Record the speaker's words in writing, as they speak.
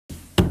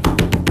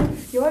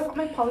Yo, I got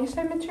my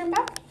poli-sci midterm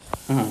back,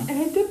 Uh-huh. and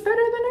I did better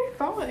than I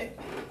thought.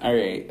 All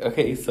right.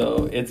 Okay,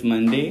 so it's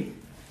Monday.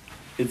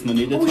 It's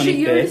Monday the 25th. Oh shit,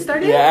 you already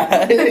started?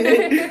 Yeah.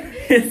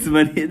 It's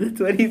Monday the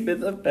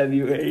 25th of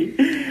February.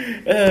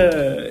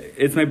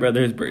 It's my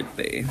brother's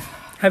birthday.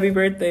 Happy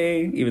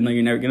birthday, even though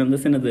you're never going to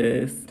listen to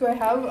this. Do I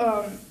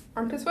have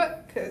armpit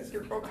sweat? Because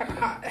you're all kind of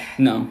hot.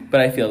 No,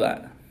 but I feel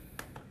that.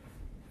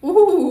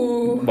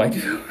 Ooh. Why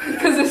do?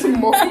 Because it's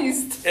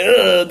moist.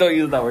 Ugh, don't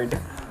use that word.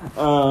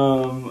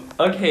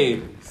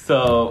 Okay,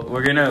 so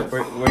we're gonna.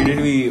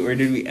 Where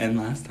did we end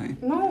last time?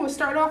 No, we'll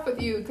start off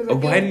with you. Cause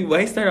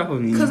Why start off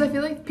with me? Because I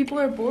feel like people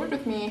are bored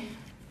with me.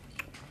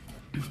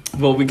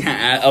 Well, we can't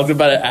ask. I was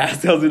about to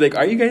ask. I was like,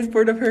 are you guys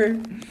bored of her?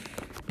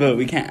 But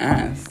we can't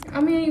ask. I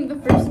mean, the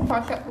first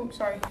podcast... Oops,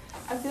 sorry.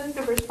 I feel like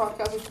the first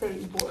podcast was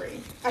pretty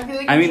boring.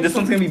 I mean, this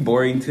one's gonna be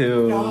boring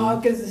too. No,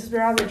 because this is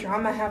where all the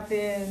drama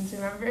happens,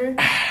 remember?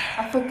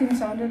 I fucking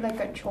sounded like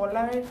a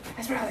chola.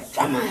 That's where all the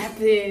drama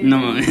happens.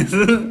 No.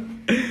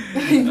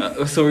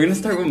 So we're gonna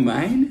start with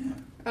mine?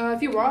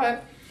 If you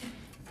want.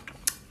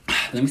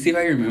 Let me see if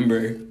I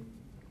remember.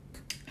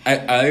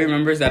 I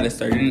remember that it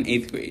started in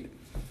 8th grade.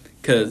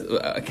 Because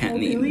I can't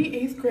name. Really?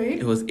 8th grade?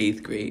 It was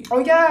 8th grade. Oh,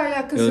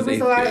 yeah, because it was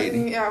the last...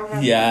 grade. Yeah,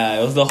 okay. Yeah,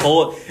 it was the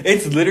whole...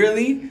 It's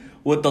literally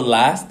what the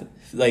last,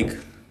 the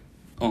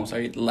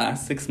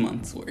last 6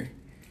 months were.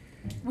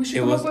 We should It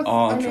come was up with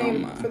all a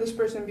name drama. for this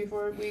person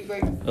before we,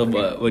 like... Oh,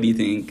 but what do you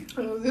think?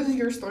 This is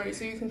your story,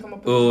 so you can come up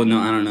with... Oh, no,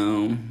 I don't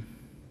know.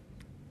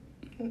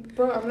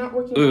 Bro, I'm not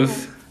working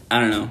Oof. I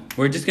don't know.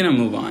 We're just gonna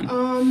move on.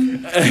 No.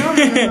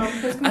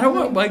 I don't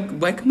want...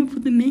 Why come up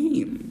with a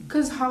name?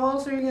 Because how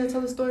else are you going to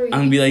tell the story? I'm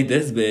gonna be like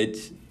this,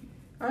 bitch.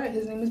 Alright,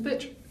 his name is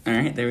Bitch.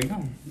 Alright, there we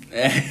go.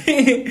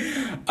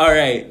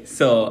 Alright,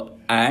 so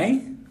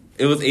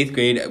it was 8th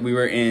grade. We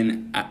were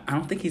in... I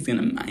don't think he's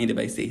gonna mind if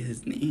I say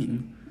his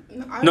name.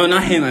 No,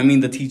 not him. I mean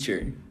the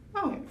teacher.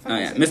 Oh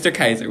Yeah, Mr.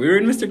 Kaiser. We were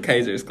in Mr.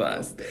 Kaiser's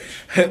class.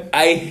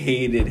 I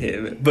hated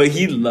him, but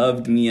he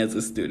loved me as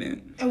a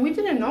student. And we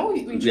didn't know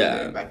each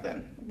other back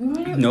then. We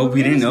didn't know.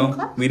 We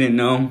didn't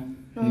know.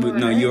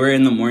 No, you were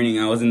in the morning.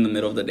 I was in the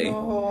middle of the day.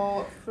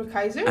 Oh, for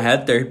Kaiser? I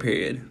had 3rd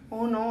period.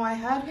 Oh, no. I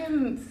had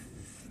him,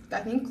 I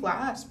think,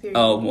 last period.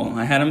 Oh, well,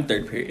 I had him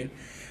 3rd period.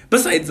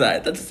 Besides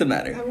that doesn't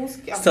matter.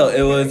 So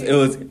it was.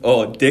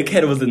 Oh,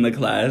 Dickhead was in the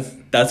class.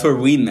 That's where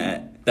we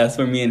met. That's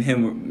where me and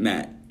him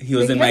met. He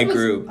was in my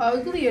group.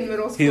 Ugly in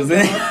middle school. He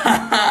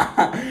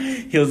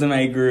was in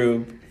my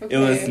group. Okay. It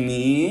was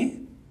me.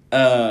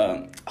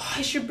 I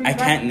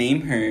can't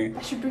name her.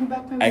 I should bring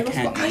back my middle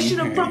school. I should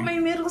have brought my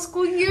middle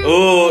school year.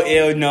 Oh,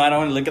 ew, no, I don't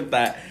want to look at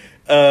that.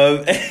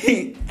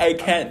 I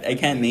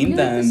can't name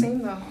them. Like the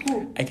same, though.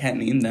 Who? I can't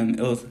name them.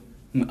 It was.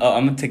 Oh,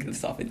 I'm gonna take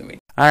this off either way.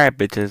 Alright,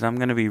 bitches, I'm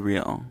gonna be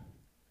real.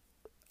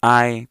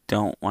 I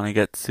don't want to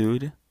get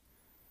sued.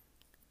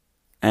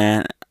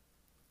 And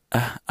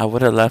I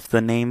would have left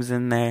the names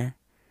in there.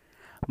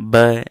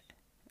 But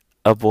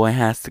a boy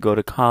has to go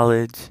to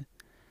college.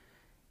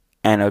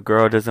 And a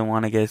girl doesn't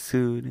want to get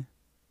sued.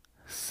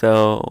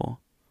 So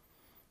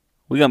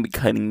we're gonna be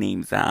cutting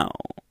names out.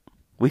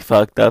 We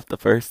fucked up the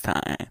first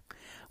time.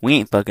 We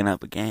ain't fucking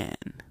up again.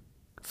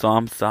 So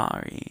I'm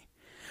sorry.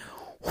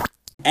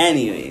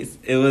 Anyways,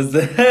 it was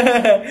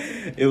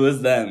it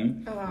was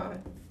them.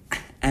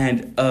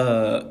 And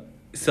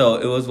so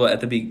it was what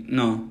at the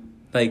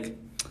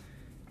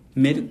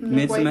mid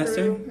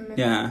semester?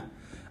 Yeah.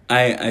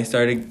 I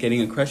started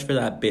getting a crush for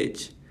that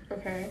bitch.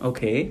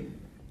 Okay.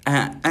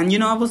 And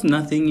I was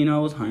nothing, I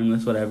was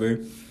harmless, whatever.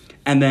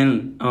 And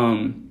then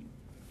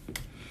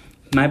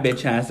my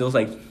bitch ass, it was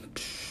like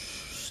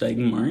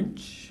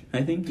March,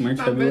 I think.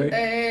 February.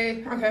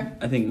 Okay.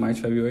 I think March,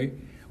 February.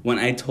 When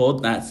I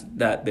told that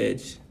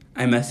bitch,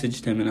 I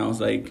messaged him and I was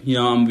like, I'm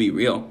gonna be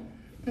real.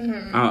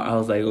 Mm-hmm. I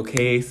was like,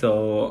 okay,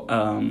 so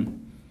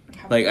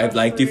I've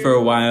liked you for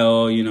a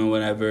while,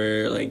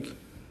 whatever,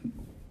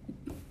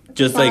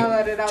 just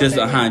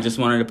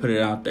wanted to put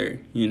it out there,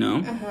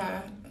 No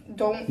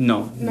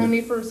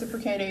need for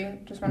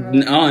reciprocating. Just wanted to...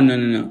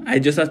 No. I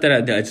just left that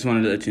out there. I just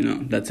wanted to let you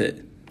know. That's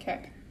it.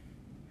 Okay.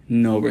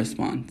 No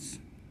response.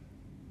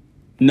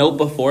 No,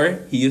 before,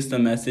 he used to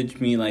message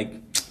me,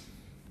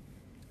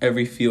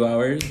 every few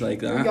hours, like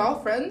that. Were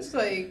y'all friends?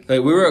 Like we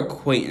were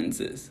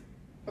acquaintances.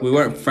 Okay. We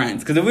weren't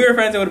friends. Because if we were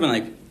friends, it would have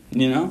been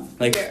yeah.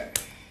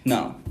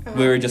 No.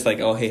 We were just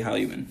oh, hey, how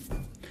you been?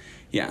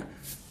 Yeah.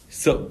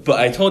 So, but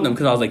I told them,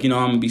 because I was like, I'm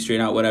going to be straight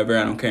out, whatever,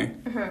 I don't care.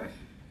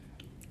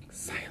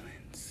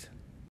 Silence.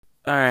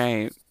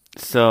 Alright,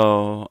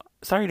 so,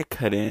 sorry to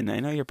cut in.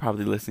 I know you're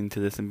probably listening to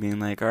this and being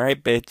like,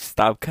 alright, bitch,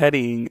 stop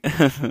cutting.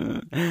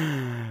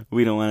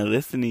 We don't want to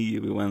listen to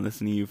you. We want to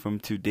listen to you from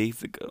 2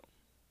 days ago.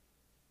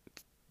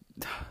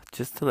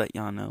 Just to let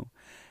y'all know,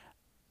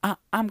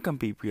 I'm going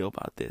to be real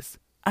about this.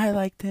 I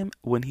liked him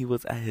when he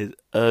was at his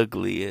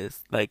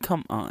ugliest.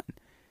 Come on.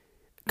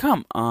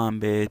 Come on,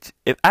 bitch.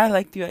 If I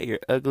liked you at your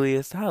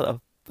ugliest, how the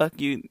fuck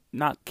you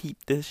not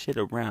keep this shit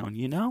around,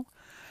 Yeah,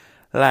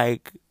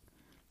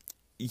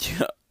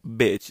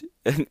 bitch.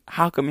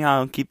 How come y'all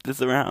don't keep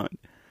this around?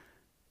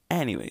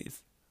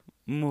 Anyways,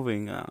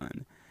 moving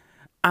on.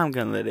 I'm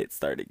gonna let it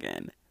start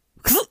again.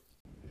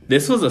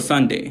 This was a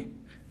Sunday.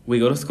 We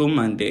go to school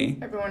Monday.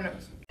 Everyone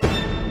knows.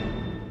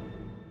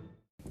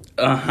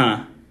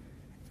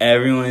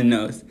 Everyone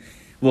knows.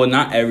 Well,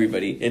 not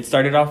everybody. It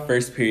started off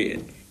first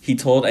period. He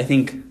told, I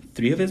think,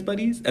 3 of his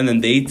buddies, and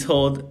then they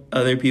told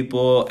other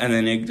people, and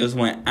then it just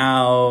went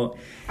out.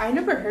 I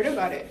never heard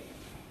about it.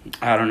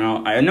 I don't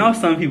know. I know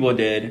some people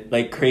did,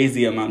 like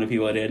crazy amount of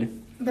people did.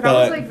 But I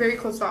was like very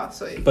close off,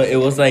 so. But it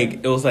was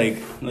like,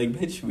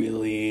 bitch,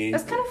 really?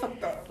 That's kind of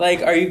fucked up.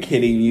 Like, are you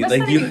kidding me? That's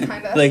like not you, even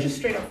kinda. That's like, just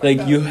straight up like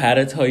fucked you up. had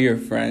to tell your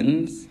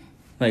friends.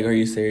 Like, are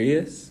you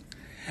serious?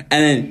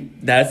 And then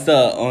that's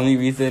the only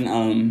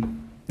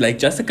reason. Like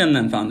Jessica and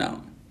them found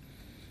out.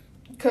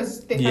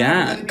 Because they they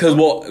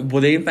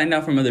didn't find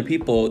out from other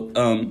people.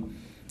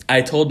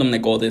 I told them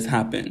like, oh, this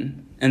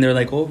happened, and they're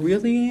like, oh,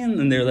 really? And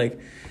then they're like,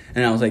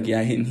 and I was like, yeah,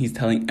 and he's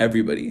telling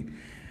everybody.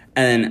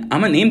 And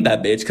I'm gonna name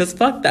that bitch, cause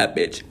fuck that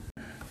bitch.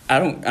 I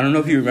don't know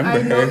if you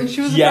remember her.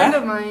 She was a friend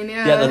of mine,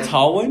 yeah. Yeah, the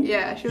tall one?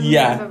 Yeah, she was a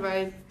friend of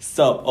mine.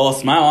 So,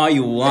 smile all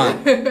you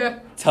want.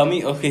 Tell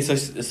me, okay,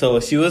 so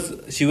she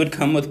would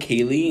come with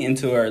Kaylee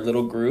into our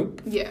little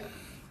group. Yeah.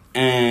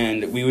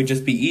 And we would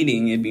just be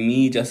eating. It'd be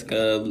me,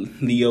 Jessica,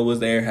 Leo was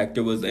there,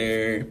 Hector was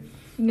there.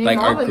 Name like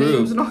all our the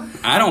group. names.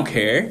 I don't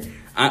care.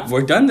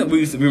 We're done.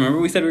 Remember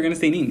we said we were gonna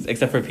say names,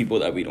 except for people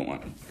that we don't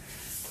want.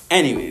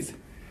 Anyways,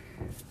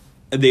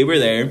 they were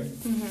there,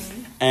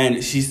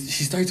 and she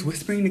starts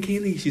whispering to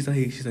Kaylee. She's like,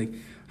 I don't know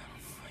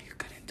why you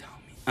couldn't tell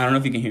me. I don't know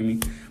if you can hear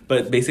me,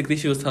 but basically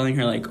she was telling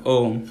her like,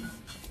 oh,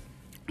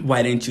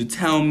 why didn't you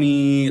tell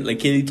me? Like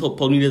Kaylee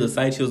pulled me to the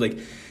side. She was like,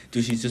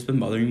 dude, she's just been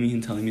bothering me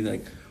and telling me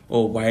like,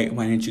 oh, why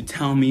didn't you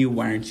tell me?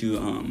 Why aren't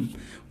you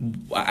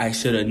I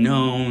should have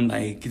known.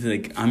 Like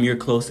I'm your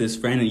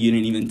closest friend and you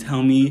didn't even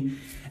tell me.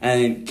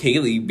 And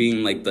Kaylee,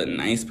 being like the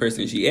nice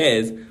person she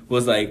is,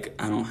 was like,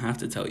 I don't have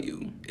to tell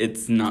you.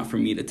 It's not for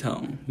me to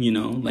tell, you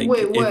know? Like,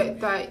 wait, what?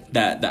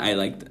 That I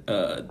liked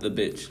the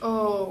bitch.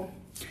 Oh.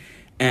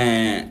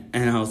 And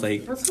I was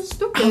like, that's so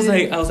stupid.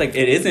 I was like,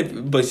 it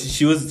isn't. But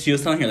she was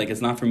telling her like, it's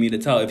not for me to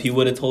tell. If he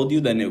would have told you,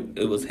 then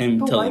it was him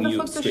but telling why the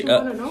you fuck straight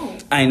does she up. Know?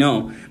 I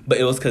know, but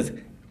it was because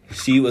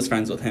she was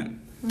friends with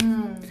him.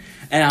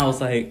 And I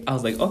was like,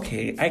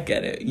 okay, I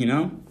get it, you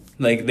know?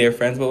 Like, they're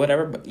friends, but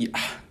whatever. But yeah,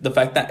 the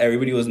fact that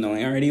everybody was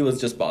knowing already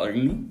was just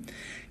bothering me.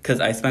 Because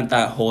I spent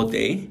that whole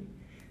day,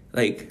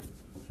 like,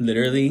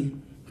 literally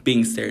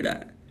being stared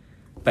at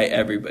by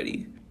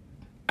everybody.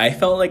 I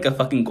felt like a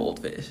fucking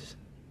goldfish.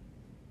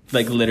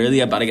 Like,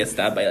 literally about to get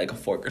stabbed by, like, a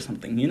fork or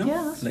something, you know?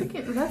 Yeah, that's like,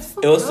 fucked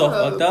up. It was so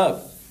fucked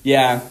up.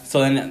 Yeah, so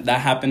then that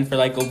happened for,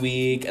 like, a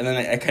week. And then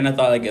I kind of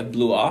thought, like, it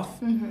blew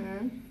off.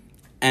 Mm-hmm.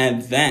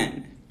 And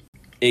then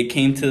it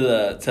came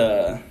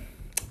to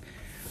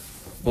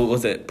what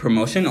was it,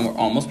 promotion or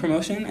almost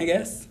promotion, I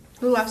guess.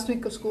 The last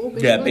week of school,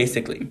 basically. Yeah,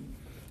 basically.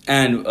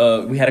 And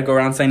we had to go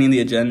around signing the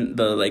agenda,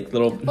 the like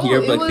little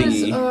yearbook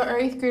thingy. It was our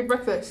 8th grade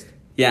breakfast.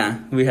 Yeah,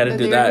 we had to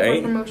do that,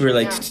 right? We were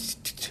like,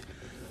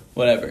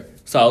 whatever.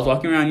 So I was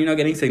walking around, you know,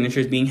 getting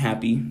signatures, being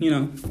happy, you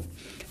know.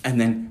 And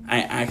then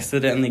I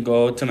accidentally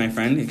go to my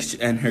friend,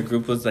 and her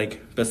group was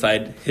like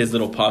beside his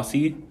little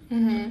posse.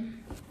 Mm-hmm.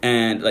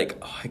 And like,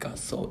 oh, I got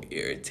so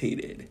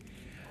irritated.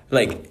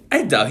 Like,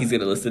 I doubt he's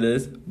gonna listen to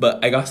this,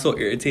 but I got so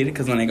irritated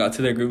because when I got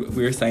to their group,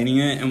 we were signing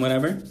it and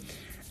whatever,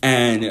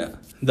 and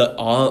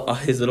all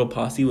his little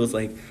posse was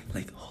like,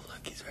 oh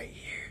look, he's right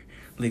here,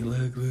 like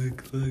look,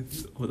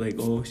 or like,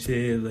 oh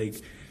shit,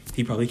 like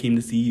he probably came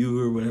to see you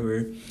or whatever,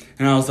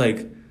 and I was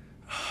like,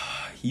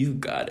 oh, you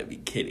gotta be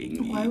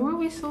kidding me. Why were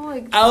we so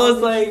like? I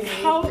was like,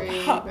 how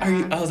are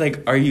you? I was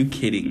like, are you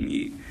kidding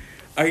me?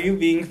 Are you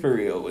being for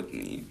real with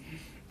me?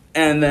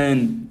 And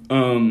then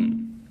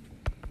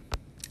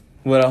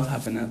what else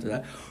happened after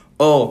that?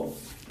 Oh,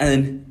 and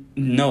then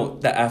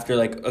note that after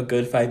like a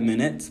good 5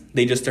 minutes,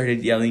 they just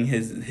started yelling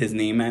his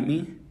name at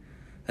me.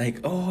 Like,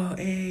 oh,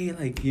 hey,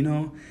 like, you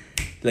know,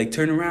 like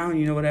turn around,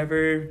 you know,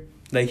 whatever.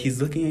 Like he's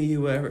looking at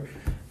you, whatever.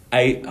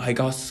 I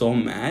got so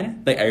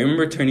mad. Like I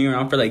remember turning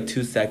around for like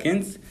 2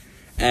 seconds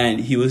and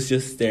he was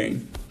just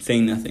staring,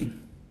 saying nothing.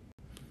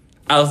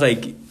 I was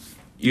like,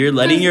 you're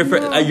letting your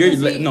friend, I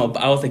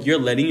was like, you're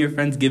letting your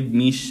friends give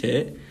me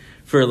shit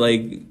for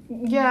like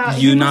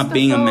you not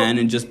being a man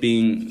and just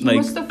being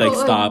like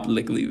stop,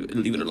 like leave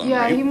it alone.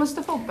 Yeah, right? he must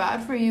have felt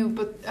bad for you,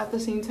 but at the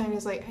same time,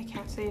 he's like, I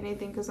can't say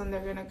anything because then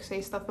they're gonna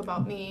say stuff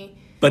about me.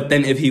 But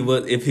then if he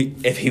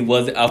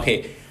was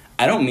okay,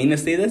 I don't mean to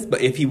say this, but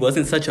if he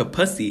wasn't such a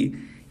pussy,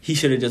 he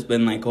should have just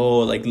been like, oh,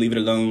 like leave it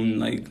alone,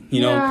 like,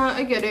 you know. Yeah,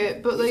 I get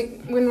it, but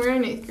like when we're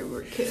in 8th grade,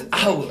 we're kids.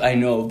 Like, I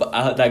know,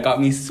 but that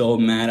got me so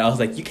mad. I was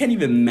like, you can't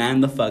even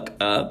man the fuck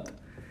up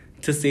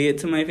to say it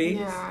to my face,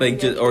 like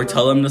just or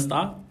tell him to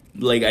stop.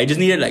 Like I just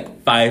needed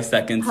like 5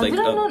 seconds. How like did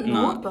I not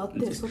know about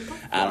this? What the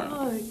I don't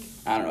know.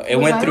 fuck? I don't know. It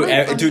went through.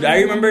 Like, dude,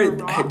 I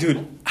remember.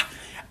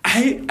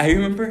 I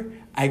remember.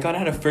 I got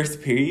out of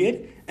first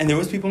period, and there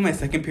was people in my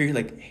second period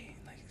like, hey,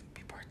 like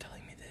people are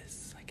telling me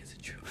this. Like, is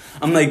it true?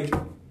 I'm like,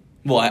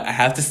 well, I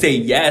have to say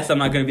yes. I'm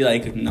not gonna be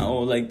like, no,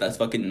 like that's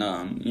fucking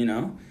dumb, you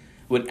know.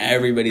 when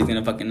everybody's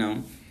gonna fucking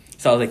know.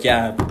 So I was like,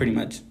 yeah, pretty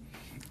much.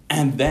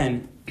 And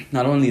then,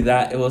 not only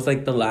that, it was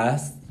like the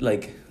last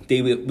like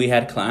day we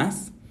had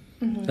class.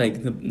 Mm-hmm. Like,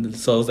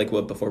 so it was like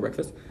what, before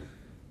breakfast?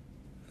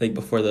 Like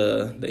before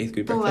the 8th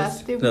grade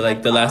breakfast?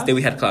 The last day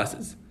we had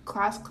classes.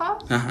 Class?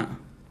 Uh-huh.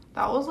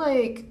 That was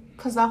like,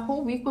 because that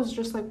whole week was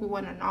just like we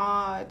went to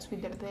knots, we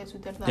did this, we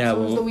did that. Yeah,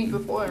 so it was the week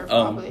before,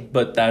 probably.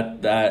 But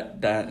that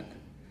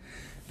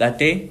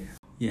day,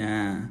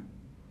 yeah.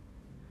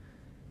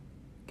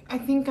 I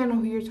think I know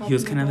who you're talking about. He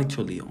was kind of like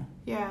Cholio.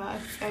 Yeah,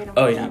 I know.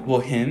 Oh, yeah. Well,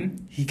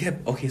 he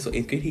kept... Okay, so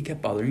 8th grade, he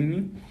kept bothering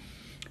me.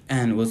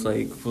 And was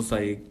like,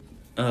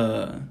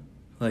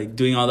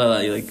 doing all that,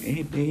 like,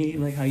 hey, babe,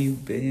 like, how you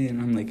been?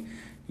 I'm like,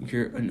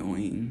 you're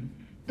annoying.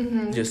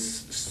 Mm-hmm.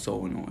 Just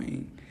so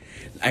annoying.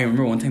 I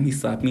remember one time he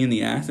slapped me in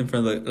the ass in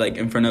front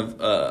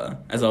of,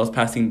 as I was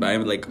passing by,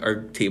 like,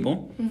 our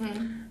table.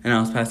 Mm-hmm. And I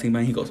was passing by,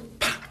 and he goes,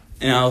 pah!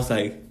 And I was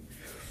like,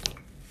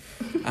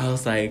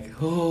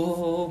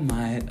 oh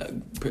my,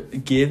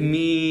 give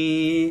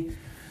me,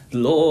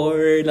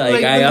 Lord.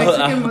 Like the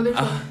Mexican mother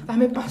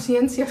dame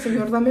paciencia,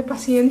 señor, dame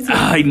paciencia.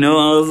 I know,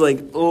 I was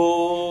like,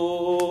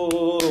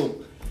 oh.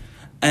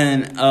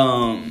 And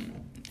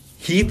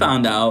he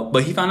found out,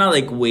 but he found out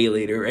like way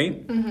later,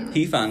 right? Mm-hmm.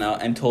 He found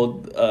out and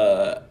told,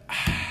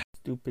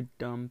 stupid,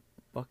 dumb,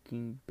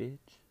 fucking bitch.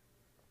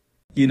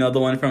 You know, the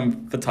one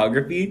from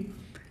photography?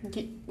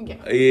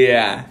 Yeah.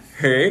 Yeah,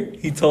 her.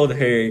 He told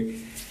her.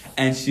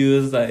 And she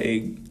was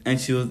like,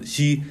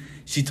 she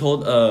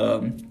told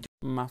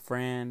my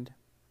friend.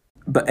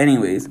 But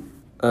anyways,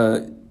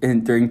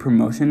 and during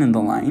promotion in the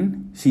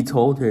line, she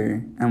told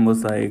her and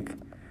was like,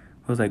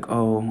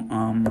 oh,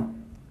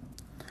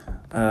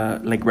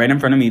 like right in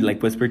front of me,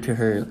 like whispered to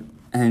her,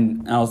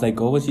 and I was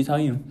like, oh, what'd she tell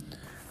you?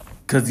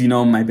 Cause you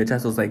know my bitch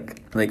ass was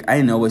like I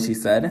didn't know what she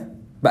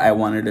said, but I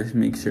wanted to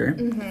make sure.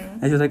 Mm-hmm.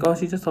 And she was like, oh,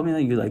 she just told me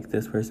that you like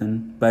this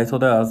person, but I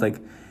told her, I was like,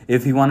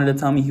 if he wanted to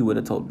tell me, he would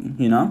have told me,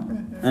 you know?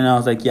 Mm-hmm. And I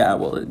was like, yeah,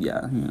 well,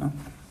 yeah, you know.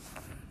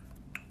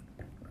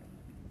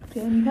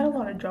 Damn, you had a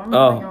lot of drama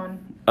going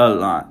on. A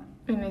lot.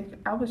 And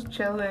I was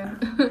chilling.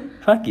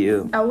 Fuck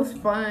you. I was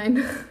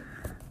fine.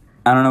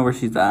 I don't know where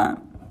she's at.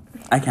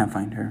 I can't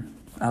find her.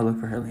 I'll look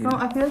for her later. No,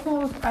 I feel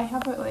like I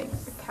have like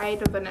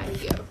kind of an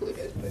idea of who it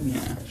is, but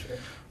yeah.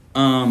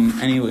 I'm not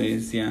sure.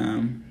 Anyways,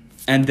 yeah.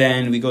 And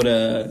then we go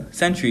to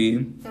Century.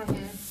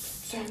 Mm-hmm.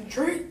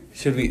 Century.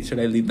 Should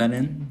I leave that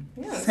in?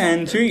 Yeah.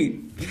 Century.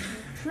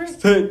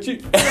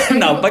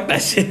 No, fuck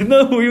that shit.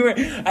 No,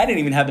 I didn't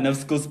even have enough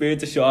school spirit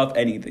to show off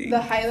anything.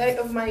 The highlight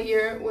of my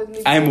year was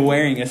me. I'm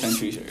wearing a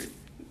Century shirt.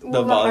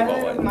 The volleyball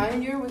highlight one. of my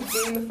year was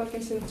being the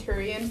fucking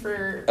Centurion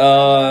for.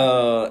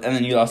 And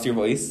then you lost your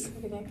voice.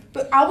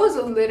 But I was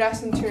a lit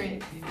ass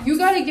Centurion. You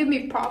gotta give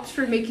me props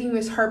for making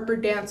Miss Harper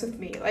dance with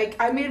me. Like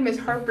I made Miss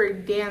Harper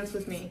dance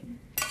with me.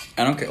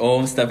 I don't care.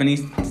 Oh, Stephanie,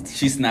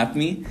 she snapped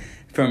me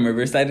from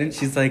Riverside, and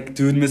she's like,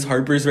 "Dude, Miss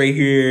Harper's right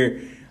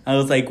here." I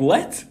was like,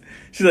 "What?"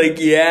 She's like,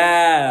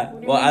 "Yeah."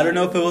 Well, I don't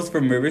know if it was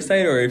from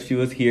Riverside or if she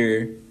was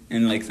here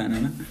in like Santa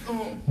Ana.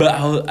 Oh.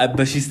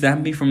 But she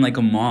snapped me from like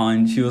a mall,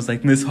 and she was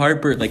like, "Miss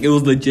Harper," like it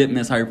was legit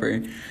Miss Harper,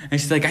 and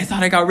she's like, "I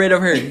thought I got rid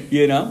of her,"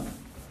 you know.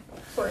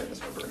 Sorry, Miss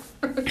Harper.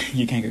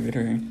 You can't get rid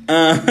of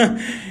her.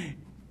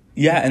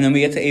 Yeah, and then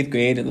we get to 8th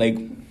grade, like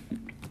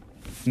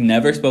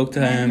never spoke to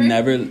him,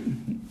 never.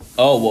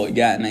 Oh well,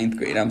 yeah, 9th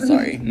grade. I'm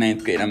sorry,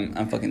 9th grade.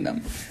 I'm fucking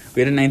dumb.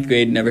 We had a 9th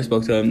grade, never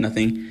spoke to him,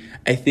 nothing.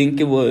 I think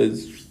it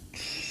was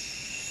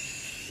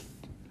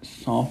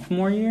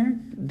sophomore year.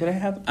 Did I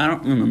have? I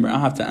don't remember. I'll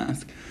have to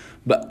ask.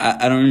 But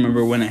I don't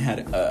remember when I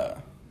had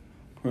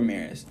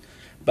Ramirez.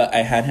 But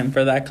I had him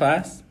for that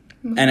class,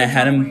 and I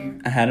had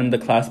him the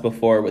class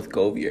before with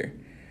Govier.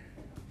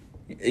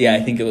 Yeah, I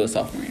think it was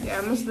sophomore year. Yeah,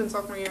 it must have been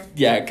sophomore year.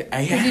 Yeah,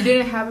 because you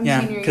didn't have him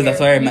senior year. Because that's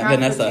where I met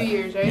Vanessa. For 2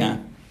 years, right? Yeah.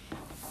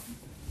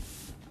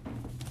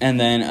 And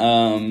then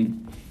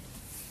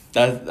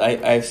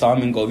I saw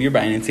him in Govier,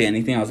 but I didn't say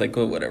anything. I was like,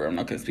 oh, whatever. I'm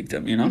not gonna speak to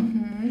him. You know.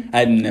 Mm-hmm.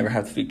 I'd never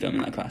have to speak to him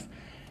in that class.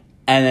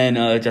 And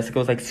then Jessica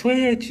was like,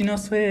 switch.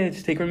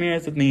 Take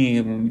Ramirez with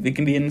me. We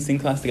can be in the same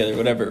class together,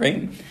 whatever,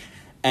 right?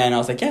 And I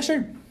was like, yeah,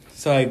 sure.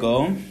 So I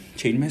go,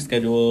 change my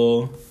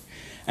schedule,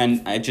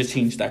 and I just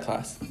changed that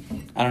class.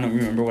 I don't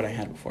remember what I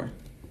had before,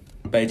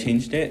 but I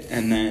changed it,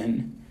 and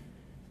then,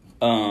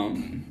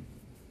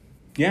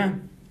 yeah.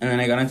 And then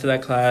I got into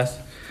that class,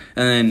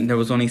 and then there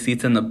was only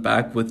seats in the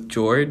back with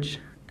George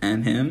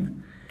and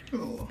him,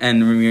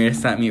 and Ramirez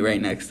sat me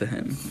right next to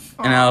him.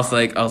 And I was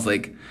like,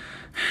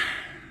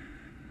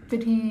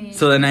 did he?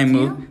 So then I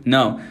moved.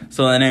 No.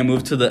 So then I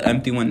moved to the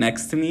empty one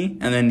next to me,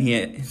 and then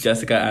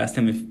Jessica asked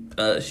him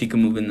if she could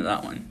move into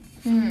that one.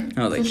 Mm-hmm.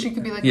 I was like, so she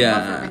could be like the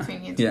buffer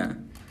between you two. Yeah.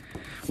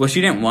 Well,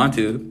 she didn't want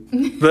to,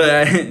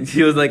 but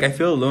she was like, I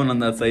feel alone on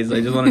that side, so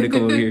I just wanted to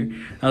come over here.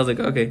 I was like,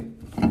 okay.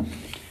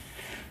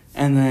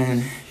 And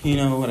then,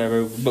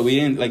 whatever. But we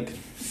didn't, like,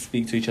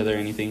 speak to each other or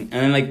anything. And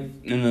then, like,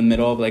 in the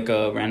middle of, like,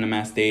 a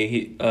random-ass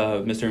day,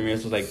 Mr.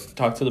 Ramirez was like,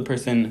 talk to the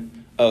person...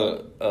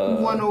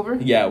 one over?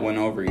 Yeah, one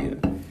over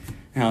you.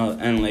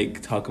 And,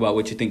 like, talk about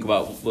what you think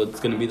about what's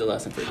going to be the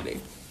lesson for today.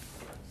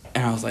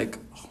 And I was like,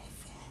 oh,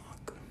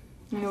 fuck.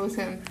 And it was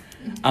him.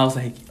 I was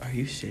like, are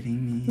you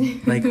shitting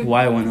me? Like,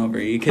 why one over?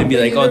 You could be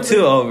like, oh,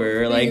 two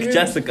over. Or like,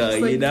 Jessica,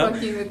 like, you know?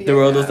 The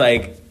world was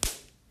like,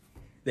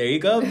 there you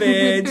go,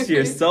 bitch.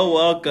 You're so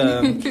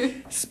welcome.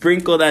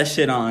 Sprinkle that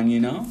shit on, you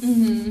know?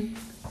 Mm-hmm.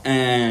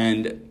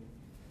 And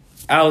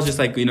I was just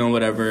like, you know,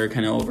 whatever,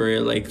 kind of over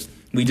it. Like,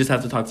 we just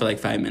have to talk for like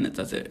 5 minutes.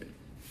 That's it.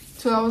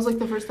 So that was like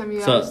the first time you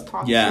guys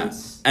talked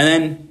since... And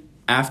then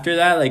after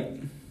that, like,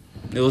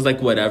 it was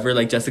like whatever.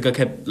 Like, Jessica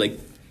kept, like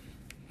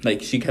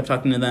she kept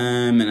talking to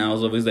them, and I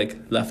was always, like,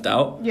 left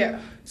out. Yeah.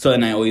 So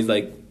then I always,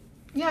 like,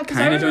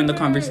 kind of joined the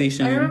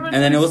conversation. And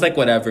then it was, like,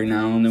 whatever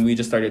now. And then we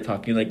just started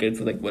talking. Like, it's,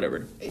 like,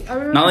 whatever.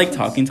 Not, like,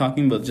 talking,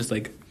 but just,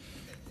 like,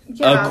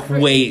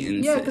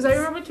 acquaintance. Yeah, because I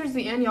remember towards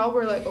the end, y'all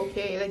were, like,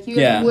 okay. Like, you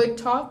guys would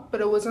talk,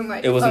 but it wasn't,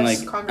 like, it wasn't,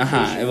 like,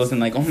 conversation. It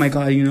wasn't, like, oh, my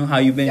God, you know, how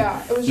you been?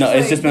 Yeah, it was just, no,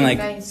 it's just been, like,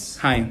 nice.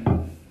 Hi.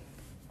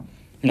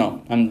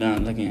 No, I'm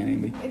not looking at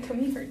anybody. My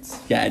tummy hurts.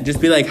 Yeah,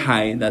 just be like,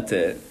 hi, that's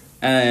it.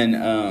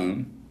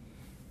 And,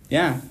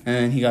 yeah, and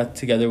then he got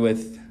together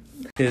with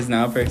his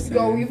now person.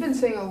 Yo, we've been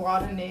saying a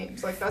lot of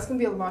names. Like, that's going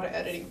to be a lot of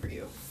editing for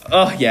you.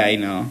 Oh, yeah, I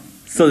know.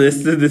 So this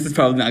is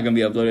probably not going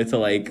to be uploaded till,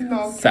 like,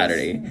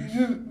 Saturday.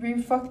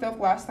 We fucked up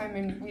last time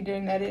and we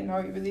didn't edit.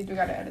 Now we really do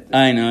got to edit this.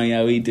 I know,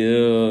 yeah, we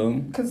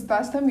do. Because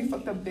last time we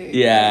fucked up big.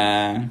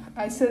 Yeah.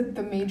 I said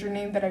the major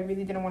name that I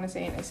really didn't want to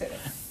say, and I said it.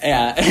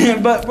 Yeah,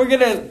 but we're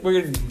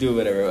gonna do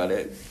whatever about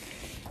it.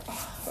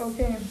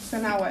 Okay, so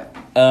now what?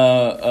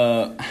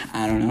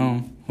 I don't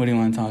know. What do you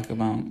want to talk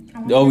about?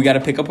 Oh, we got to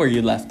pick up where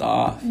you left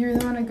off. You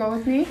really want to go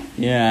with me?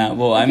 Yeah,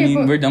 well, okay, I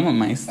mean, we're done with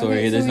my story.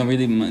 Okay, so there's no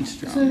really much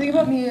drama. So the thing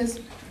about me is,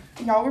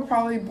 y'all were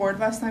probably bored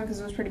last time because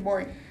it was pretty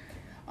boring.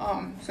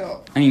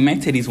 So... I mean, my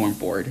titties weren't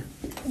bored.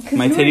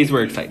 My titties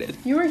were excited.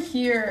 You were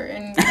here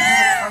and you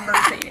were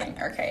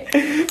conversating,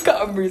 okay?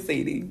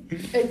 Conversating.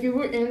 If you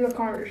were in the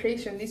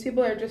conversation, these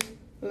people are just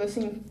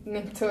listening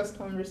to us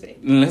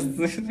conversate.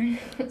 Listening?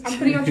 I'm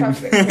putting on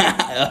chopsticks.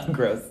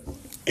 Gross.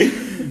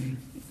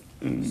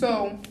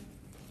 So,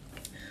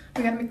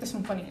 we gotta make this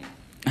one funny.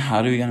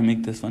 How do we gotta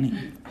make this funny?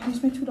 I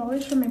used my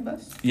 $2 for my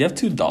bus. You have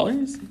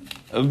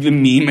 $2?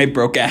 Me, my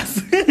broke ass.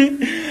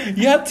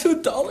 You have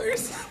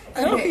 $2?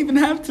 I don't even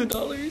have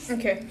 $2.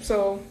 Okay,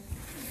 so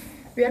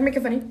we gotta make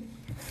it funny.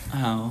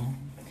 How?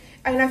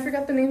 And I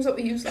forgot the names that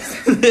we used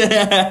last time.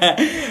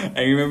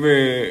 I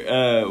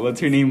remember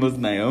what's her name was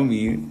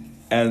Naomi.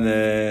 And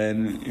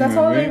then that's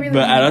all I really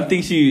But I don't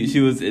think she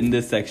was in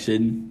this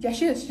section. Yeah,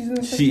 she is. She's in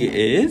this section. She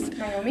is?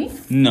 Naomi?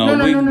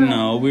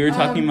 No. We were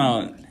talking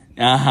about what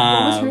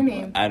was her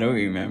name? I don't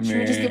remember. Should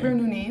we just give her a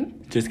new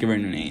name? Just give her a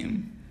new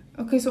name.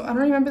 Okay, so I don't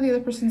remember the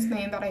other person's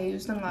name that I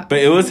used in last. But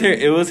it was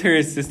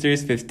her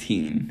sister's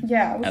 15.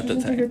 Yeah, it was her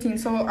sister's 15.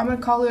 So I'm gonna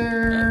call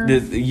her.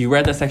 You were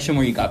at the section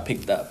where you got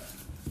picked up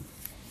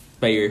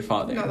by your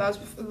father. No, that was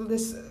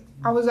this.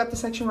 I was at the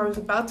section where I was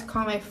about to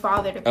call my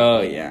father.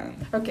 Yeah.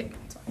 Okay.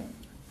 So,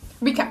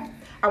 recap.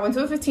 I went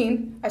to a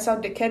 15. I saw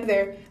Dickhead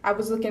there. I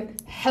was looking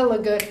hella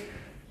good.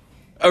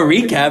 A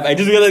recap? I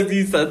just realized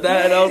you said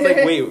that, and I was like,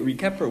 wait,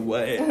 recap for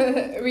what?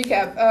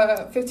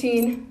 Recap.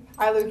 15.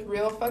 I looked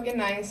real fucking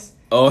nice.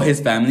 Oh, his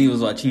family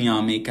was watching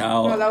y'all make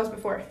out. No, that was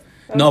before.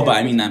 But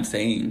I mean, I'm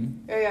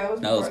saying. Yeah,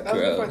 that was before.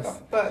 That was before though.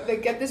 But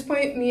like at this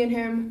point, me and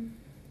him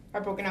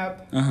are broken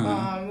up.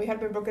 We had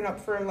been broken up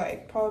for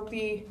like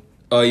probably.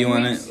 Oh, you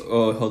wanna?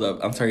 Oh, hold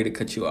up. I'm sorry to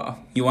cut you off.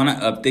 You wanna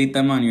update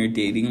them on your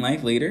dating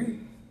life later?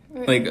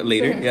 Like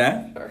later, sure.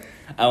 Yeah. Sure.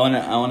 I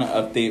wanna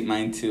update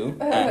mine too.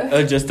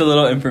 Just a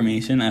little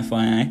information,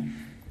 FYI.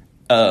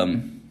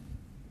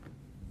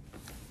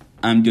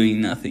 I'm doing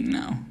nothing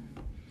now.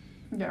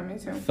 Yeah, me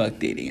too. Fuck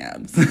dating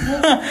apps.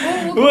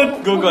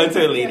 We'll go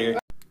into it later.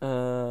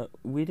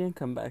 We didn't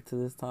come back to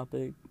this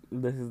topic.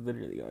 This is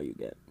literally all you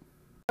get.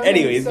 Okay,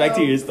 anyways, back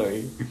to your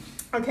story.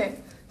 Okay,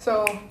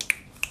 so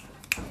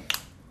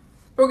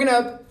broken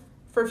up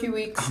for a few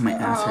weeks. Oh, my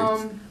ass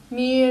hurts.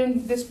 Me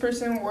and this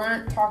person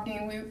weren't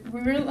talking.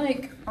 We were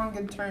like on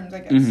good terms, I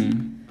guess.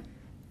 Mm-hmm.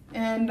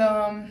 And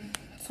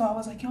so I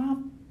was like,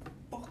 yo,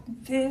 fuck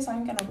this.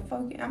 I'm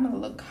gonna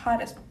look hot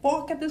as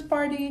fuck at this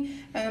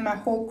party. And my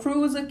whole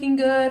crew was looking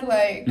good.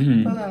 Like,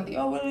 Perla and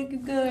Leo were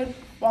looking good.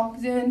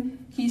 Walked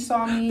in, he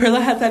saw me. Perla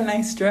had that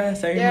nice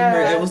dress. I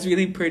remember it was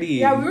really pretty.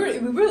 Yeah, we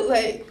were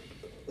like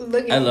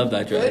looking. I love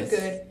that dress.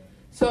 Good.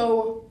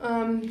 So,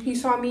 he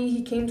saw me,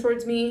 he came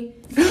towards me.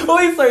 Oh,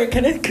 wait, sorry,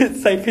 can I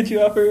cut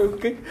you off real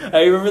quick?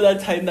 I remember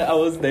that time that I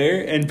was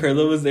there, and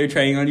Perla was there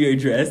trying on your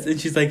dress, and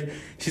she's like,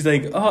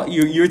 oh,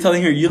 you were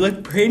telling her, you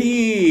look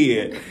pretty.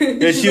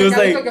 And she was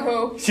like, I look like a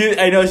hoe.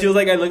 I know, she was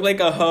like, I look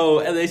like a hoe,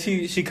 and then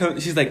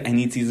she's like, I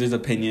need Caesar's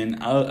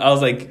opinion. I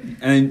was like,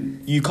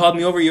 and you called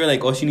me over, you were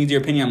like, oh, she needs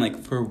your opinion. I'm like,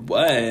 for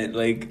what?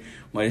 Like,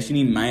 why does she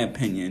need my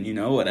opinion? You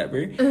know, whatever.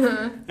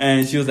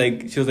 And she was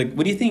like,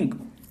 what do you think?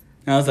 And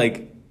I was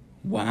like,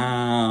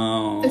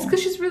 wow. It's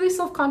because she's really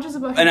self-conscious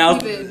about her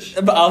cleavage.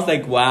 But I was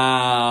like,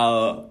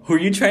 wow, who are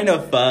you trying to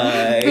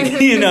fuck?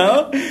 You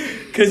know?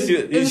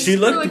 Because she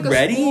looked like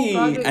ready.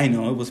 I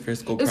know, it was for a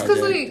school project. It's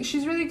because, like,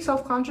 she's really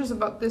self-conscious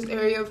about this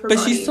area of her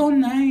body. body. She's so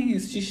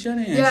nice. She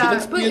shouldn't. Yeah, she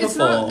looks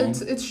beautiful.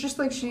 It's just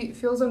like she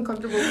feels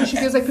uncomfortable because she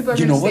feels like people are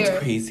going You to know what's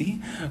stare.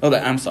 crazy? Oh,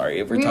 I'm sorry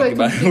if we're talking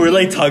about it. We're,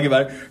 like, talking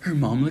about it. Her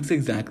mom looks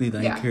exactly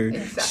like her.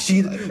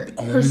 Exactly like her.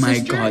 Oh, her my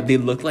sister, God. They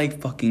look like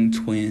fucking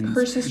twins.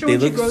 Her sister, they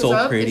when look she grows so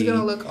up, pretty. is going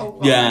to look a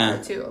lot like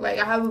her, too. Like,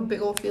 I have a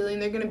big old feeling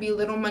they're going to be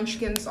little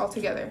munchkins all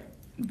together.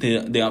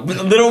 They are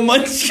little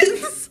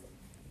munchkins.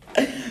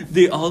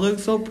 They all look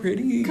so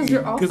pretty.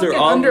 Because they're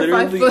all under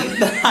literally 5 foot.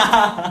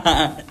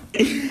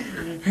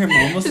 Her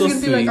mom was so sweet.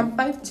 She's gonna be like, I'm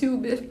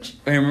 5'2", bitch.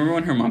 I remember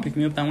when her mom picked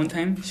me up that one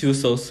time. She was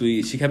so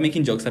sweet. She kept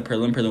making jokes at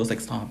Perla, and Perla was like,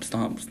 "Stop,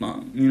 stop,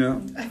 stop." You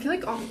know. I feel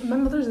like my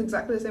mother's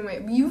exactly the same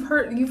way. You've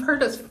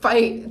heard us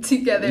fight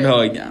together.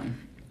 Oh yeah.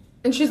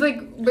 And she's like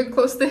a bit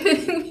close to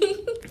hitting me.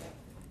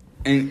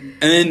 And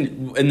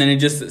then it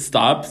just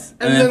stops,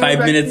 and then 5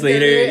 minutes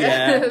later,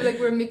 yeah, like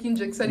we're making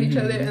jokes at each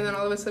other, and then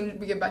all of a sudden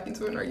we get back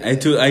into an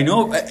argument. I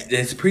know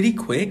it's pretty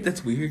quick.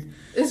 That's weird.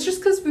 It's just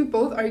because we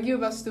both argue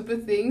about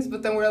stupid things,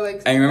 but then we're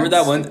like. I remember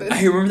that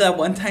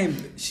one time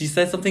she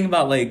said something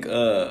about like.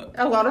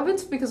 A lot of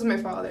it's because of my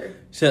father.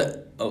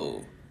 So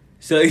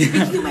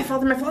Speaking of my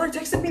father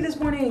texted me this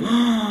morning.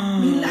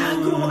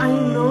 Milagro, I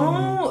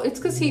know. It's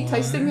because he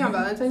texted me on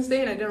Valentine's Day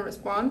and I didn't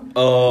respond.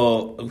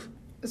 Oh.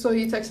 So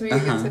he texted me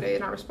again today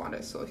and I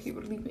responded, so he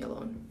would leave me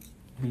alone.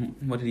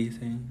 What did he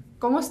say?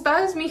 ¿Cómo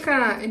estás,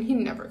 mija? And he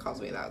never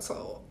calls me that,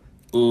 so.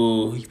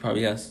 Ooh, he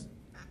probably has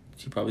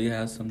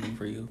something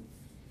for you.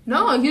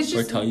 No, he's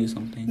just. Or tell you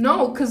something.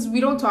 No, because we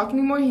don't talk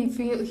anymore. He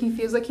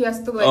feels like he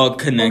has to like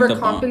connect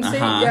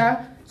overcompensate.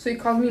 Yeah, so he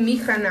calls me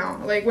mija now.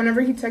 Like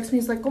whenever he texts me,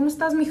 he's like, ¿Cómo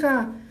estás,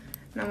 mija?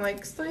 And I'm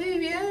like, Estoy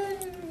bien.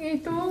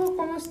 ¿Y tú?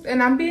 ¿Cómo estás?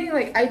 And I'm being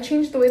like, I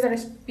changed the way that I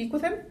speak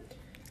with him,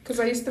 because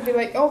I used to be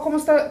like, oh, ¿Cómo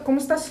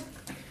estás?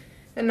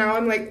 And now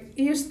I'm like,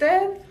 ¿Y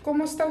usted?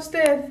 ¿Cómo está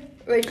usted?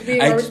 Like, being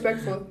more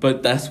respectful.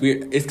 But that's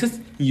weird. It's because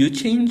you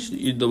change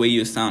the way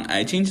you sound.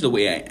 I change the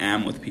way I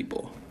am with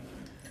people.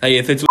 Like,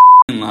 if it's with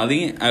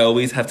Lali, I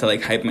always have to,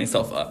 like, hype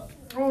myself up.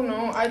 Oh,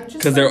 no. I just...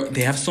 Because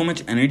they have so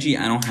much energy.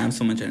 I don't have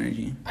so much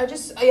energy.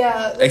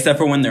 Yeah. Like, except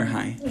for when they're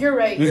high. You're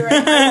right.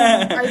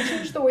 I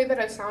change the way that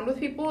I sound with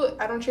people.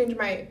 I don't change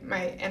my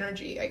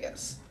energy, I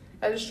guess.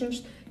 I just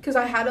changed... Because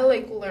I had to,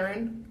 like,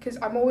 learn. Because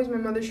I'm always my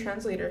mother's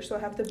translator, so I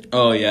have to...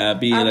 Oh, yeah.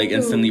 Be, like,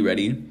 instantly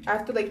ready. I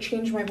have to, like,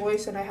 change my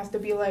voice, and I have to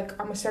be, like,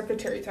 I'm a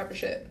secretary type of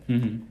shit.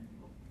 Mm-hmm.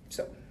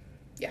 So,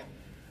 yeah.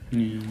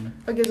 Yeah.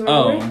 Okay,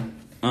 so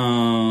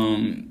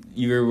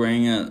you were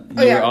wearing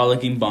were all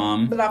looking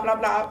bomb. Blah, blah,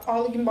 blah.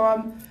 All looking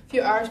bomb. A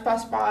few hours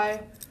passed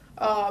by.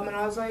 And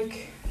I was,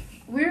 like...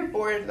 We were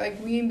bored.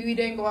 Like, we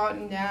didn't go out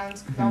and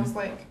dance. Because I was,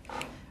 like...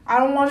 I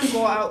don't want to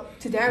go out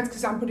to dance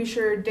because I'm pretty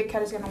sure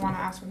Dickhead is going to want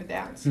to ask me to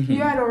dance. Mm-hmm. He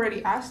had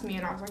already asked me,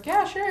 and I was like,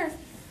 yeah, sure.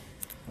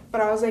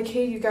 But I was like,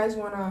 hey, you guys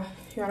want to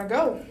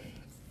go?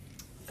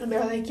 And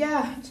they're like,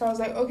 yeah. So I was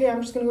like, okay, I'm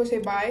just going to go say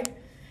bye, and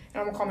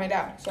I'm going to call my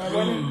dad. So I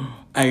went in.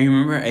 I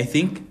remember, I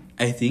think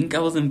I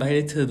was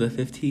invited to the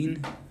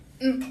 15.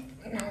 No,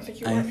 I don't think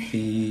you were.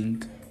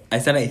 I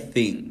said I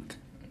think.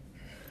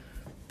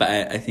 But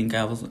I think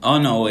I was... Oh,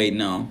 no, wait,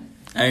 no.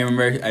 I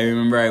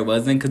remember I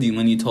wasn't, because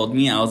when you told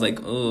me, I was like,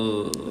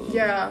 oh.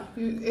 Yeah,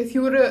 if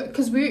you would have,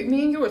 because me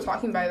and you were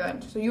talking by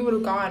then, so you would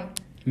have gone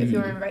if you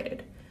were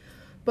invited.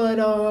 But,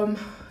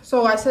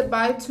 so I said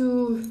bye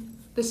to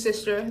the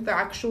sister, the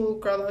actual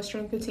girl that was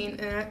turning 15,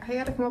 and I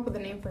had to come up with a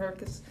name for her,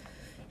 because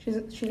she's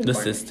important. The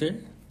sister?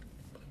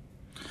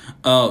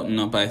 Oh,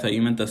 no, but I thought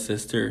you meant the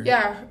sister.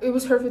 Yeah, it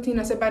was her 15,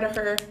 I said bye to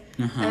her,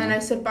 and then I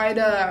said bye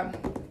to,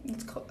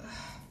 what's called?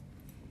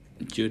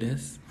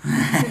 Judas? No,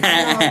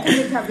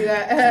 I can't be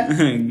that.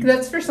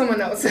 That's for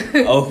someone else.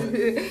 Oh.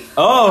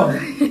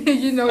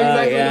 You know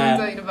exactly what I'm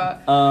talking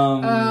about.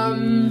 I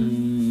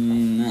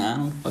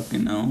don't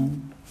fucking know.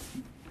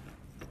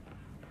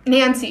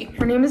 Nancy.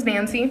 Her name is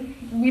Nancy.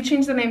 We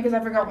changed the name because I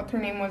forgot what her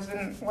name was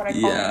and what I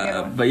called her.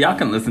 Yeah, but y'all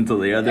can listen to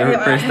the other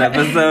first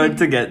episode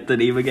to get the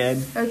name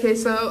again. Okay,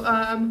 so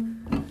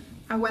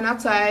I went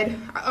outside.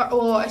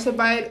 I said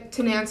bye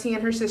to Nancy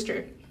and her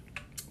sister.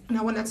 And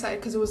I went outside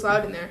because it was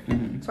loud in there.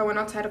 Mm-hmm. So I went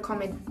outside to call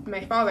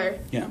my father.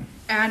 Yeah.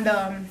 And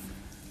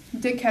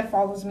Dickhead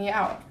follows me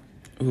out.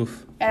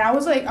 Oof. And I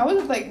was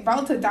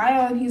about to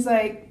dial, and he's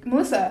like,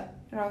 Melissa.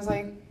 And I was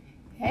like,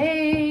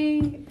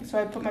 hey.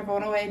 So I put my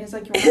phone away, and he's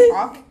like, you want to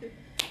talk?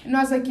 And I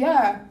was like,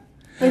 yeah.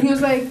 But he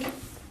was like,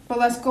 but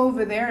let's go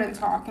over there and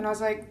talk. And I was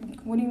like,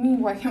 what do you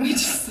mean? Why can't we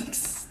just like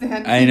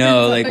stand? I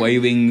know, like, why are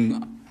you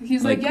being...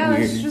 He's like, yeah,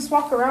 weird. Let's just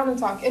walk around and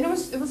talk. And it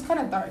was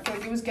kind of dark.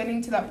 Like, it was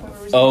getting to that point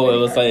where it was it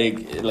was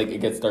dark. like it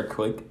gets dark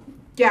quick?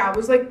 Yeah, it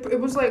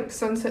was like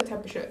sunset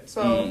type of shit.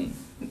 So,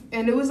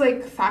 and it was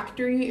like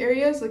factory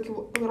areas, like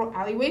little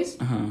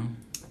alleyways. Uh-huh.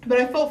 But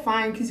I felt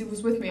fine because he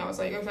was with me. I was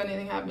like, if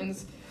anything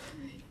happens,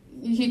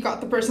 he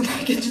got the person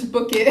I could just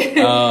book it.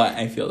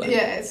 I feel that.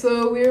 Yeah,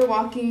 so we were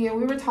walking and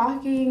we were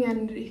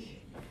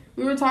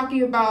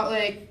talking about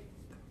like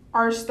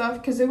our stuff,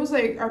 because it was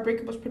like our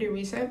breakup was pretty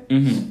recent.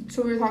 Mm-hmm.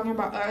 So we were talking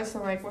about us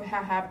and like what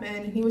had happened,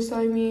 and he was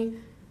telling me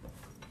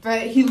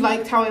But he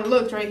liked how I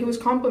looked, right? He was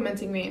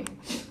complimenting me.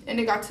 And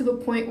it got to the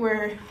point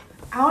where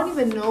I don't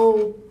even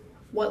know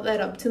what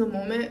led up to the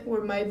moment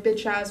where my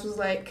bitch ass was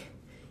like,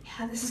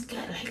 yeah, this is good.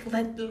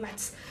 Like,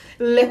 let's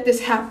let this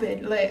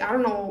happen. Like, I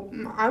don't know.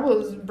 I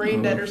was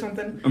brain dead or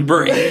something.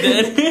 Brain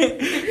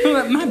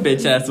dead? My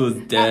bitch ass was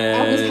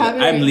dead.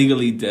 I'm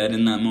legally dead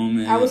in that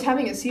moment. I was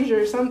having a seizure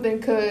or something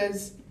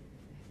because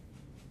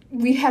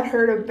we had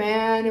heard a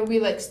band and we,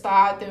 like,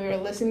 stopped and we were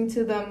listening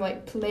to them,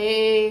 like,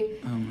 play.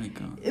 Oh, my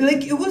God.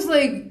 Like, it was,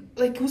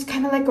 it was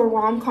kind of like a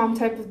rom-com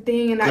type of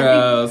thing. And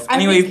gross.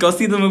 Anyways, go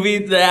see the movie.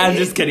 I'm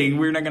just kidding.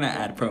 We're not going to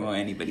ad promo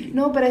anybody.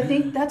 No, but I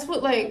think that's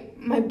what, like,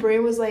 my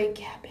brain was like,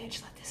 yeah,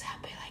 bitch, let this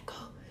happen. Like, go,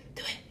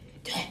 do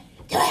it.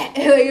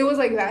 And, like, it was,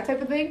 like, that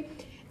type of thing.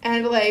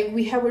 And, like,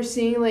 we're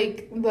seeing,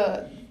 like,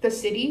 the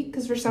city.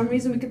 Because for some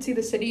reason we could see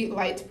the city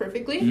lights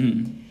perfectly.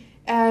 Mm-hmm.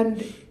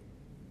 And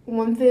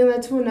one thing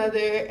led to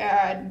another.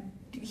 And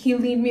he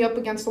leaned me up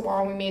against the wall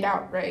and we made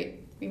out, right?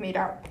 We made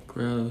out.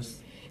 Gross.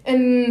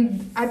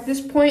 And at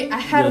this point, I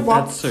had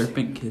walked... that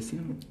serpent kiss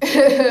you?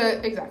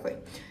 Exactly.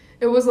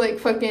 It was like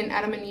fucking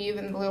Adam and Eve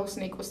and the little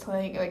snake was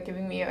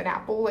giving me an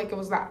apple. Like, it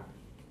was that.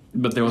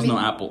 But there was no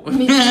apple.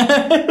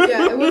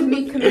 Yeah, it was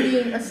me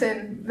committing a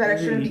sin that I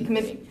shouldn't be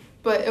committing.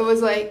 But it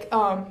was like,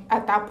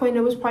 at that point,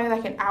 it was probably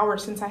like an hour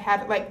since I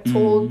had, like,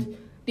 told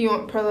the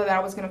Aunt Perla that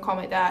I was going to call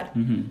my dad.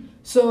 Mm-hmm.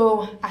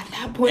 So, at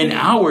that point... An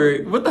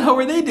hour? What the hell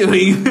were they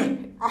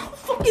doing? I don't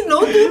fucking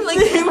know, dude. Like,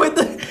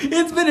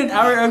 it's been an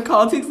hour. A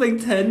call takes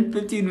like 10,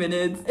 15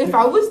 minutes. If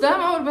I was them,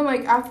 I would have been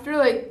like, after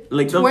like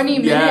 20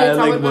 minutes, yeah,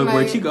 I would have been like,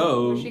 where'd she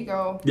go? Where'd she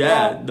go?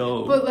 Yeah,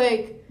 no. But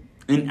like,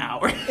 an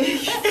hour.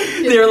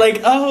 They were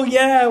like, oh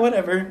yeah,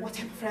 whatever. What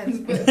type of friends?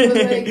 But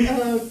like,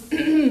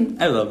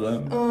 I love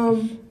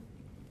them.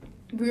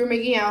 We were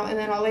making out, and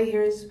then all I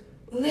hear is,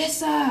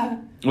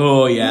 Lisa!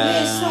 Oh,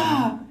 yeah.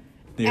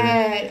 Lisa!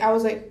 And I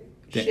was like,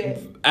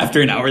 shit. After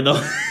an hour,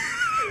 though.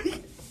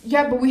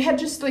 Yeah, but we had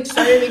just, like,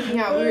 started making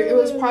out. It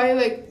was probably,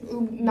 like,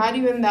 not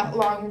even that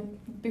long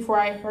before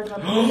I heard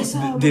them.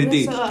 Lisa,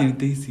 Didn't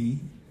they see?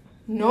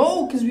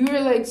 No, because we were,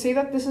 like, say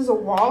that this is a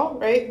wall,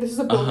 right? This is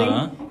a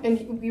building,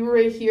 and we were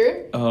right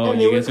here. Oh, and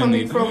they were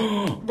coming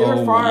from, they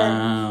were far.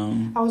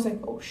 Wow. I was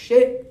like, oh,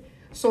 shit.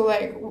 So,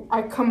 like,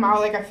 I come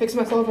out, like, I fix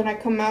myself, and I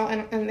come out,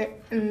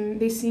 and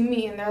they see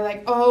me, and they're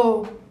like,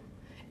 oh.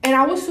 And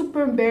I was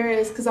super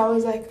embarrassed, because I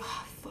was like,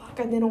 oh, fuck,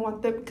 I didn't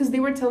want them, because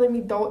they were telling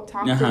me don't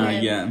talk to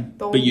him. Yeah,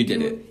 but you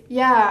did it.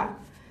 Yeah,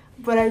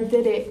 but I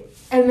did it.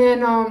 And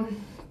then,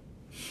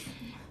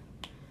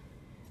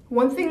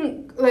 one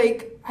thing,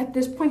 like, at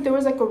this point, there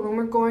was, like, a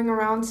rumor going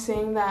around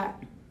saying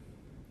that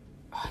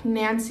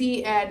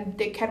Nancy and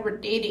Dickhead were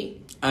dating.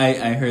 I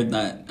heard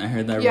that. I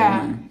heard that rumor.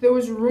 Yeah, there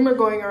was a rumor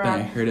going around. But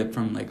I heard it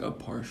from, like, a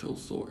partial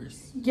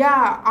source.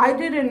 Yeah, I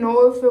didn't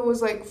know if it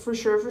was, like, for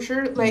sure.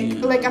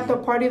 Like at the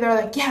party, they're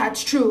like, yeah,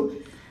 it's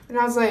true. And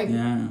I was like...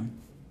 Yeah.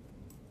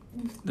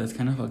 That's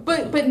kind of fucked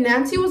up. But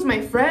Nancy was my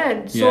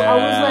friend. So I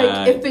was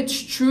like, if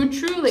it's true,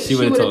 like, she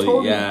would have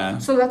told me.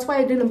 So that's why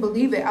I didn't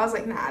believe it. I was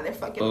like, nah, they're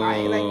fucking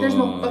lying. Like, there's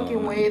no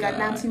fucking way that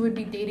Nancy would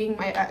be dating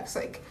my ex.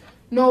 Like,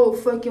 no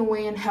fucking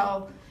way in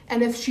hell.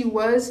 And if she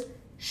was...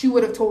 she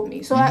would have told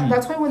me. So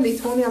that's why when they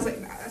told me, I was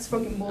like, nah, that's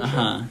fucking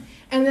bullshit.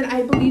 And then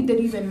I believed it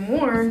even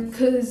more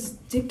because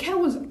Dickhead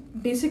was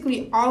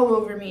basically all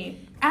over me.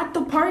 At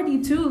the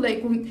party, too.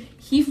 Like, when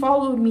he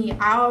followed me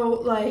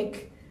out,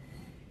 like,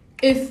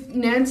 if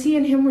Nancy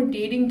and him were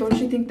dating, don't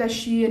you think that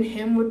she and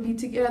him would be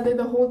together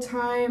the whole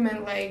time?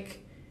 And, like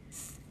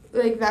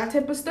that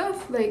type of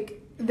stuff? Like,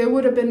 there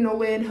would have been no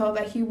way in hell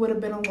that he would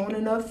have been alone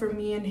enough for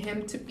me and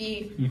him to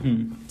be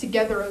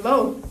together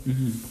alone.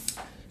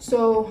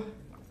 So...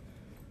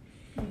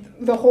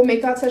 the whole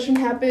makeout session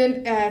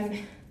happened, and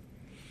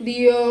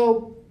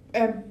Leo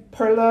and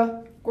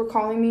Perla were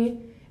calling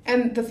me.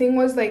 And the thing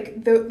was,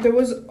 like, there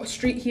was a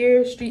street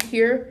here,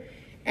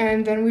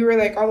 and then we were,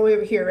 like, all the way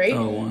over here, right?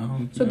 Oh,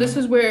 wow. So this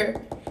is where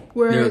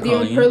Leo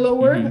and Perla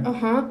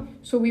were.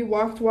 So we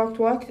walked,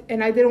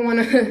 and I didn't want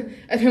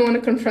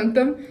to confront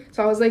them.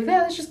 So I was like,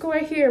 yeah, let's just go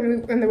right here.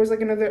 And there was,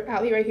 like, another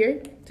alley right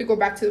here to go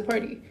back to the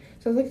party.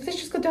 So I was like, let's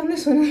just go down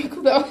this one and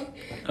go down.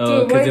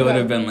 Oh, because it would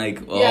have been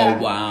like, oh, yeah.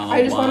 Wow.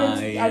 I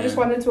just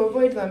wanted to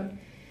avoid them.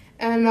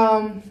 And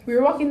we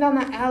were walking down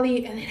that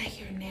alley, and then I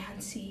hear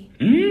Nancy.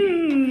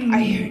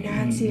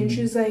 And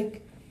she was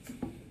like...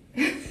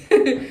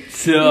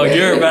 So,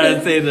 you're about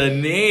to say the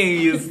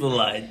name, you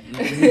slut.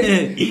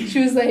 She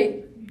was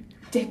like,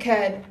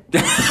 Dickhead.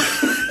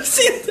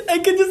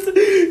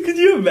 Could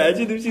you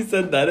imagine if she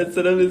said that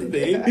instead of his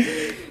name?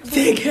 Yeah.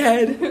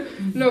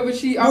 Dickhead. No, but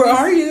she... Where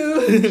are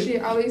you? She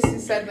always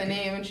said the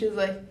name, and she was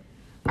like,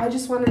 I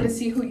just wanted to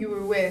see who you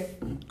were with.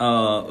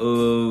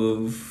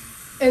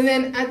 And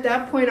then at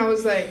that point, I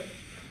was like,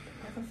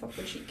 why the fuck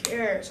would she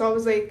care? So I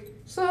was like,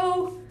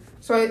 So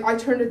I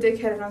turned to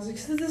Dickhead, and I was like,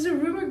 so there's a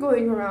rumor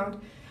going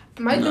around.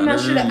 My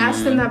dumbass should have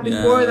asked him that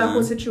before that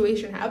whole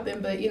situation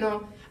happened, but, you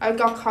know, I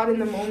got caught in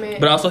the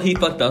moment. But also, he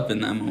fucked up in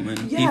that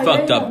moment. Yeah, he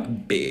fucked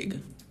up big.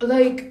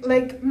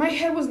 Like, my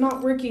head was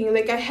not working.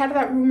 Like, I had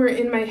that rumor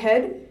in my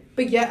head,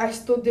 but yet I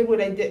still did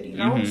what I did, you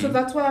know? So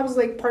that's why I was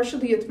like,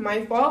 partially it's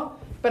my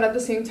fault, but at the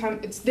same time,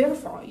 it's their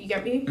fault, you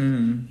get me?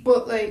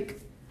 But,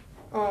 like,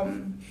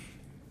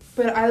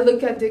 but I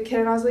look at Dickhead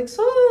and I was like,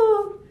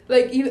 so,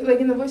 like, even, like,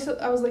 in the voice,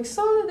 I was like,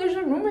 so, there's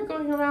a rumor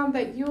going around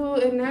that you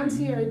and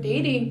Nancy are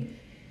dating.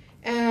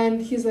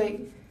 And he's like,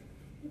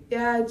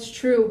 yeah, it's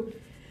true.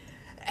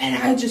 And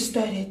I just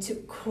started to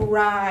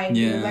cry.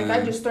 Yeah. Dude. Like,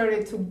 I just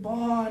started to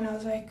bawl. And I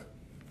was like,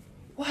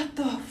 what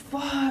the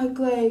fuck?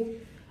 Like,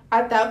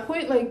 at that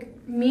point, like,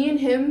 me and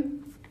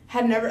him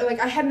had never, like,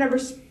 I had never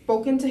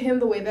spoken to him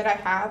the way that I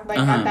have. Like,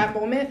 at that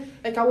moment,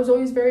 like, I was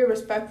always very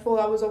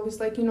respectful. I was always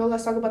like, you know,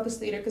 let's talk about this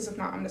later. Because if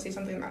not, I'm going to say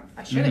something that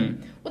I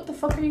shouldn't. What the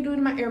fuck are you doing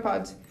to my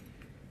AirPods?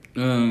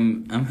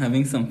 I'm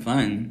having some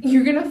fun.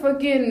 You're going to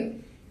fucking...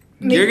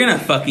 You're going to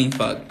fucking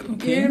fuck,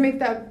 okay? You're going to make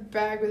that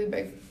bag really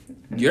big.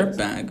 Your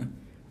bag.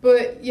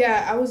 But,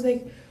 yeah, I was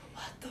like,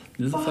 what the fuck?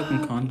 This is a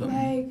fucking condom.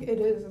 Like, it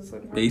is. It's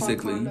like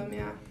basically. Condom,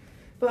 yeah.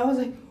 But I was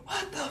like,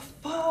 what the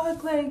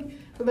fuck?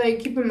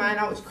 Like, keep in mind,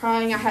 I was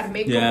crying. I had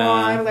makeup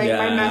on. Like,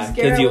 my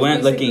mascara because you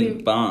went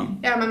looking bomb.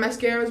 Yeah, my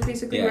mascara was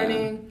basically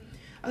running.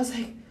 I was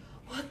like,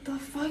 what the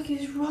fuck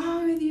is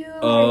wrong with you?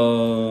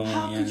 Oh, like,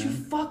 how could you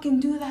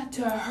fucking do that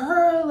to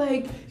her?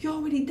 Like, you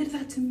already did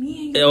that to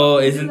me.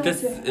 Isn't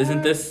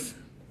this,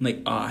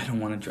 like, oh, I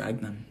don't want to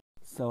drag them.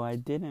 So I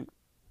didn't.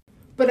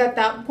 But at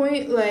that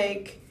point,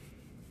 like,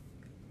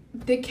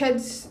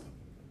 Dickhead's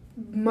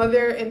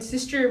mother and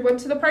sister went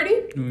to the party.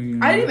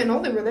 I didn't even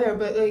know they were there,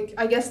 but, like,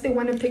 I guess they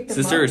went and picked them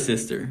up. Sister or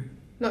sister?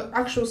 No,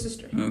 actual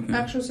sister. Okay.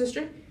 Actual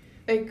sister.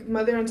 Like,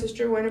 mother and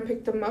sister went and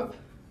picked them up.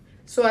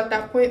 So at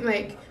that point,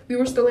 like, we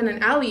were still in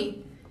an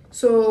alley.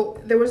 So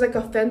there was, like,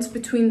 a fence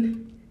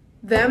between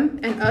them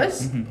and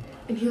us.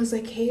 And he was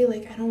like, hey,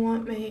 like, I don't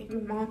want my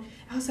mom.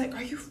 I was like,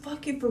 are you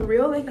fucking for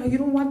real? Like, no, you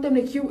don't want them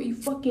to hear what you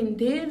fucking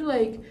did?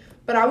 Like,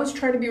 but I was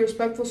trying to be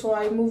respectful, so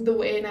I moved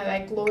away and I,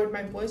 like, lowered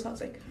my voice. I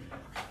was like,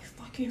 are you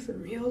fucking for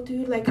real,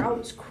 dude? Like, I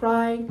was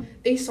crying.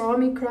 They saw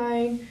me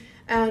crying.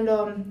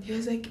 And he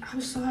was like,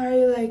 I'm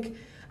sorry, like,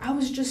 I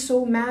was just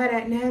so mad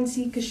at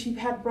Nancy because she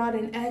had brought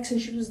an ex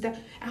and she was that.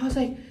 I was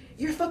like,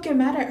 you're fucking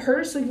mad at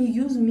her, so you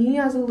use me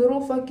as a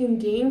little fucking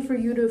game for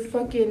you to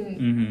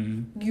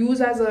fucking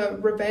use as a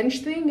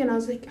revenge thing? And I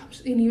was like,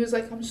 and he was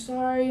like, I'm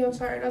sorry. And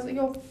I was like,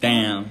 yo, fuck.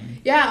 Damn.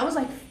 Yeah, I was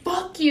like,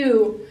 fuck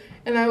you.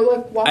 And I,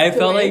 like, walked away. I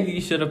felt like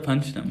you should have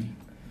punched him.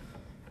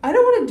 I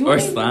don't want to do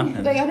anything. Or slap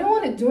him. Like, I don't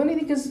want to do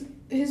anything because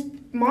his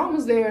mom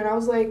was there, and I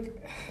was like,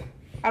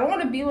 I don't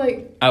want to be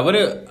like... I would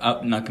have...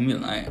 I'm not going to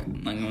lie.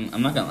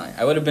 I'm not going to lie.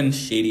 I would have been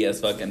shady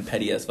as fuck and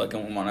petty as fuck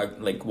and want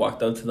to, like,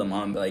 walked up to the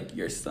mom and be like,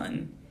 your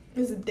son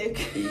is a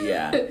dick.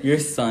 Yeah. Your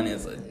son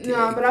is a dick.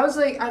 No, but I was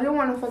like, I didn't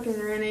want to fucking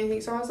ruin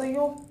anything. So I was like,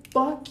 yo,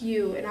 fuck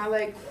you. And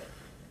I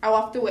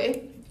walked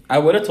away. I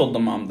would have told the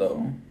mom,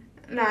 though.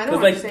 No, I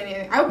don't want to say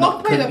anything. I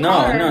walked by the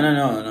car.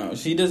 No.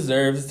 She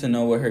deserves to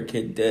know what her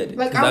kid did.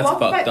 Like, I walked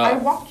by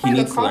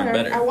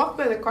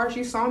the car.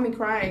 She saw me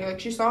crying. Like,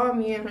 she saw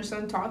me and her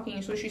son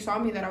talking. So she saw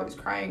me that I was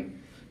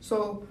crying.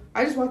 So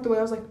I just walked away.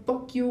 I was like,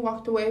 fuck you,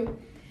 walked away.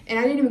 And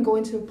I didn't even go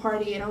into the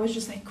party. And I was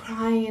just, like,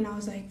 crying. And I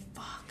was like,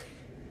 fuck.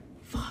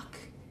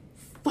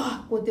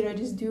 What did I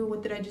just do?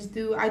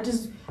 I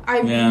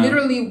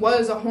literally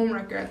was a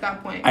homewrecker at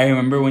that point. I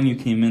remember when you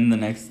came in the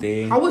next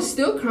day. I was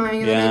still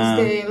crying the next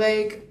day.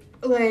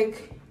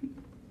 Like,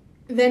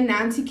 then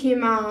Nancy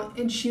came out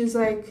and she was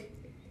like,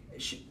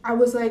 I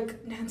was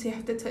like, Nancy, I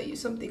have to tell you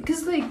something.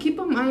 Because, like, keep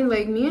in mind,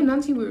 like, me and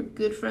Nancy were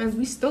good friends.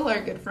 We still are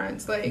good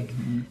friends. Like,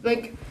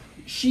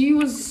 she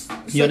was...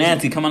 Yo,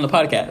 Nancy, come on the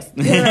podcast.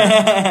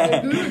 Yeah,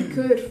 like, we were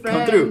good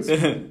friends. Come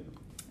through.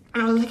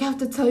 And I was like, I have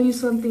to tell you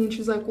something. And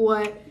she's like,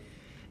 what?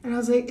 And I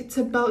was like, it's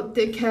about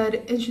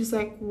Dickhead. And she's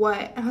like,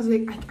 what? And I was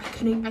like, I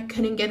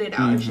couldn't get it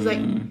out. And she's like,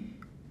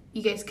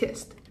 you guys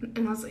kissed.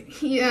 And I was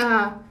like,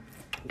 yeah.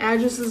 And I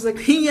just was like,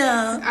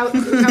 yeah. I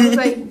was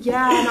like,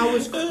 yeah. And I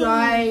was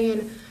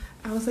crying.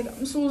 I was like,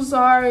 I'm so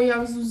sorry.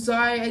 I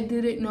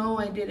didn't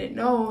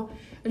know.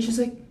 And she's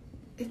like,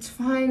 it's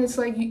fine. It's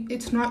like,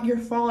 it's not your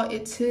fault.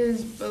 It's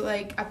his. But,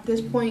 like, at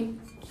this point,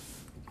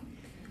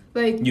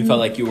 like... You felt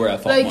like you were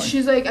at fault. Like, more.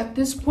 She's like, at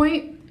this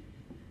point,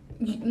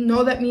 you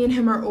know that me and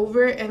him are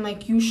over. And,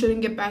 like, you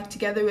shouldn't get back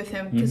together with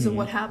him because of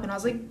what happened. I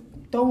was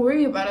like, don't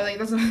worry about it. Like,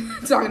 it's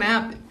not going to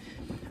happen.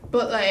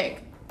 But,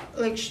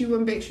 like, she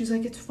went big. She's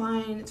like, it's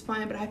fine.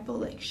 But I felt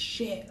like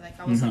shit. Like,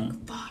 I was like,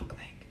 fuck.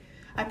 Like,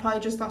 I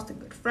probably just lost a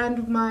good friend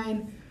of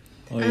mine.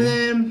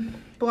 Then,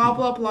 blah,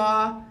 blah,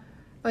 blah.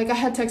 Like, I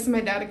had texted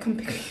my dad to come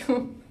pick me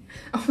up.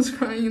 I was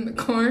crying in the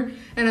car.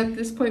 And at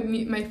this point,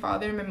 my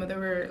father and my mother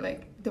were,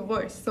 like,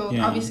 divorced. So,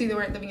 obviously, they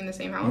weren't living in the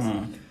same house.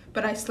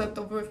 But I slept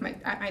over at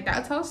my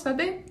dad's house that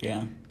day.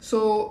 Yeah.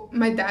 So,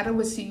 my dad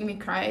was seeing me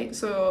cry.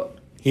 So...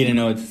 He didn't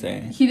know what to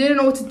say. He didn't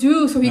know what to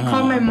do. So, he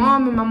called my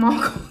mom. And my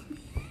mom called me.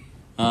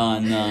 Oh,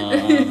 no.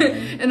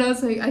 And I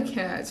was like, I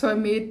can't. So, I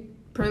made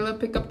Perla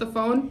pick up the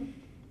phone.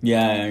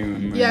 Yeah, I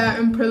remember. Yeah,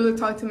 and Perla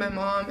talked to my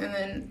mom. And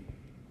then...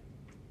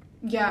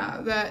 Yeah,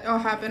 that all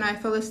happened. I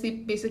fell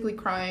asleep basically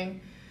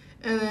crying.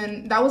 And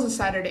then that was a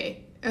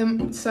Saturday.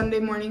 And Sunday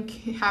morning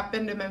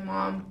happened, and my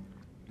mom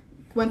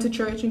went to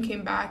church and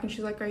came back, and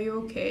she's like, "Are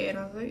you okay?" And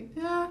I was like,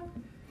 "Yeah."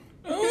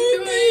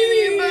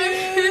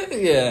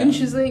 Yeah. And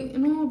she's like,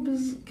 "No,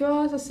 pues, ¿qué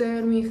vas a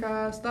hacer,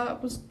 mija? Está,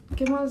 pues,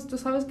 ¿qué más? Tú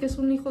sabes que es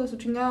un hijo de su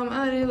chingada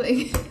madre."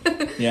 Like,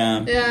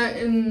 yeah. Yeah,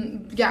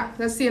 and yeah,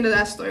 that's the end of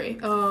that story.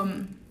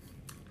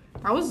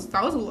 That was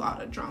a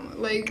lot of drama.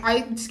 Like,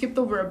 I skipped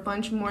over a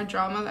bunch more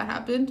drama that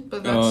happened,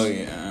 but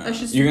that's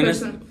just you're gonna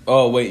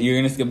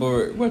skip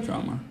over what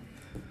drama?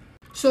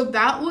 So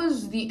that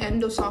was the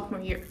end of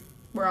sophomore year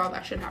where all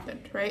that shit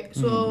happened, right?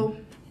 So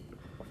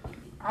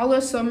all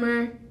of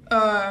summer,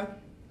 I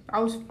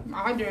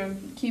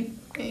didn't keep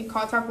in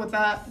contact with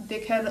that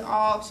dickhead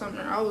all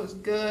summer. I was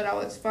good. I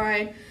was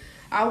fine.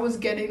 I was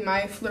getting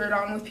my flirt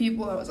on with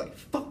people. I was like,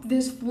 fuck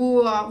this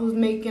fool. I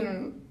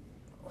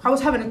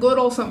was having a good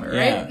old summer,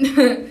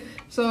 right?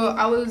 So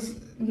I was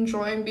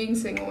enjoying being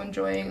single,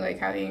 enjoying, like,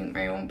 having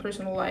my own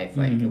personal life.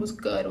 Like, it was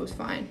good. It was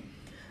fine.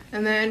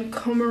 And then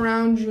come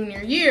around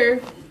junior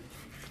year,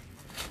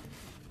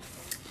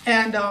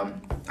 and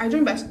I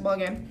joined basketball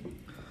again.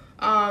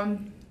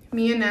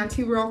 Me and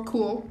Nancy were all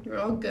cool. We were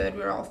all good.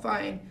 We were all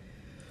fine.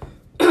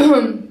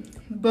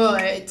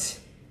 But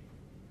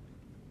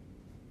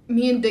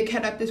me and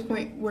Dickhead at this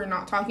point were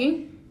not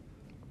talking.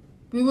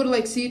 We would,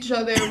 like, see each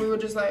other. We would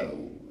just, like,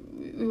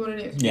 we wouldn't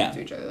even speak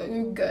to each other. Like,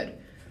 we were good.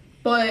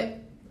 But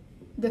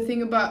the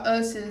thing about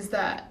us is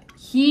that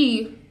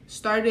he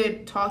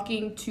started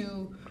talking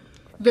to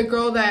the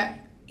girl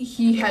that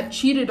he had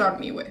cheated on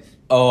me with.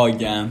 Oh,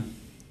 yeah.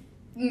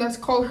 And let's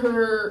call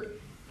her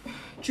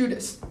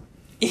Judas.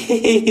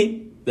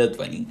 That's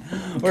funny.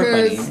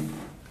 We're funny.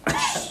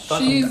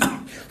 She's...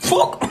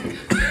 Fuck!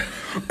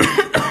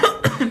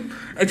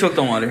 I choked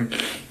on water.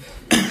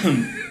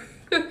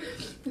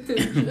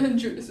 And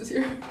Judas is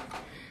here.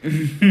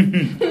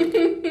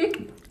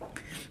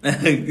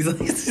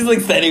 She's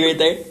like standing right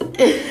there.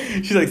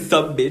 She's like,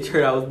 some bitch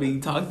heard I was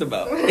being talked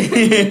about.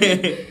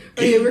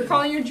 Okay, we're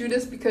calling her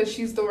Judas because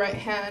she's the right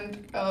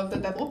hand of the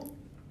devil.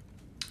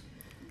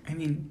 I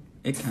mean,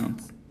 it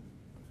counts.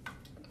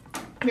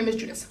 Her name is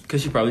Judas.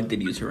 Because she probably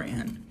did use her right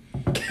hand.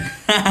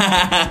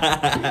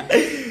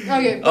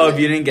 Okay. Oh, if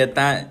you didn't get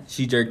that,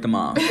 she jerked them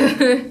off.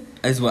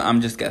 Is what I'm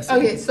just guessing.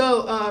 Okay,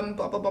 so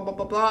blah blah blah blah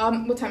blah blah.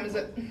 What time is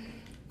it?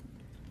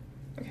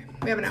 Okay,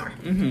 we have an hour.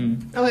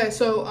 Okay,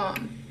 so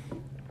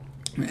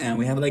and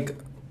we have like.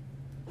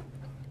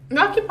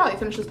 No, I could probably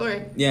finish the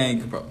story. Yeah, you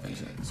could probably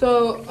finish it.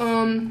 So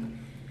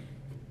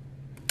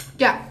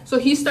yeah. So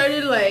he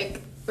started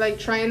like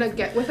trying to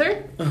get with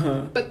her,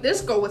 but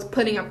this girl was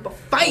putting up a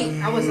fight.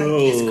 I was like,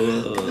 this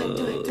girl,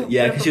 do it.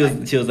 Yeah,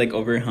 because she was like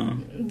over, huh?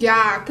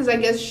 Yeah, because I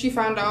guess she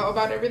found out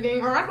about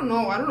everything, or I don't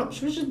know.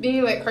 She was just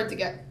being like hard to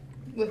get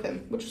with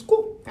him, which is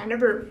cool.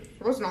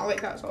 It was not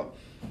like that. So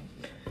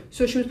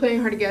she was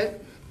playing hard to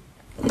get.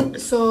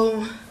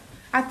 So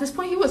at this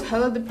point, he was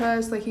hella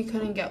depressed. Like, he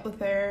couldn't get with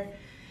her.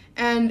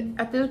 And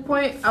at this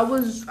point, I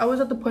was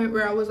at the point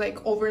where I was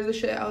like over the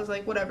shit. I was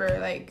like, whatever,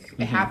 like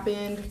it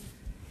happened,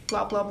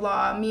 blah blah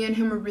blah. Me and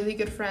him were really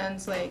good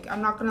friends. Like,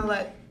 I'm not gonna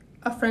let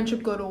a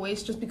friendship go to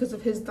waste just because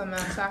of his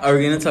dumbass action. Are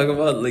we gonna talk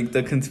about like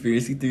the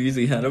conspiracy theories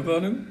we had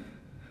about him?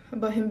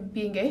 About him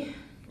being gay?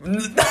 You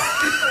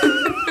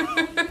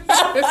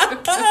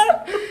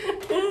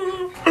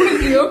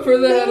know,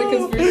 further had a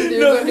conspiracy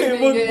theory about him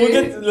being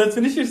gay. Let's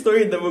finish your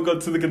story and then we'll go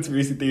to the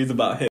conspiracy theories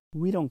about him.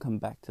 We don't come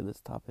back to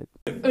this topic.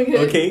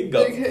 Okay,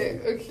 go.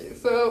 Okay,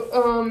 so,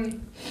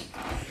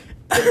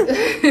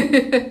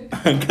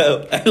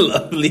 Go. I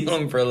love Leo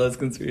Umbrella's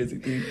conspiracy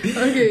theory.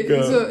 Okay,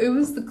 so it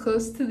was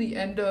close to the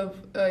end of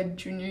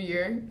junior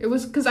year. It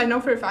was, because I know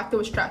for a fact it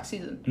was track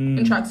season.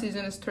 And track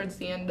season is towards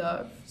the end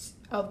of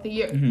the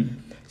year.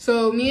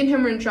 So me and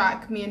him were in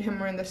track. Me and him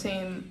were in the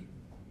same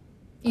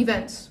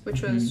events,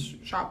 which was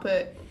shot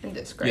put and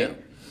disc, right? Yeah.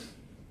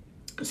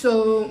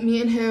 So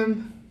me and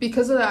him,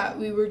 because of that,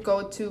 we would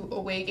go to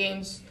away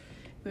games.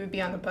 We would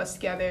be on the bus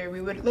together. We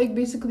would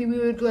be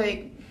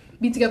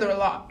together a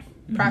lot,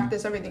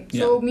 practice everything.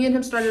 Yeah. So me and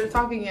him started to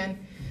talk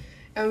again,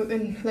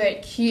 and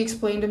like he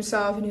explained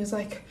himself, and he was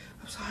like,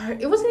 "I'm sorry."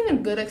 It wasn't even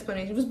a good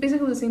explanation. It was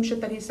basically the same shit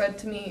that he said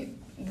to me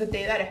the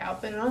day that it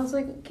happened, and I was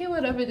like, "Okay,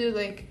 whatever, dude.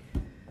 Like,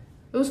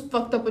 it was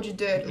fucked up what you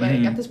did.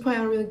 Like, at this point,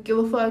 I don't really give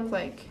a fuck.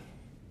 Like,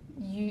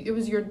 it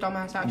was your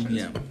dumbass actions."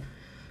 Yeah.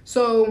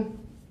 So,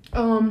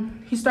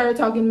 he started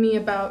talking to me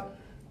about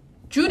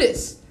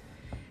Judas,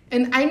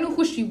 and I knew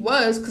who she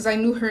was because I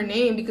knew her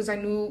name, because I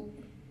knew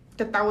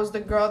that was the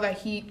girl that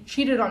he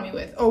cheated on me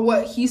with, or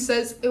what he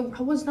says.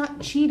 I was not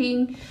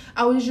cheating.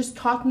 I was just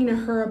talking to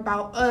her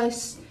about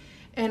us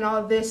and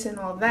all this and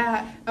all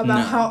that,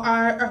 about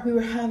how we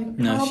were having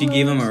problems. No, she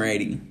gave him a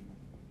rating.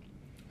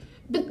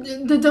 But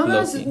the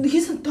dumbass,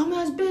 he's a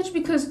dumbass bitch,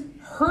 because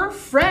her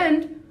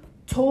friend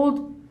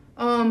told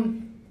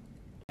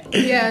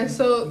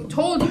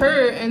told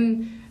her,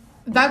 and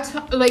that's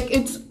like,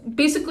 it's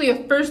basically a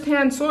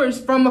first-hand source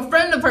from a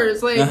friend of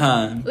hers, like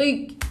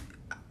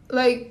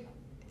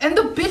and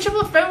the bitch of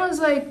a friend was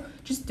like,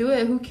 just do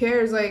it, who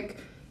cares, like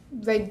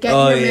get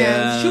your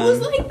man. She was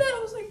like that. I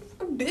was like,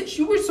 bitch,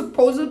 you were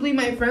supposedly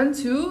my friend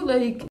too.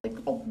 Like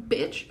oh,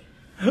 bitch.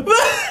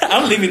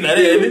 I'm leaving that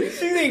in.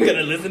 She ain't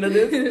gonna listen to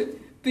this.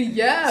 But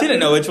yeah. She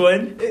didn't know which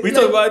one. We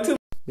talked about it too.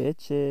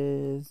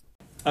 Bitches.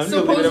 I'm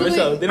just gonna leave it on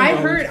myself. I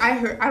heard.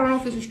 I don't know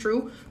if this is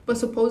true, but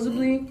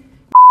supposedly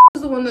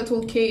was the one that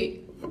told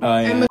Kate. Oh,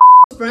 yeah. And was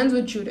friends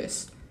with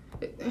Judas.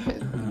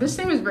 This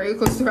name is very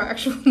close to her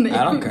actual name.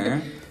 I don't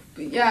care.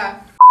 But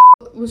yeah,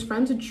 was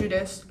friends with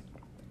Judas.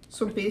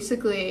 So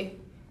basically,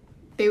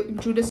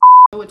 Judas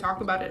would talk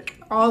about it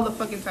all the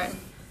fucking time.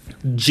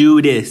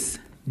 Judas.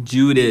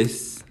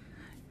 Judas.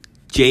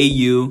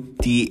 You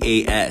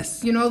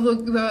know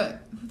the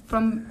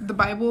from the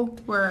Bible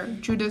where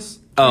Judas.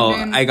 Oh,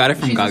 I got it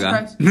from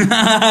Jesus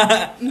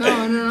Gaga.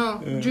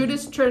 No.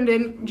 Judas turned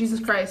in Jesus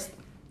Christ.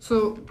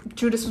 So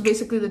Judas was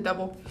basically the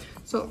devil.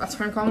 So that's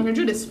why I'm calling her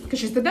Judas, because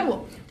she's the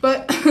devil.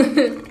 But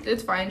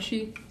it's fine.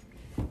 She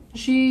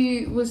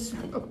was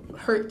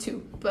hurt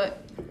too.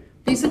 But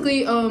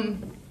basically,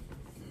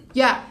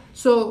 yeah.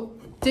 So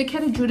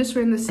Dickhead and Judas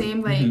were in the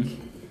same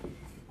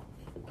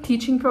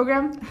teaching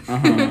program.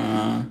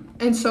 Uh-huh.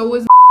 And so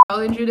was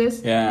Michelle and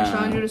Judas. Yeah.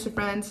 Michelle and Judas were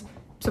friends.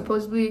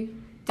 Supposedly,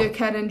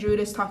 Dickhead and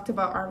Judas talked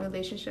about our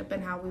relationship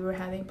and how we were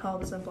having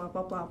problems and blah,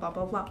 blah, blah, blah,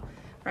 blah, blah.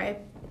 Right?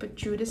 But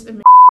Judas and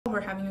Michelle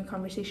were having a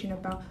conversation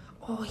about,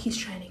 oh, he's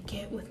trying to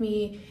get with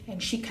me.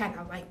 And she kind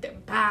of liked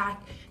him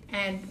back.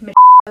 And Michelle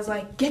was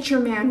like, get your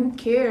man. Who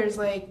cares?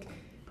 Like,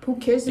 who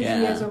cares if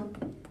he has a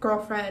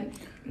girlfriend?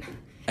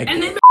 And then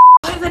Michelle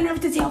had the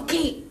nerve to tell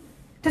Kate.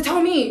 To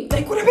tell me.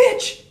 Like, what a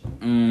bitch.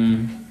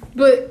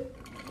 But...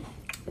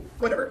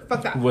 whatever,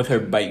 fuck that. With her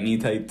bite me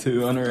type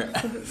too on her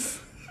ass.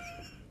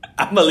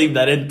 I'm gonna leave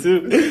that in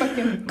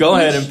too. Go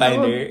ahead and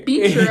find her.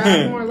 Beat your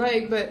ass more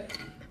like, but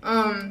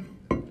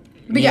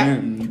yeah.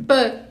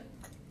 But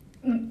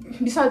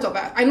besides all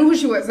that, I knew who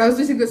she was. That was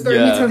basically the story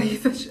of me telling you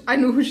that I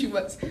knew who she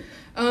was.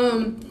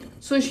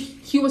 So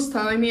he was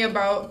telling me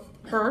about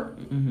her,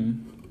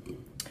 and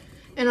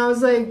I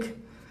was like,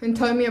 and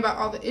telling me about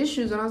all the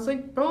issues, and I was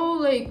like, bro,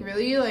 like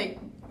really, like.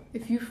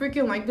 If you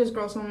freaking like this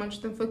girl so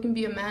much, then fucking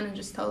be a man and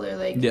just tell her,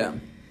 like... Yeah.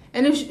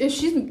 And if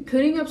she's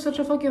putting up such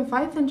a fucking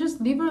fight, then just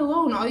leave her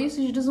alone.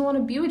 Obviously, she doesn't want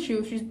to be with you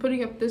if she's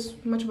putting up this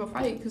much of a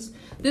fight. Because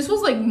this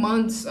was, like,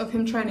 months of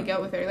him trying to get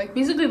with her. Like,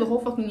 basically the whole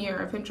fucking year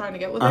of him trying to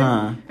get with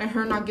her and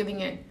her not giving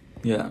in.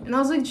 Yeah. And I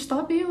was like,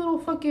 stop being a little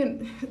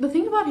fucking... The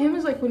thing about him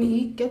is, like, when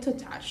he gets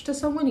attached to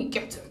someone, he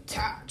gets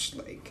attached.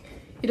 Like,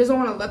 he doesn't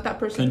want to let that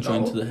person go.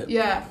 Conjoined to the hip.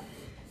 Yeah.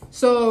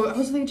 So, I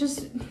was like,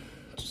 just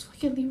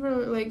leave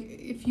her. Like,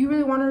 if you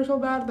really want her so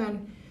bad,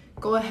 then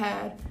go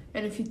ahead.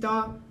 And if you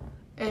don't,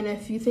 and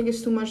if you think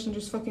it's too much, then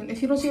just fucking,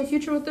 if you don't see a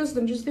future with this,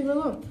 then just leave her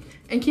alone.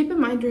 And keep in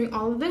mind, during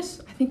all of this,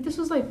 I think this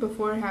was like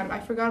beforehand, I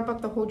forgot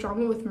about the whole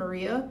drama with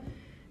Maria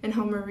and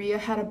how Maria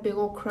had a big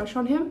old crush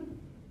on him.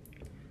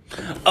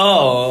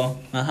 Oh,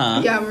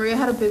 yeah, Maria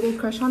had a big old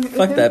crush on him.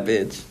 Fuck that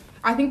bitch.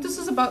 I think this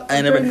is about I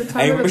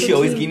remember she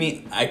always gave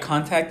me eye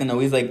contact and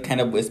always like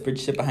kind of whispered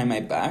shit behind my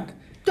back.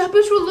 That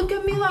bitch would look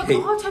at me like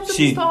all types of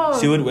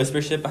stuff. She would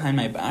whisper shit behind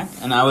my back,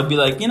 and I would be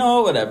like, you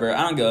know, whatever.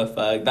 I don't give a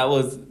fuck. That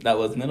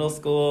was middle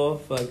school.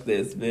 Fuck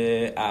this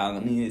bitch. I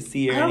don't need to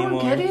see her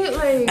anymore. I don't get it.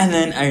 Like. And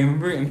then I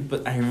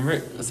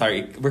remember.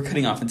 Sorry, we're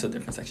cutting off into a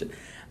different section.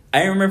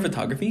 I remember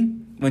photography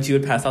when she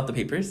would pass out the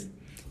papers.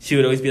 She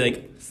would always be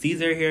like,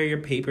 Caesar, here are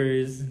your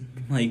papers.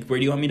 Like, where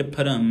do you want me to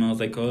put them? I was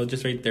like, oh,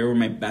 just right there where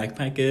my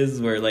backpack is,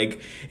 where,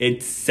 like,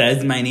 it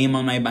says my name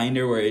on my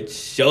binder, where it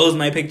shows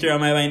my picture on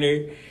my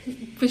binder.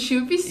 But she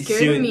would be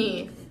scared of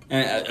me.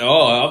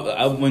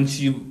 And, when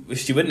she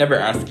would never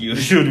ask you.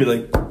 She would be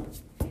like...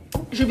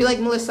 She'd be like,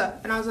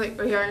 Melissa. And I was like,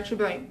 right here. And she'd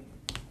be like...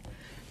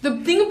 The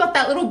thing about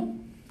that little...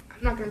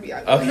 I'm not going to be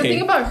honest. Okay. The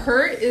thing about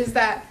her is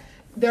that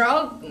they're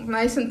all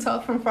nice and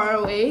tough from far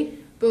away,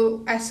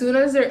 but as soon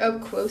as they're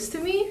up close to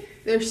me...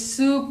 They're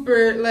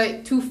super,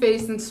 like,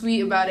 two-faced and sweet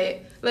about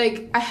it.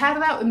 Like, I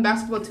had that in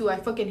basketball, too. I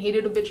fucking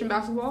hated a bitch in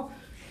basketball.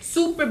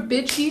 Super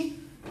bitchy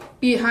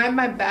behind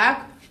my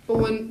back. But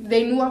when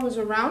they knew I was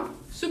around,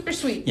 super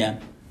sweet. Yeah.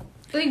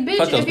 Like,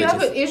 bitch, if you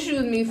have an issue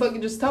with me,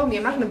 fucking just tell me.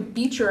 I'm not going to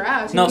beat your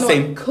ass. No,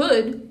 same. I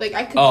could. Like,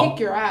 I could kick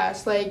your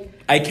ass. Like...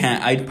 I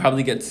can't. I'd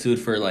probably get sued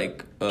for,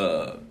 like,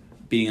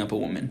 beating up a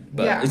woman.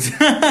 But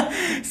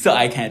yeah. So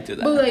I can't do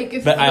that. But,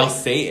 like, I'll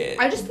say it.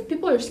 I just think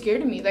people are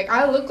scared of me. Like,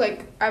 I look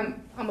like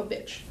I'm a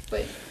bitch.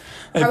 Like,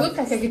 I look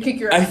like I could kick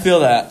your ass. I feel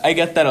that. I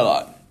get that a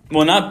lot.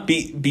 Well, not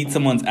beat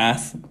someone's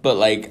ass, but,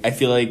 like, I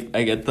feel like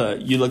I get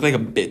you look like a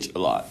bitch a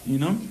lot, you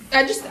know?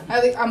 It's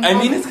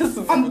because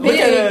I'm big.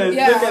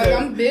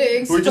 I'm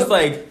big. We're just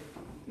like...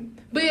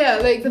 But, yeah,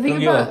 like, the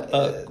thing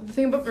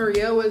about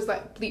Maria was,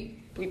 like,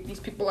 bleep these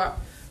people out.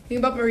 The thing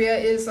about Maria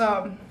is,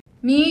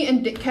 me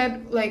and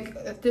Dickhead, like,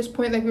 at this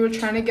point, like, we were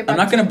trying to get back. I'm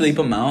not going to bleep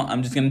them out.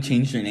 I'm just going to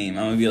change your name.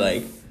 I'm going to be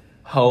like,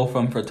 Ho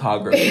from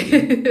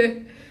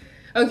photography.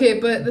 Okay,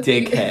 but...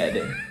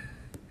 Dickhead.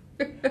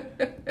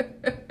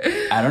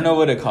 I don't know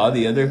what to call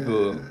the other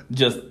fool.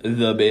 Just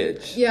the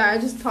bitch. Yeah, I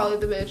just call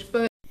it the bitch,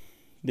 but...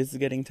 This is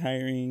getting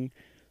tiring,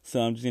 so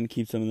I'm just going to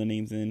keep some of the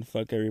names in.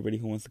 Fuck everybody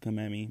who wants to come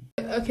at me.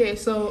 Okay,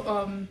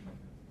 so,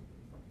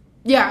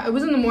 Yeah, it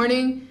was in the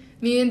morning.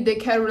 Me and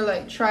Dickhead were,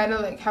 like, trying to,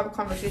 like, have a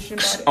conversation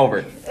about it.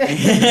 Over.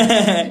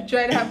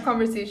 Trying to have a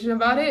conversation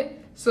about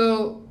it.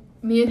 So,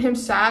 me and him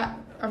sat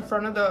in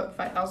front of the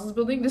Five Houses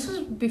building. This was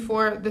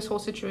before this whole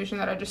situation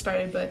that I just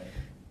started, but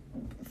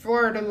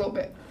for it a little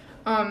bit.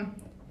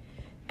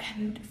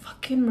 And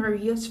fucking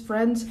Maria's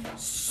friends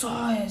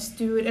saw us,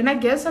 dude. And I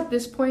guess at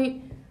this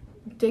point,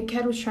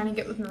 Dickhead was trying to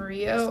get with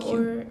Maria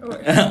or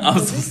I'm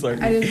so sorry.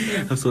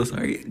 I'm so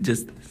sorry.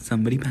 Just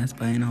somebody passed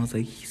by and I was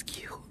like, he's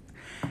cute.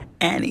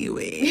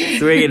 Anyway,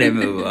 so we're gonna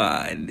move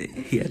on.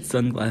 He had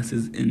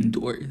sunglasses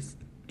indoors.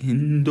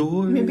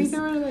 Maybe they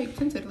were like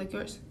tinted like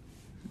yours.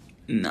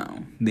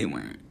 No, they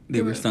weren't.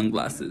 They were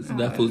sunglasses.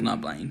 That fool's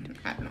not blind.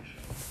 I don't know.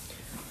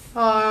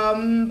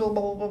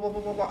 Blah, blah, blah,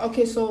 blah, blah, blah.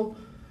 Okay, so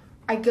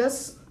I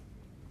guess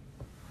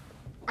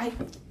I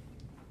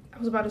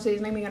was about to say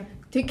his name again.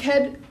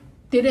 Dickhead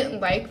didn't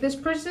like this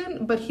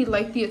person, but he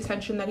liked the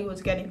attention that he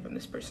was getting from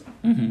this person.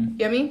 Mm-hmm. You know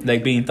what I mean?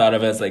 Like being thought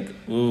of as like,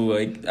 ooh,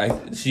 like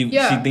she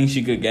thinks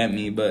she could get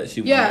me, but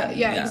she won't.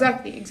 Yeah,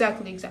 exactly.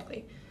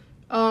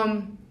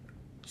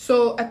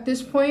 So at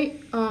this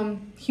point,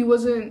 he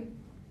wasn't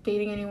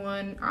dating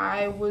anyone.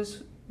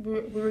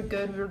 We were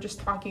good. We were just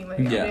talking.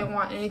 Like I didn't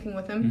want anything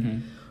with him. Mm-hmm.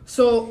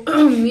 So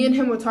me and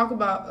him would talk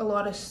about a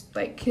lot of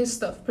like his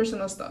stuff,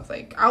 personal stuff.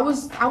 Like I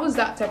was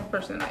that type of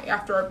person. Like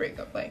after our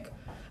breakup, like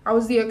I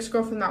was the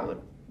ex-girlfriend that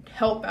would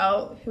help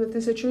out with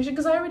the situation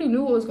because I already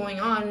knew what was going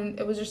on, and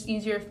it was just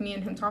easier if me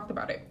and him talked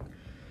about it.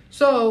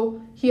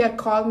 So he had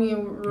called me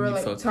and we were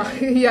like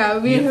talking. Yeah,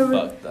 me and him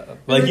fucked up.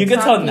 Like you can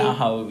tell now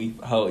how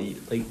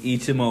like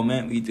each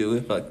moment we do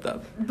it fucked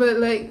up. But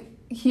like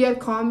he had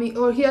called me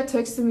or he had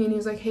texted me and he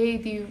was like, "Hey,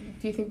 do you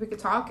think we could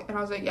talk?" And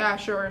I was like, "Yeah,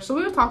 sure." So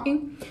we were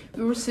talking.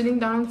 We were sitting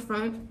down in the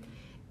front,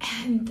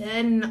 and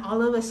then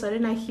all of a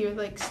sudden I hear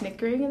like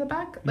snickering in the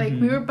back. Like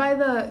we were by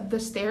the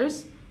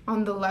stairs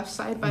on the left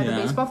side by the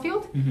baseball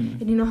field,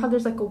 and you know how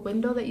there's like a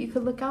window that you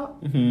could look out.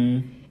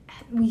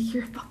 And we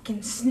hear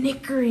fucking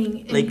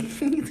snickering. And like,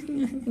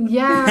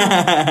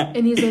 yeah.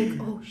 And he's like,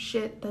 "Oh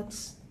shit,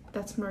 that's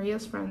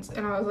Maria's friends."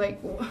 And I was like,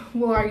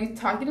 "Well, are you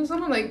talking to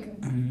someone?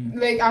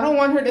 Like I don't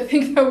want her to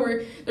think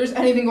that there's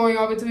anything going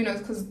on between us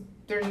because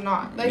there's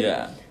not.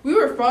 Like we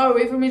were far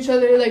away from each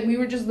other. Like we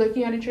were just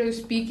looking at each other,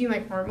 speaking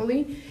like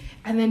normally."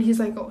 And then he's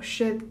like, "Oh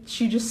shit,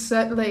 she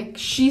sent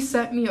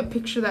me a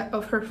picture that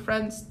her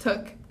friends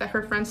took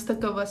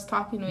of us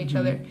talking to each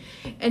other."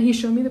 And he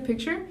showed me the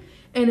picture,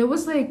 and it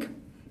was like,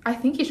 I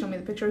think he showed me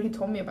the picture. He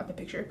told me about the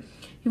picture.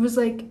 He was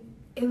like,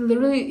 it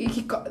literally,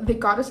 they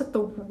got us at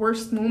the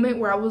worst moment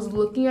where I was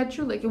looking at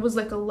you. Like, it was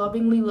like a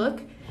lovingly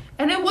look.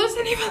 And it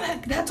wasn't even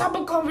like that type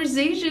of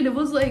conversation. It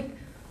was like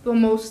the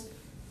most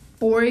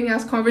boring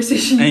ass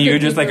conversation. And you're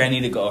just like, I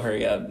need to go,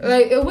 hurry up.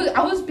 Like,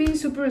 I was being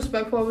super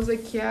respectful. I was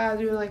like, yeah,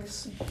 you're like,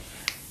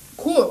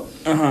 cool.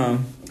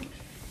 And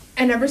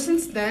ever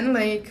since then,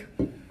 like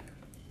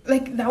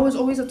that was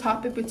always a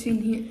topic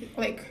between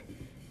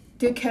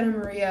Dickhead and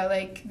Maria.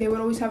 Like they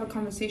would always have a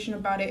conversation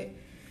about it,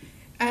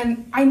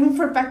 and I knew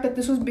for a fact that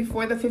this was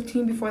before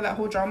that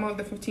whole drama of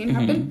the 15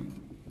 happened,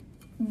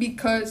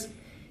 because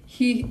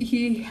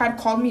he had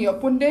called me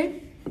up one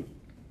day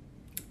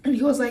and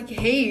he was like,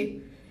 "Hey,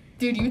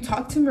 did you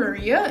talk to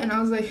Maria?" And I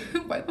was like,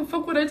 "Why the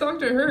fuck would I talk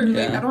to her?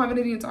 Like I don't have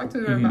anything to talk to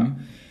her about."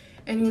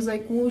 And he was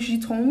like, "Well, she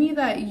told me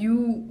that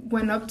you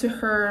went up to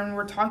her and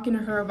were talking to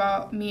her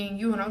about me and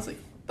you." And I was like,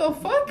 "The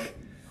fuck?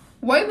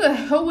 Why the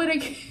hell would I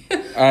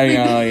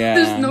know, yeah.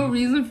 There's no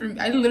reason for me."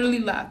 I literally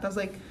laughed. I was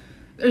like,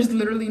 there's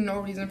literally no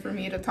reason for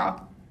me to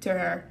talk to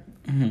her.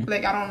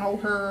 Like, I don't know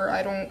her.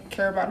 I don't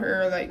care about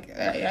her. Like,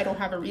 I don't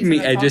have a reason to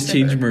talk to her. I just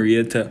changed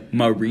Maria to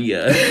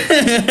Maria.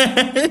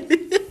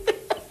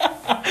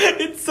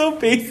 It's so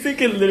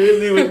basic and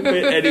literally would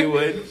fit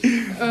anyone.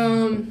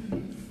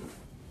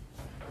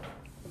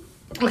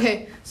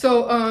 Okay,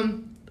 so,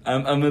 I'm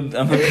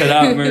gonna cut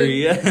out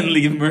Maria and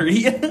leave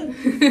Maria.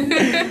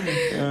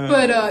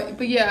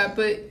 But yeah.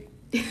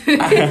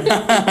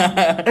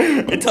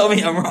 Tell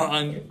me I'm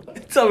wrong.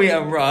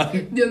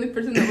 The only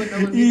person that would know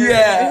would be her.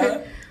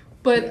 Yeah.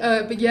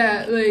 But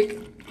yeah,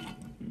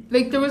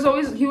 like there was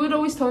always, he would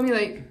always tell me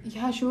like,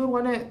 yeah, she would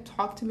want to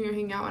talk to me or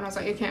hang out, and I was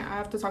like, I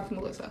have to talk to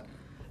Melissa.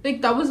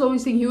 Like that was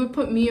always thing. He would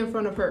put me in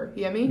front of her.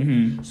 You know what I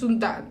mean? So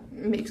that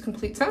makes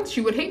complete sense.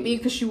 She would hate me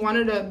because she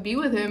wanted to be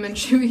with him, and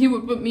he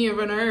would put me in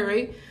front of her,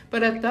 right?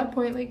 But at that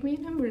point, like me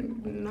and him were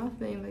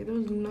nothing. Like there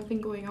was nothing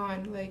going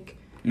on. Like.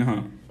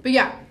 But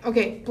yeah,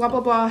 okay. Blah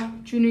blah blah.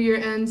 Junior year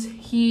ends.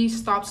 He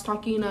stops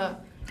talking to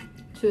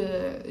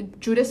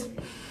Judas.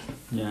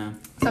 Yeah.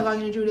 Stop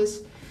talking to Judas.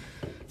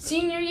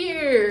 Senior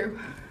year.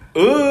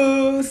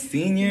 Ooh,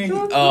 senior.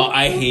 Oh,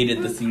 I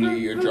hated the senior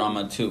year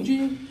drama too.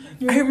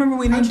 I remember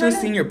we didn't do a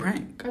senior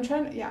prank. I'm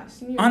trying to, yeah.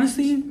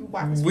 Honestly,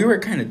 we were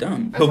kind of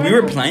dumb. But we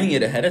were planning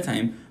it ahead of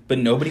time, but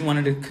nobody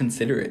wanted to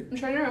consider it. I'm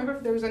trying to remember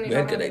if there was any. We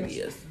had good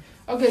ideas.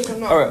 Okay, so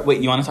no. Alright,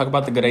 wait, you want to talk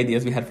about the good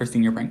ideas we had for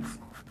senior pranks?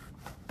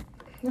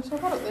 Let's talk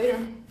about it later.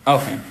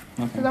 Okay.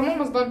 Because I'm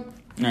almost done.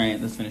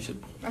 Alright, let's finish it.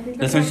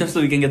 Let's finish up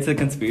so we can get to the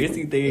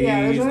conspiracy theories.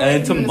 Yeah, and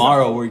then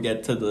tomorrow we'll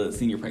get to the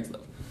senior prank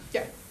stuff.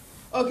 Yeah.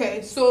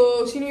 Okay,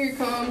 so senior year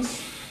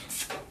comes.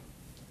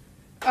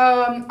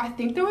 I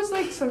think there was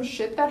like some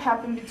shit that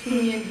happened between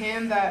me and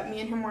him that me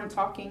and him weren't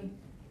talking.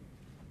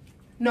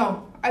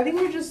 No, I think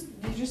we were just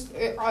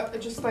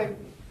like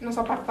nos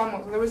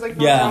apartamos. There was like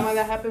no drama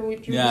that happened.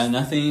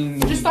 Nothing.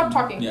 We just stopped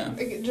talking. Yeah,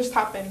 like, it just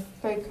happened.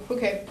 Like,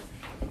 okay,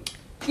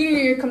 senior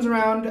year comes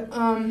around.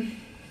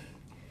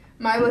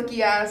 My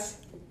lucky ass.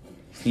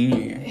 Senior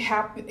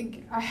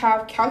year. I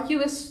have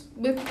calculus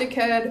with the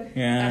kid.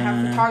 Yeah. And I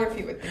have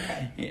photography with the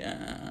kid.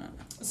 Yeah.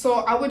 So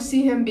I would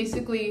see him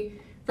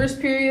basically first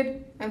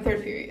period and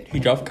third period. He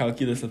dropped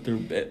calculus a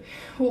third bit.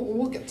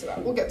 We'll get to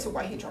that. We'll get to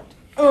why he dropped.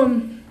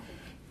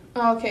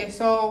 Okay,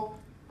 so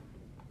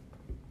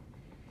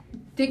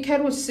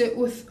Dickhead would sit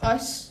with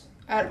us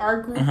at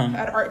our group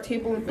at art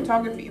table in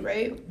photography,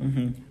 right?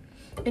 Mm-hmm.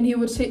 And he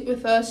would sit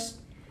with us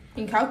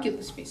in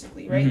calculus,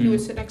 basically, right? Mm-hmm. He would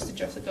sit next to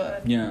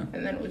Jessica. Yeah.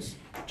 And then it was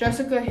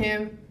Jessica,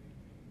 him,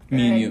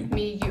 me and you.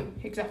 Me, you,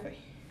 exactly.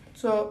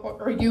 So,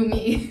 or you,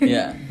 me.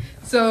 Yeah.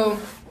 So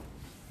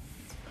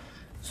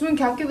in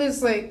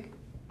calculus, like,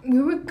 we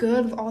were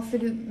good all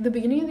through the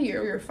beginning of the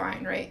year. We were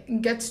fine, right?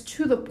 It gets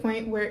to the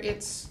point where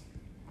it's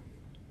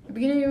the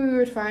beginning of the year. We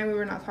were fine. We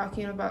were not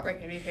talking about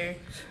like anything.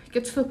 It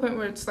gets to the point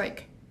where it's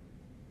like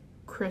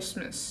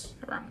Christmas,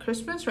 around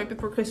Christmas, right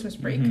before Christmas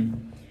break.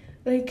 Mm-hmm.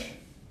 Like,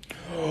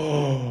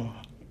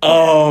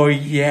 oh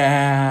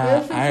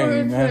yeah, I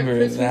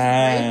remember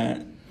that.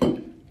 Break.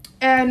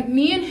 And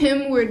me and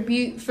him would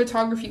be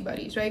photography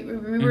buddies, right?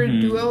 We were a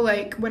duo.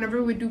 Like,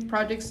 whenever we do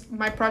projects,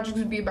 my projects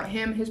would be about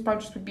him. His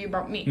projects would be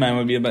about me. Mine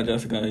would be about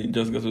Jessica.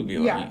 Jessica's would be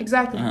about me. Yeah,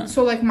 exactly. Uh-huh.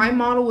 So, like, my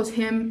model was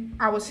him.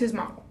 I was his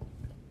model.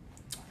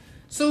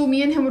 So,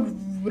 me and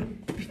him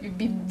would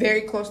be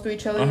very close to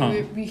each other.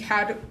 Uh-huh. We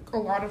had a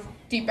lot of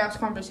deep-ass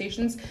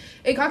conversations.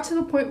 It got to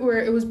the point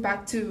where it was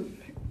back to,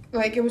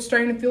 like, it was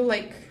starting to feel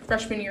like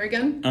freshman year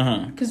again.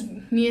 Because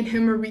me and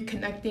him were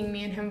reconnecting.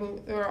 Me and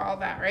him were all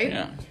that, right?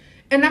 Yeah.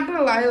 And not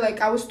gonna lie, like,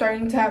 I was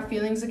starting to have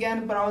feelings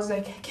again, but I was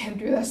like, I can't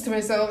do this to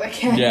myself. I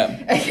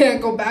can't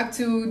go back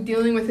to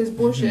dealing with his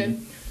bullshit.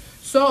 Mm-hmm.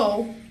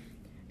 So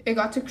it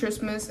got to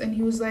Christmas, and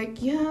he was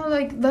like, yeah,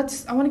 like,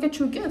 I want to get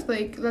you a gift.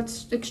 Like,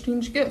 let's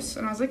exchange gifts.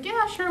 And I was like,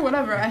 yeah, sure,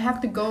 whatever. I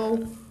have to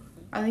go.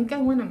 I think I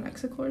went to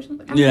Mexico or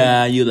something.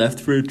 You left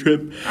for a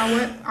trip.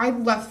 I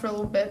left for a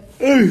little bit.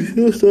 I'm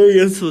so sorry.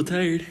 I'm so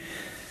tired.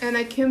 And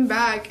I came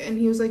back, and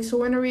he was like, so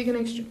when are we gonna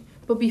exchange?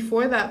 But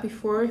before that,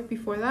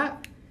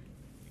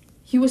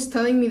 he was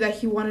telling me that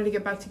he wanted to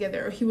get back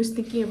together, or he was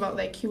thinking about,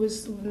 like, he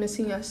was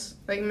missing us.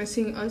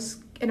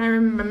 And I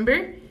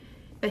remember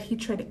that he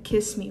tried to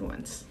kiss me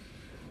once.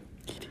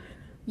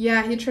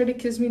 Yeah, he tried to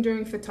kiss me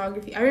during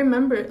photography. I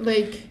remember,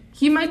 like,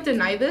 he might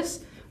deny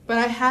this, but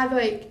I have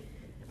this...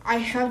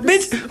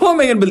 Bitch, who am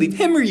I gonna believe,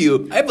 him or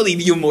you? I believe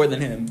you more than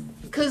him.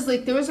 Because,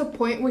 like, there was a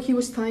point where he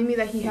was telling me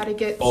that he had to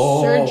get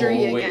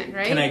surgery again,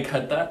 right? Can I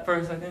cut that for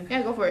a second?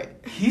 Yeah, go for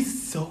it.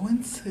 He's so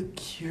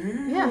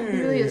insecure. Yeah,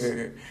 he really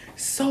is.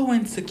 So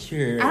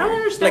insecure. I don't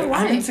understand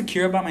why. I'm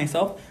insecure about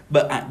myself,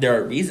 but there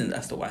are reasons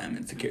as to why I'm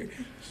insecure.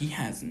 He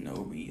has no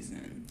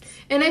reason.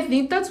 And I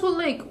think that's what,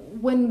 like,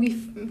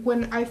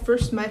 when I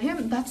first met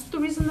him, that's the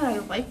reason that I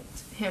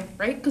liked him,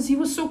 right? Because he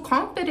was so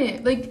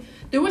confident. Like,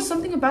 there was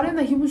something about him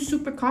that he was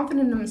super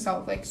confident in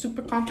himself, like,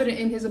 super confident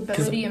in his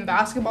ability in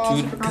basketball,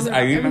 super confident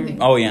in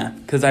everything. Oh, yeah.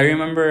 Because I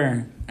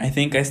remember, I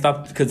think I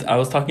stopped, because I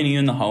was talking to you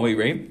in the hallway,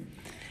 right?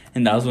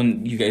 And that was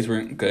when you guys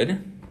weren't good.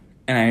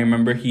 And I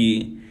remember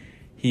he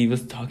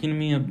was talking to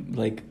me,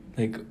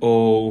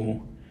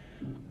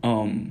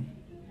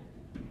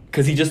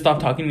 because he just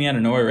stopped talking to me out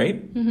of nowhere,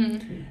 right?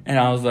 Mm-hmm. And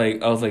I was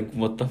like,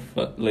 what the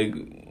fuck? Like,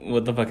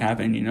 what the fuck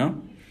happened, you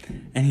know?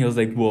 And he was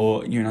like,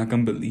 well, you're not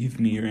gonna believe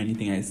me or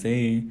anything I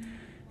say.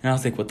 And I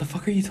was like, what the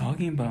fuck are you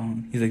talking about?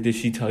 He's like, did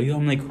she tell you?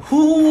 I'm like,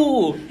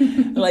 who?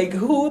 Like,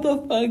 who the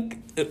fuck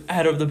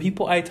out of the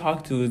people I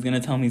talk to is gonna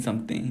tell me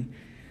something?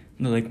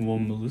 And they're like, well,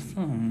 Melissa.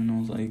 And I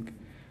was like,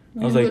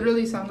 you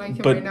literally sound like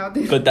him right now,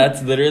 dude. But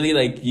that's literally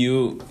like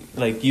you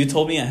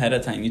told me ahead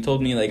of time. You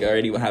told me, like,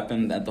 already what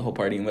happened at the whole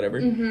party and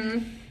whatever. Mm-hmm.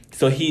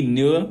 So he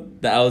knew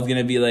that I was going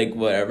to be, like,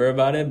 whatever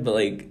about it, but,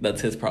 like,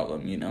 that's his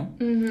problem, you know?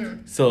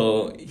 Mm-hmm.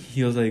 So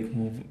he was like,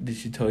 well, did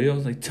she tell you? I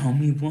was like, tell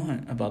me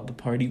what? About the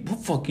party? What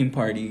fucking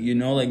party? You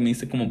know? Like, me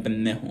hice como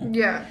pendejo.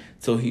 Yeah.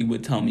 So he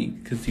would tell me,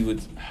 because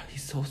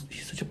he's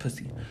such a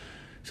pussy.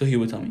 So he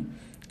would tell me.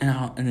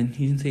 And then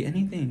he didn't say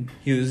anything.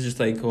 He was just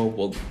like, oh,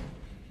 well.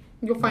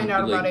 You'll find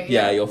out about it.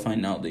 Yeah, you'll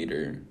find out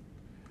later.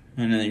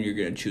 And then you're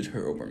going to choose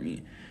her over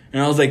me.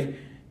 And I was like,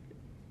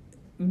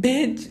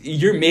 bitch,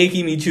 you're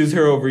making me choose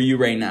her over you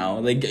right now.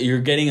 Like, you're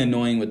getting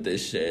annoying with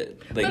this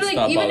shit. Like, but, like,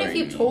 stop even if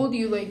he me. Told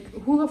you, like,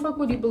 who the fuck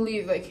would you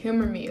believe? Like,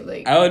 him or me?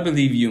 Like, I would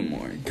believe you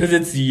more. Because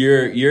it's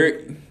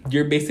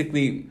you're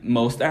basically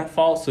most at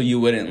fault, so you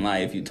wouldn't lie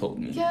if you told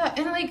me. Yeah,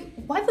 and, like,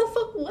 why the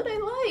fuck would I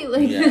lie?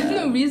 Like, there's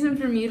no reason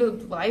for me to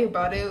lie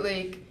about it.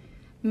 Like,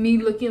 me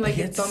looking like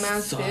a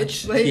dumbass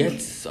bitch. Like, he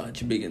had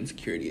such big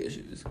insecurity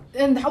issues.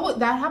 And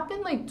that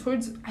happened, like,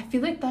 I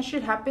feel like that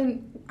should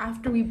happen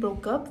after we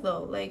broke up,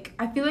 though. Like,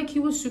 I feel like he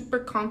was super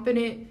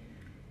confident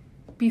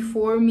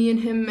before me and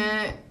him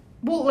met,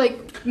 well,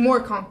 like,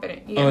 more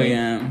confident. You know what I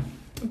mean?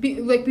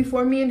 Yeah.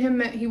 Before me and him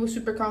met, he was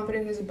super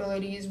confident in his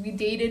abilities. We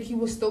dated, he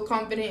was still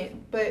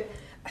confident. But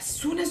as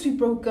soon as we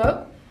broke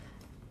up,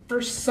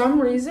 for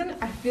some reason,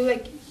 I feel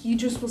like he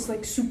just was,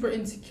 like, super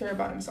insecure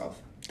about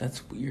himself.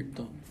 That's weird,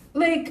 though.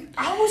 Like,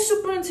 I was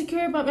super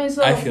insecure about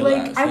myself. I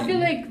feel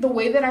like the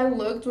way that I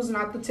looked was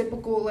not the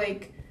typical,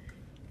 like,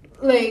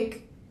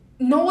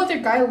 no other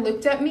guy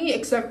looked at me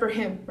except for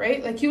him,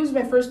 right? Like, he was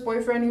my first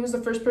boyfriend. He was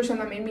the first person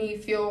that made me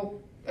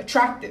feel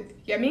attractive.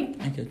 You get me?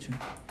 I get you.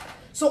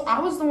 So I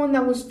was the one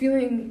that was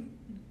feeling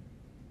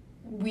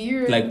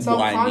weird, like,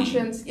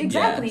 self-conscious.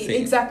 Exactly.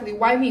 Yeah, exactly.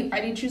 Why me? Why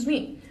didn't you choose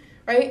me?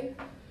 Right?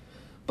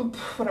 But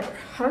whatever.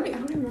 I don't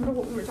even remember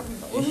what we were talking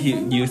about.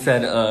 You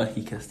said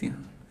he kissed you.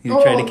 He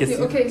tried to kiss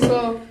you. Okay,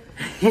 so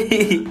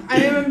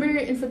I remember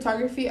in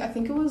photography, I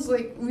think it was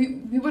like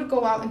we would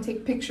go out and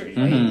take pictures,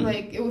 right? Mm-hmm.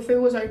 Like if it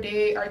was our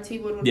day, our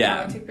team would go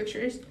out and take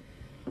pictures.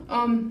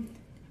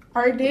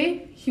 Our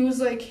day, he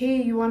was like,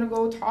 "Hey, you want to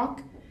go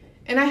talk?"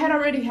 And I had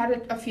already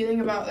had a feeling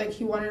about like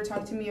he wanted to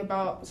talk to me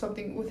about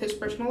something with his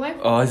personal life.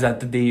 Oh, is that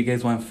the day you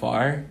guys went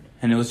far?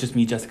 And it was just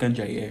me, Jessica, and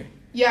Jair.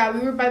 Yeah, we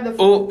were by the.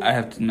 Oh, I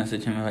have to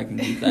message him if I can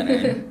keep that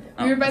in.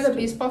 We were by the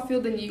baseball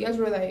field, and you guys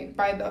were like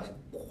by the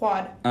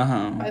quad.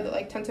 By the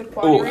like tented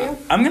quad area.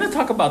 I'm gonna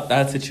talk about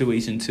that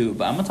situation too,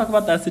 but I'm gonna talk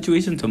about that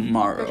situation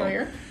tomorrow.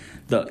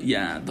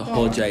 The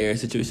whole Jair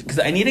situation, because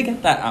I need to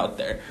get that out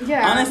there.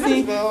 Yeah,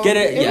 honestly, get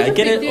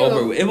it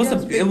over with.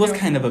 It was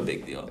kind of a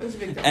big deal. It was a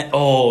big deal.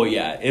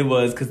 And, it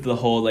was because the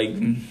whole like.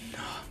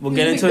 We'll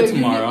get into it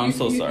tomorrow. I'm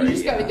so sorry. You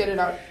just gotta get it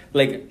out.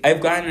 Like,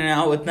 I've gotten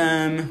out with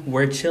them.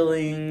 We're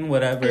chilling,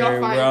 whatever.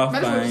 We're all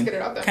fine. Just get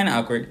it out there. Kind of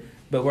awkward,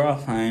 but we're all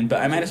fine.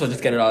 But I might as well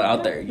just get it all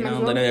out there, you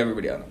know? Let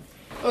everybody know.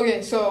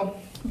 Okay, so,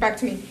 back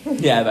to me.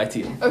 Yeah, back to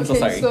you. I'm so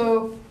sorry.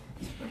 So,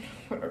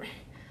 whatever.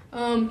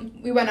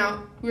 We went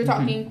out. We were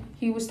talking. Mm-hmm.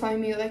 He was telling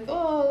me, like,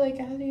 oh, like,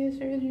 I had to get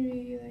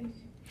surgery, like...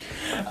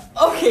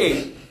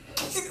 Okay.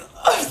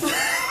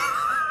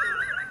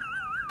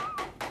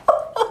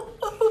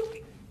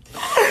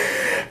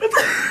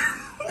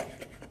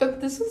 But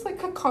this is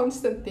like a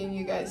constant thing,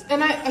 you guys.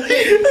 And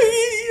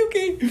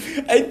okay.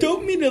 I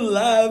don't mean to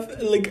laugh.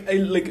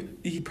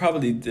 He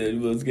probably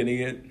was getting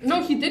it.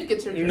 No, he did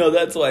get surgery. No,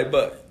 that's why.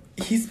 But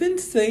he's been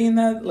saying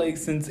that like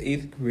since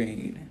 8th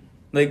grade.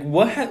 Like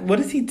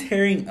what is he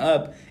tearing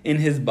up in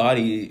his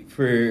body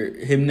for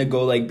him to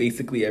go like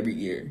basically every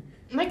year?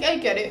 Like, I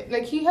get it.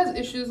 Like, he has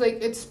issues, like,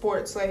 it's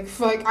sports. Like,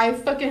 I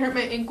fucking hurt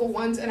my ankle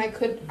once, and I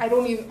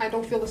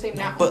don't feel the same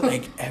now. But,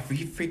 like, every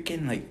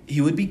freaking, like,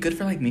 he would be good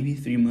for, like, maybe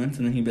 3 months,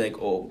 and then he'd be like,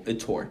 oh, it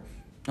tore.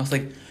 I was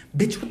like,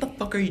 bitch, what the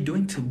fuck are you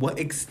doing? To what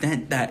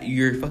extent that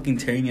you're fucking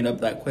tearing it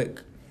up that quick?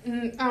 I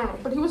don't know.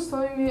 But he was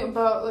telling me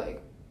about,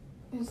 like,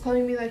 that he was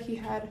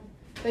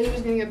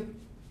gonna get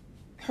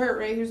hurt,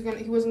 right? He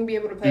wasn't gonna be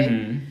able to play.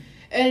 Mm-hmm.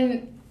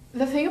 And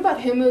the thing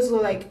about him is,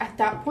 like, at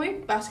that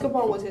point,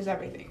 basketball was his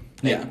everything.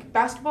 Like,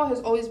 basketball has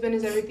always been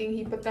his everything.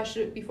 He put that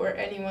shit before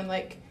anyone.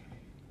 Like,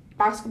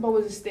 basketball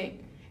was his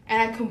thing.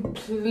 And I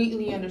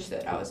completely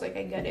understood. I was like,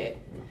 I get it.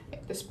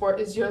 Like, the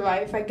sport is your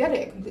life. I get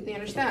it. I completely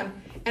understand.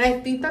 And I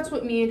think that's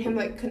what me and him,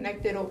 like,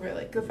 connected over.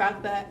 Like, the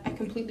fact that I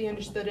completely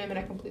understood him and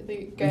I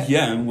completely get...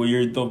 Yeah, well,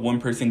 you're the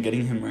one person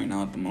getting him right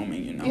now at the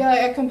moment, you know?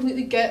 Yeah, I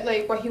completely get,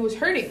 like, why he was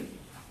hurting.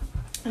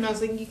 And I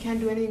was like, you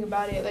can't do anything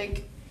about it.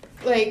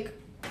 Like,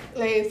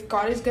 if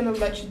God is gonna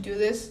let you do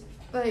this,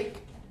 like...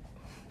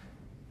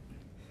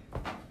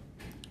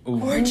 Ooh.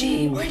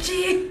 Orgy.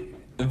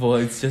 Well,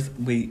 it's just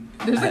wait.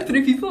 There's like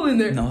 3 people in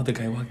there. No, the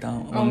guy walked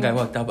out. One guy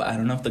walked out, but I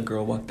don't know if the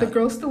girl walked out. The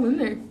girl's still in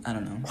there. I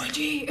don't know.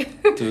 Orgy.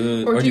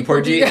 Dude, orgy.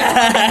 God,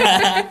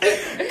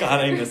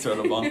 I misread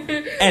the ball.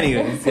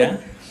 Anyways,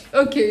 yeah.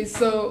 Okay,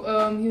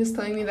 so he was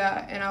telling me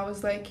that, and I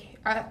was like,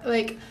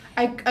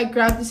 I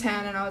grabbed his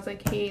hand and I was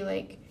like, hey,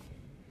 like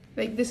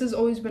this has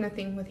always been a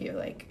thing with you.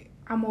 Like,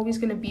 I'm always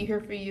gonna be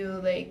here for you.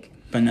 Like.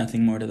 But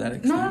nothing more to that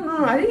extent.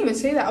 No, I didn't even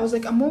say that. I was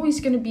like, I'm always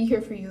going to be here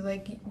for you.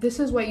 Like, this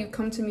is why you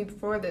come to me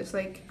before this.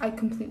 Like, I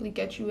completely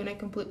get you and I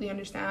completely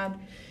understand.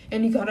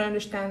 And you got to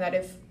understand that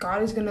if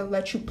God is going to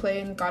let you play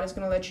and God is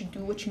going to let you do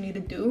what you need to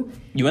do.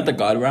 You went the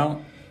God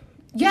route?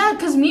 Yeah,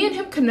 because me and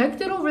him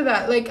connected over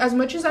that. Like, as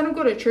much as I don't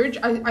go to church,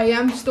 I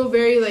am still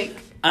very, like...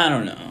 I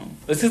don't know.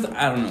 It's just,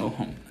 I don't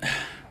know.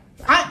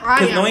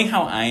 Because knowing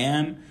how I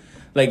am,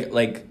 like,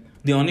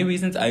 the only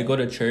reasons I go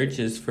to church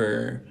is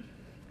for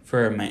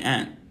my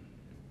aunt.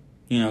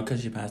 You know,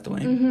 because she passed away.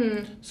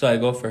 Mm-hmm. So I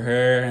go for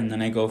her, and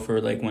then I go for,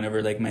 like,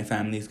 whenever, like, my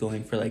family's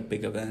going for, like,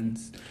 big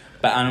events.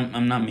 But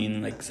I'm not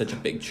meaning, like, such a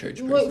big church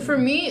person. Look, for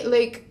me,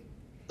 like...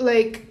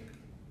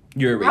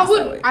 You're raised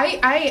that way.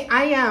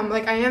 I am.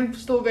 Like, I am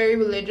still very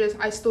religious.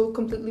 I still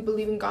completely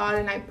believe in God,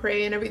 and I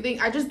pray and everything.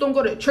 I just don't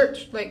go to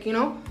church, like, you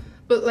know?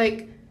 But,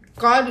 like,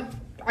 God...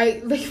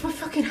 like, my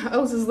fucking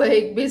house is,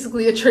 like,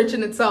 basically a church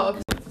in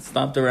itself.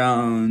 Stopped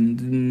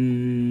around...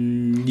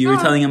 You were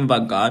telling him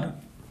about God?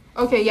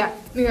 Okay, yeah,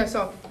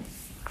 so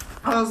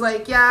I was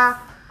like, yeah,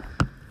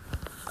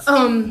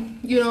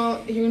 you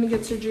know, you're gonna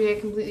get surgery, I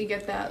completely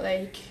get that,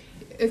 like,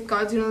 if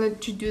God's gonna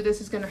let you do this,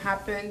 it's gonna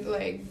happen.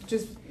 Like,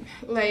 just,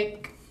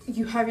 like,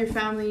 you have your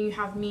family, you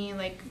have me,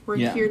 like, we're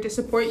here to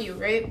support you,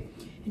 right?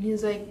 And he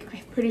was like,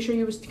 I'm pretty sure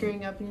he was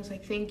tearing up, and he was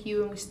like, thank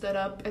you, and we stood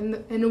up, and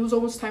it was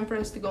almost time for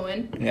us to go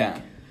in. Yeah.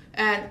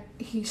 And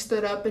he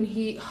stood up, and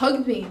he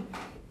hugged me.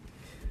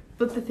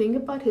 But the thing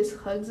about his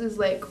hugs is,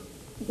 like,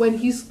 when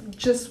he's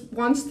just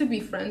wants to be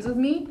friends with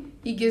me,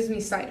 he gives me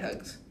side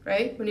hugs,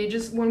 right?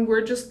 When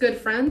we're just good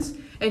friends,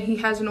 and he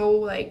has no,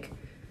 like,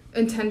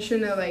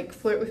 intention to, like,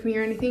 flirt with me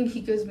or anything,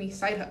 he gives me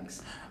side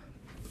hugs.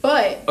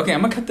 But... Okay,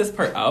 I'm gonna cut this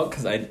part out,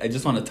 because I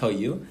just want to tell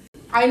you.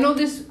 I know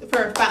this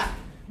for a fact.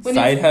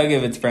 Side hug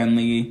if it's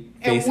friendly,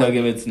 face hug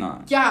if it's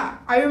not. Yeah,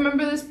 I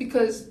remember this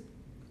because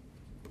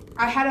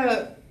I had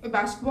a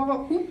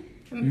basketball hoop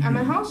at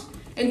my house,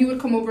 and he would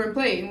come over and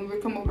play, and we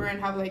would come over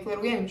and have, like,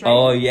 little games, right?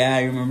 Oh, yeah,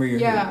 I remember your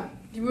hoop.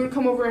 He would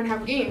come over and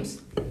have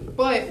games.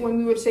 But when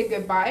we would say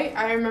goodbye,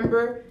 I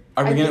remember...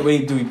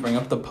 Wait, do we bring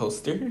up the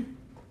poster?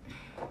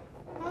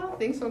 I don't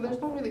think so. There's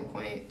no really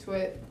point to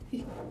it.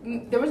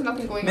 There was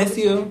nothing going on. Miss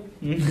you.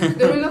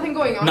 There was nothing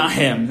going on. Not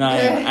him.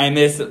 I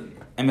miss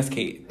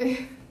Kate.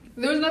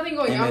 There was nothing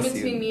going on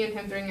between me and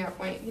him during that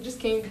point. He just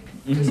came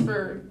just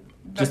for...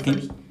 Just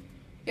came?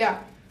 Yeah.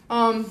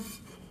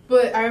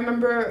 But I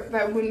remember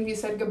that when we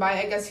said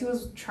goodbye, I guess he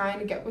was trying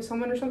to get with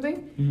someone or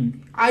something.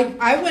 Mm-hmm.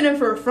 I went in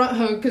for a front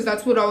hug because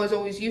that's what I was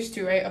always used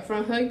to, right? A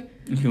front hug.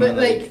 But,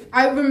 like,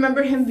 I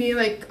remember him being,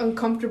 like,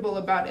 uncomfortable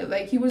about it.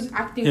 Like, he was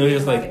acting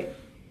weird about it.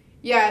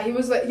 Yeah, he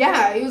was like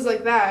that.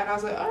 And I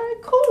was like, all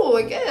right, cool,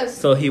 I guess.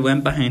 So he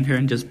went behind her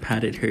and just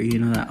patted her, you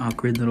know, that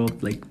awkward little,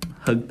 like,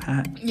 hug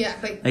pat? Yeah,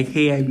 like,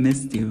 hey, I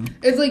missed you.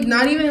 It's, like,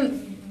 not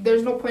even,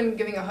 there's no point in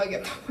giving a hug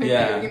at that point.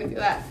 Yeah. You're going to do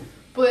that.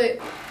 But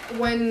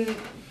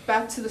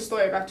back to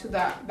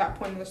that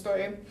point in the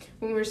story,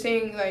 when we were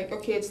saying, like,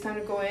 okay, it's time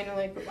to go in, and,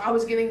 like, I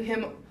was giving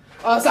him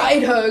a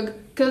side hug,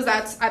 because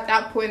at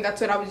that point,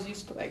 that's what I was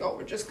used to, like, oh,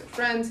 we're just good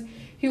friends.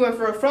 He went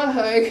for a front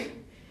hug,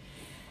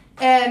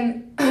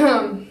 and,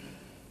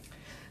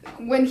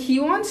 when he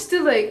wants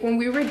to, like, when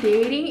we were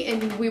dating,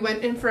 and we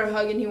went in for a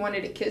hug, and he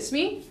wanted to kiss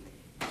me,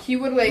 he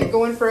would, like,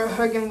 go in for a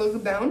hug and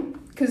look down,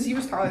 because he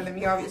was taller than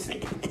me,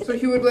 obviously. So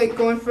he would, like,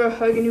 go in for a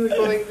hug, and he would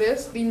go like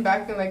this, lean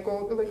back, and, like,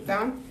 go look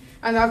down.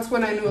 And that's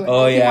when I knew, like,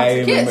 oh, he yeah, wants I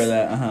to kiss. remember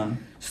that,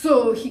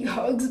 So he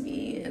hugs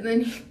me, and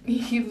then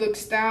he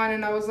looks down,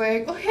 and I was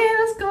like, okay,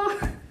 let's go.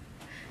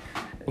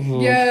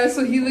 Ooh. Yeah,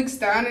 so he looks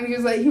down, and he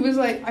was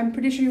like, I'm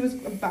pretty sure he was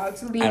about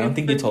to lean. I don't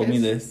think you told me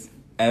this,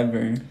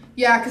 ever.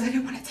 Yeah, because I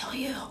didn't want to tell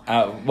you.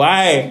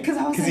 Why?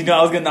 Because you know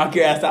I was going to knock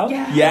your ass out?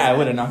 Yeah, I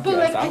would have knocked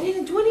your ass out. But, like, I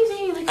didn't do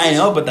anything. Like, I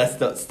know, but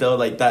that's still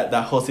like, that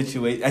whole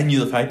situation. I knew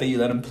the fact that you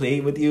let him play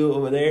with you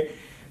over there.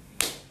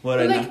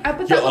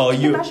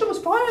 That shit was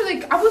fun.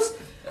 Like, I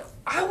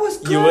was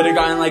good. You would have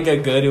gotten, like, a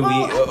good week.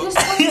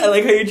 I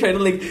like how you're trying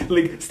to,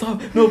 like,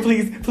 stop. No,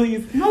 please.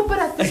 No, but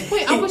at this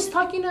point, I was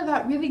talking to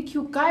that really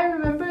cute guy.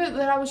 Remember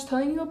that I was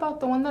telling you about,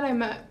 the one that I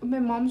met at my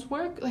mom's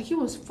work? Like, he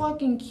was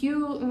fucking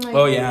cute. And, like,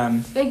 oh,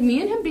 yeah. Like, me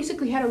and him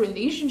basically had a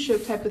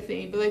relationship type of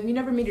thing. But, like, we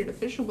never made it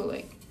official. But,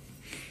 like...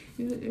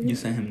 You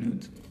sent him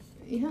nudes?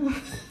 Yeah.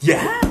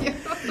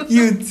 Yeah?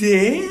 You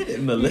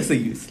did? Melissa,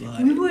 you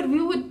slut. We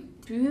would...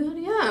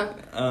 Yeah.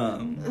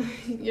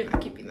 You're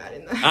not keeping that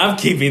in there. I'm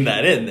keeping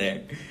that in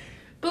there.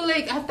 But,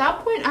 like, at that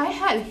point, I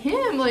had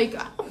him. Like,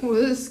 I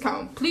was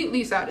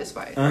completely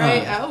satisfied,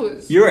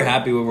 right? You were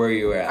happy with where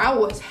you were at. I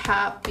was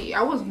happy.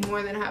 I was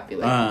more than happy.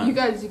 Like, you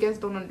guys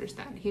don't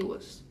understand. He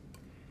was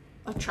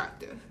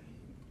attractive.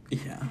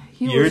 Yeah.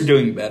 You're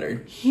doing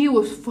better. He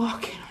was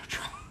fucking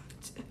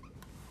attractive.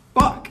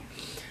 Fuck.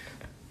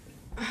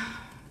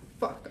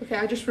 Okay,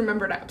 I just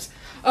remembered abs.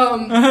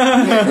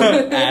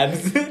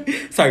 Abs.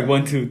 Sorry,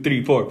 1, 2,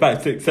 3, 4,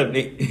 5, 6, 7,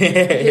 8.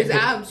 His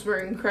abs were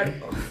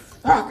incredible.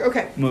 Fuck.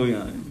 Okay. Moving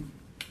on.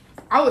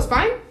 I was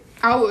fine.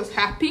 I was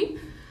happy.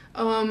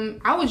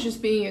 I was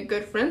just being a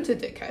good friend to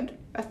Dickhead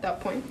at that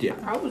point. Yeah.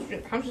 I was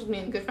just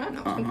being a good friend.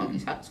 I was completely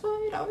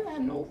satisfied. I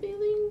had no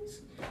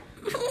feelings.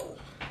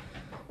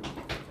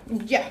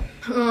 Yeah.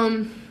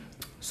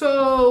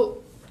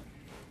 So.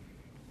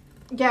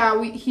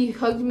 Yeah. He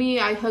hugged me.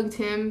 I hugged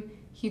him.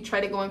 He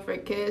tried to go in for a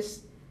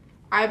kiss.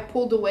 I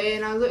pulled away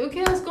and I was like,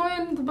 okay, let's go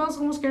in. The bell's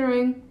almost gonna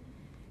ring.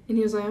 And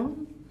he was like, oh,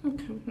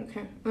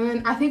 okay. And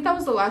then I think that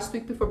was the last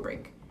week before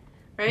break,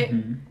 right?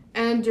 Mm-hmm.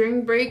 And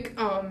during break,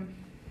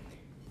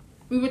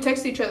 we would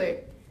text each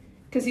other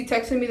because he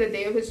texted me the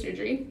day of his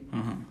surgery.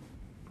 Uh-huh.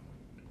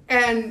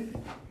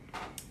 And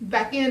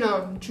back in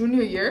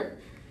junior year,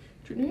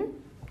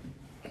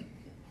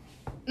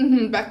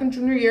 back in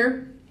junior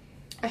year,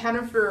 I had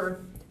him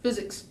for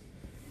physics,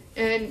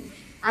 and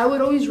I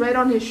would always write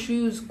on his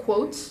shoes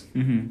quotes,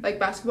 like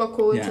basketball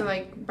quotes and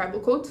like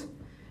Bible quotes,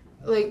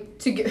 like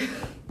to get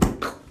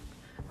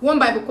one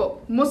Bible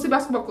quote, mostly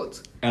basketball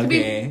quotes, to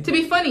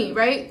be funny,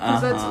 right?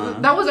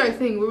 Because that was our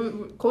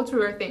thing. Quotes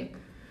were our thing.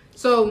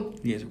 So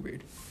you guys are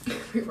weird.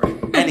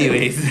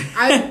 Anyways,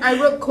 I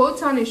wrote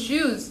quotes on his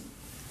shoes,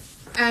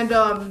 and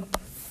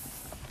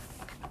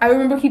I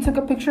remember he took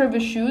a picture of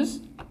his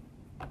shoes,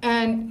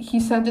 and he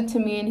sent it to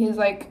me, and he's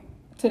like,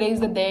 today's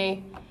the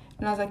day.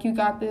 And I was like, you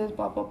got this,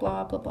 blah, blah,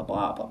 blah, blah, blah,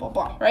 blah, blah, blah,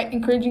 blah, right?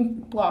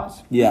 Encouraging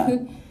blahs. Yeah.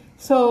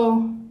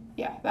 So,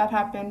 yeah, that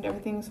happened.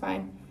 Everything was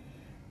fine.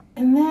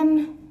 And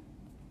then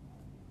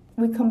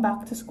we come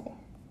back to school.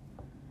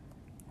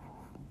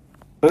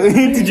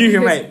 Did you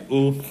hear my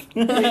oof?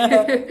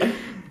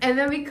 And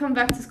then we come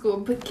back to school.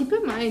 But keep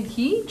in mind,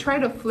 he tried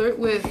to flirt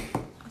with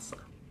Vanessa.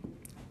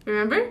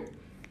 Remember?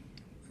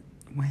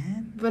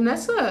 When?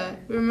 Vanessa.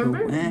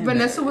 Remember? When?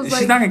 Vanessa was like...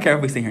 She's not going to care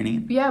if we say her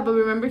name. Yeah, but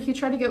remember he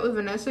tried to get with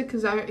Vanessa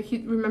because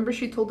remember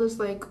she told us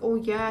like, oh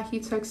yeah, he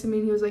texted me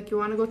and he was like, you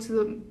want to go to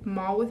the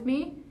mall with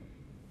me?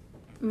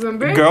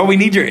 Remember? Girl, we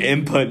need your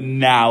input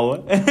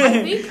now.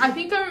 I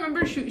think I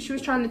remember she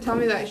was trying to tell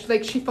me that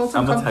she felt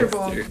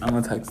uncomfortable. I'm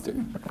gonna text her.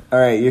 All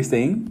right, you're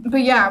saying?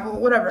 But yeah, well,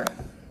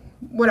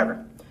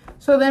 whatever.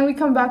 So then we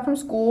come back from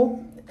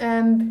school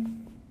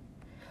and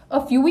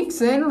a few weeks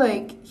in,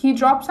 like he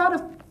drops out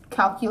of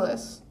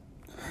calculus.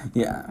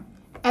 Yeah.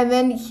 And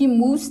then he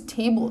moves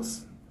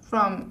tables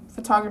from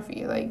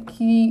photography. Like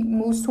he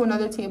moves to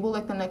another table,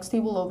 like the next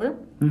table over.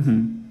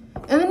 Mm-hmm.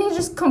 And then he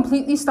just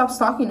completely stops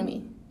talking to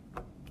me.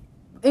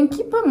 And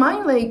keep in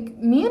mind, like,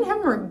 me and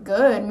him were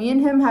good. Me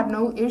and him had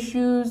no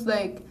issues.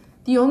 Like,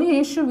 the only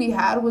issue we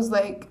had was,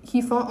 like,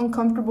 he felt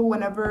uncomfortable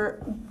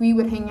whenever we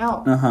would hang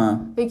out. Uh-huh.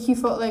 Like, he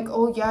felt like,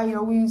 oh, yeah, you're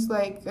always,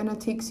 like, gonna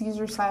take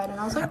Caesar's side. And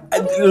I was like,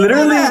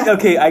 literally,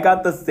 okay, I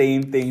got the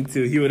same thing,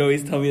 too. He would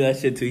always tell me that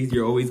shit, too.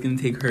 You're always gonna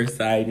take her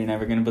side. You're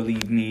never gonna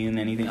believe me and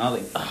anything. I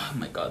was like, oh,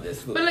 my God,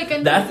 this... But, like,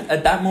 at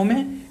that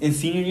moment, in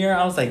senior year,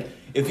 I was like,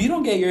 if you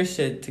don't get your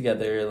shit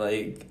together,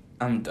 like...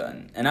 I'm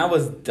done. And I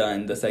was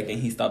done the second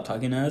he stopped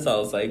talking to us. I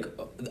was like,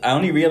 I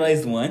only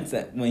realized once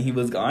that when he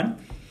was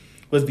gone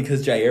was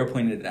because Jair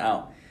pointed it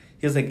out.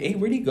 He was like, hey,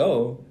 where'd he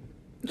go?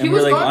 And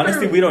we're like,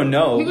 honestly, we don't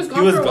know. He was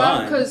gone for a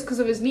while because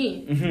of his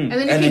knee. Mm-hmm. And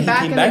then he came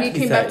back, and then he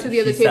came back to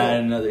the other table. He sat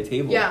at another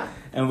table. Yeah.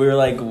 And we were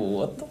like,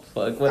 what the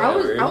fuck?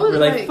 Whatever. I was we're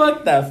like,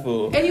 fuck that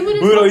fool. And we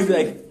would always be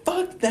like,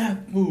 fuck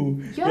that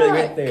fool. Yeah, like,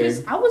 right there.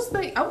 Because I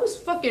was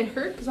fucking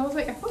hurt because I was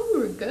like, I thought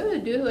we were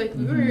good, dude. Like,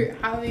 we were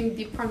having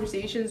deep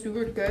conversations. We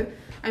were good.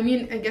 I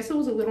mean, I guess it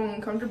was a little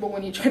uncomfortable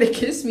when he tried to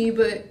kiss me,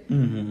 but...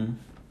 Mm-hmm.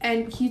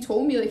 And he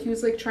told me, like, he was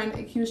starting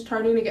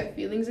to get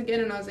feelings again.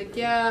 And I was like,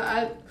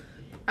 yeah,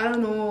 I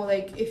don't know.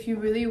 Like, if you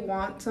really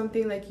want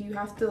something, like, you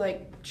have to,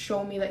 like,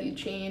 show me that you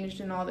changed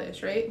and all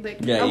this, right? Like,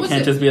 yeah, you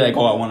can't just be like,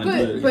 oh, I want to do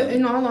it again. But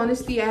in all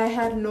honesty, I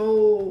had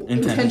no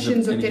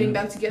intentions of getting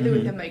back together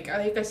with him. Like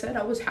I said,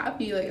 I was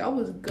happy. Like, I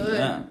was good.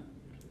 Yeah.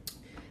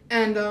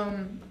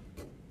 And,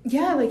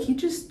 yeah, like, he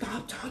just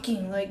stopped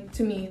talking, like,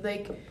 to me.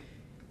 Like...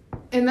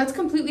 And that's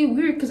completely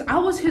weird because I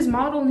was his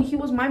model and he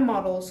was my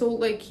model. So,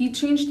 like, he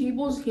changed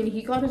tables and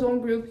he got his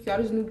own group. He got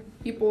his new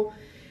people.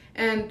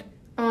 And,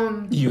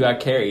 You got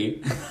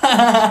Carrie.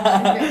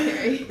 I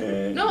got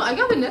Carrie. No, I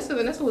got Vanessa.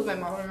 Vanessa was my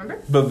model,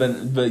 remember?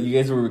 But you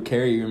guys were with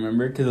Carrie,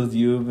 remember? Because it was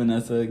you,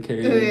 Vanessa,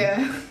 Carrie. Oh,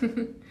 yeah.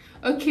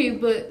 Okay,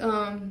 but,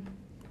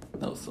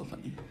 That was so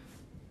funny.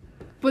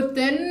 But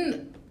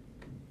then...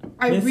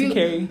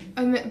 Carrie.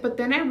 But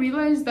then I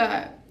realized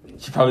that...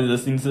 She's probably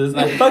listening to this.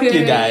 Like, fuck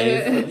you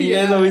guys. You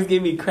guys always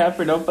gave me crap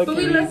for no fucking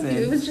reason. But we left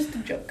you. It was just a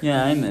joke.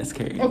 Yeah, I miss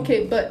Carrie.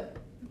 Okay, but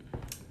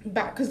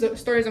back because the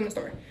story's on the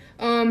story.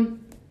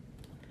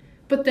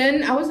 But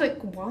then I was like,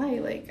 why?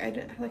 Like,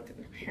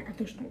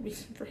 there's no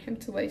reason for him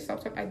to like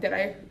stop talking.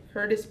 I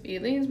hurt his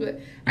feelings,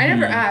 but I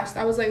never asked.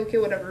 I was like, okay,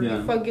 whatever. Yeah.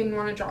 You fucking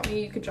want to drop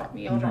me? You could drop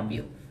me. I'll drop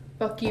you.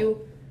 Fuck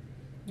you.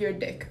 You're a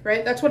dick,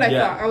 right? That's what I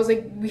thought. I was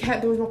like,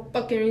 there was no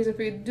fucking reason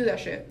for you to do that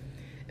shit.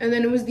 And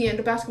then it was the end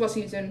of basketball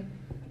season.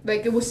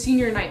 Like, it was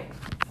senior night.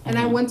 And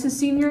I went to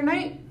senior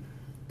night.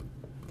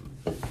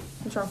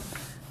 What's wrong?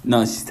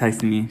 No, she's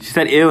texting me. She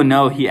said, ew,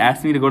 no. He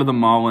asked me to go to the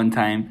mall one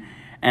time.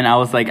 And I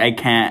was like, I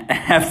can't. I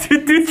have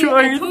to do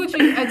chores.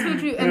 I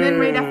told you. And then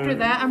right after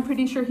that, I'm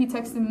pretty sure he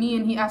texted me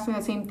and he asked me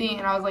the same thing.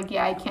 And I was like,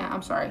 yeah, I can't.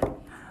 I'm sorry.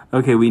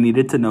 Okay, we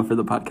needed to know for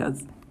the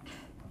podcast.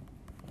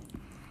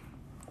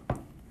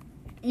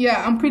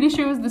 Yeah, I'm pretty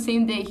sure it was the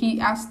same day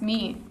he asked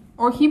me.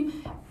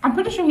 I'm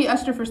pretty sure he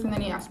asked her first and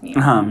then he asked me.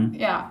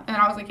 Yeah, and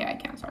I was like, yeah, I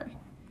can't, sorry.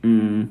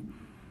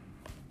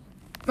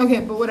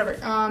 Okay, but whatever.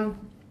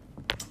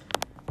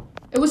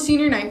 It was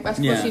senior night,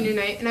 basketball senior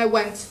night, and I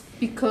went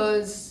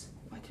because...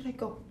 Why did I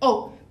go?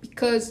 Oh,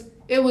 because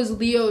it was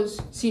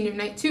Leo's senior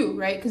night too,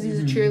 right? Because he's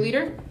a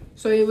cheerleader.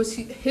 So it was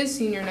his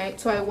senior night,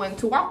 so I went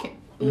to walk him.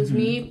 It was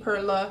me,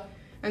 Perla,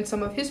 and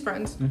some of his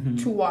friends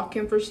to walk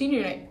him for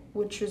senior night,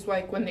 which is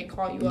like when they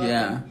call you up.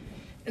 Yeah.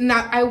 And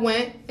I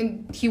went,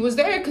 and he was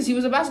there because he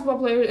was a basketball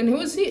player, and it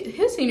was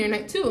his senior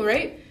night too,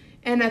 right?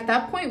 And at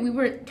that point, we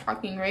weren't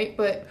talking, right?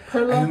 But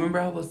Perla... I remember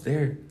I was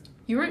there.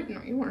 You were... No,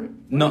 you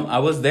weren't. No, I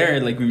was there.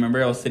 Like,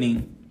 remember I was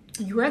sitting...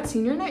 You were at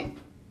senior night?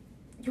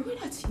 You were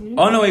at senior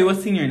night? Oh, no, it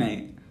was senior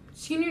night.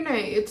 Senior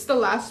night. It's the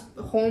last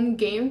home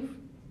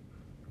game.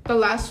 The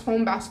last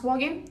home basketball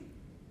game.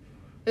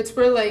 It's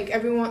where, like,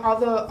 everyone...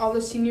 All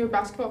the senior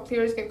basketball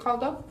players get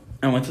called up.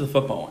 I went to the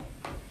football one.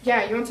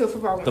 Yeah, you went to the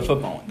football one. The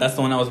football one. That's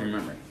the one I was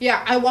remembering.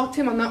 Yeah, I walked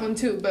him on that one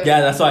too. But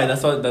yeah, that's why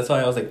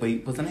I was like,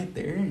 wait, wasn't I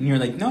there? And you were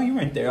like, no, you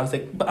weren't there. I was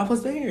like, but I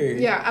was there.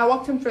 Yeah, I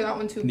walked him for that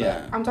one too. But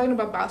yeah. I'm talking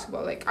about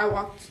basketball. Like I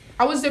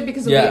was there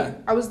because of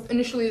Leo. I was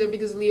initially there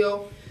because of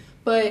Leo,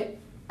 but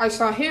I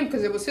saw him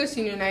because it was his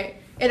senior night,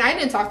 and I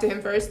didn't talk to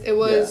him first. It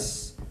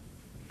was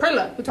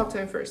Perla who talked to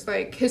him first.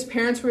 Like his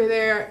parents were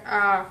there.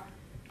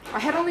 I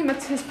had only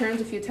met his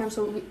parents a few times,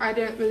 so I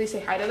didn't really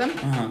say hi to them.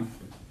 Uh-huh.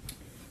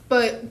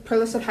 But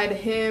Perla said hi to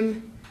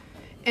him.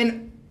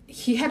 And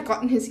he had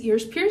gotten his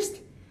ears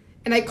pierced,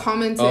 and I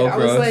commented. Oh, I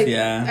was like,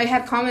 yeah.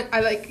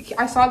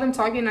 I saw them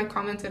talking, and I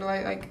commented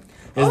like.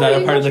 Is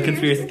that a part of the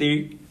conspiracy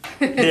theory?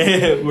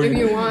 If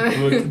you want.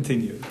 We'll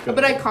continue.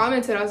 But I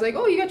commented. I was like,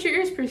 "Oh, you got your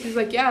ears pierced?" He's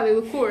like, "Yeah, they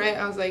look cool, right?"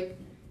 I was like,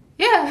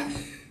 "Yeah,"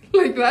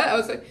 like that. I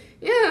was like,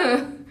 "Yeah,"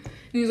 and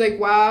he was like,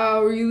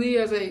 "Wow, really?"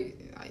 I was like,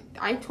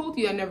 "I told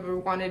you I never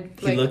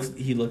wanted." Like,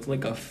 he looks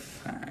like a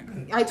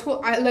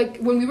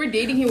fag. When we were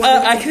dating, he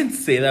wanted. I can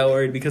say that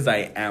word because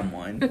I am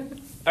one.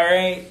 All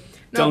right,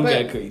 don't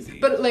get crazy.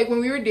 But like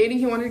when we were dating,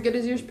 he wanted to get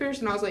his ears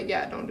pierced, and I was like,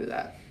 "Yeah, don't do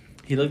that."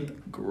 He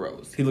looked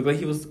gross. He looked like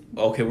he was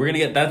okay. We're gonna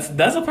get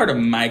that's a part of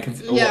my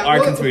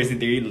conspiracy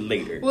theory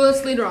later. Well,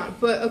 it's later on.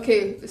 But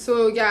okay,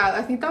 so yeah,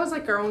 I think that was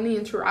like our only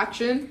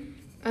interaction,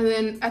 and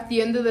then at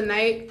the end of the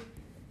night,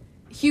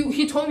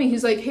 he told me,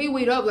 he's like, "Hey,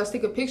 wait up, let's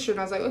take a picture." And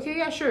I was like, "Okay,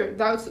 yeah, sure."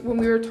 That was when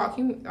we were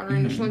talking on our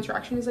initial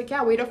interaction. He's like,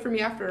 "Yeah, wait up for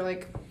me after.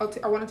 Like,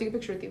 I want to take a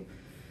picture with you."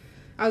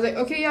 I was like,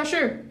 "Okay, yeah,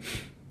 sure."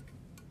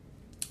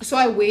 So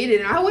I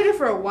waited, and I waited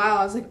for a while.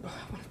 I was like, "Bro,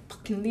 I want to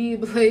fucking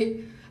leave."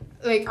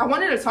 Like I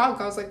wanted to talk.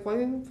 I was like, "Why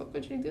the fuck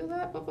would you do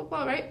that?" Blah blah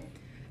blah, right?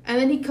 And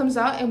then he comes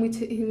out, and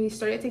we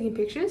started taking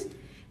pictures,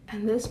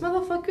 and this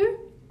motherfucker,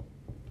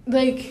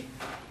 like,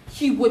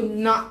 he would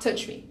not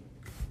touch me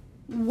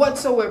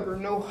whatsoever.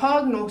 No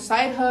hug, no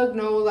side hug,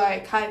 no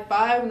like high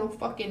five, no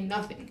fucking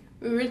nothing.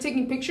 We were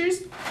taking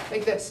pictures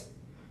like this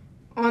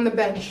on the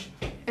bench,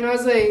 and I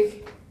was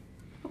like,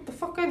 "What the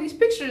fuck are these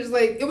pictures?"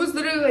 Like it was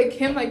literally like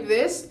him like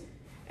this,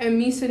 and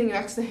me sitting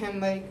next to him.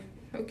 Like,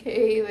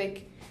 okay,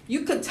 like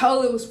you could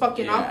tell it was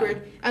fucking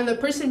awkward, and the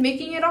person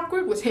making it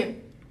awkward was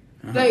him.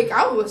 Uh-huh. Like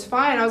I was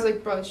fine. I was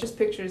like, "Bro, it's just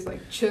pictures. Like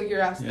chill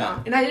your ass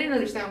down." And I didn't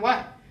understand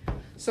why.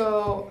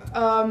 So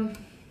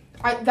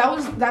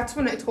that's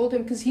when I told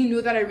him, because he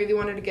knew that I really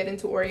wanted to get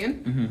into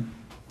Oregon.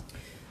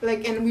 Mm-hmm.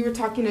 Like, and we were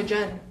talking to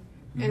Jen,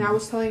 mm-hmm. and I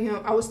was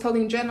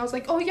telling Jen, I was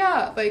like, "Oh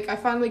yeah, like I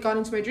finally got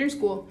into my dream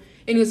school,"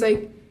 and he was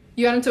like,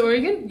 "You got into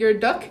Oregon? You're a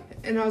duck?"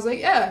 And I was like,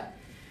 "Yeah."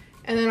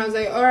 And then I was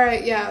like, "All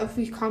right, yeah." If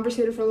we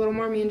conversated for a little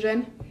more, me and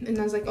Jen, and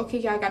I was like, "Okay,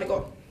 yeah, I gotta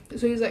go."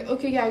 So he's like,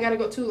 "Okay, yeah, I gotta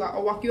go too.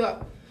 I'll walk you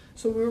up."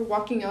 So we were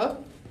walking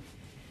up,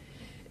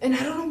 and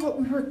I don't know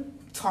what we were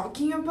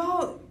talking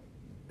about.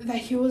 That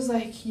he was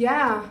like,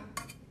 "Yeah."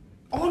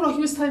 Oh, no,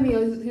 he was telling me,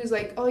 he was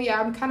like, "Oh,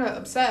 yeah, I'm kind of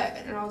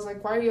upset." And I was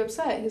like, "Why are you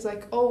upset?" He's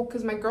like, "Oh,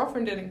 because my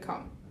girlfriend didn't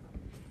come."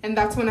 And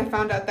that's when I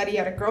found out that he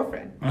had a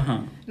girlfriend.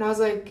 Uh-huh. And I was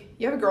like,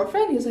 "You have a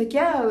girlfriend?" He was like,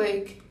 "Yeah,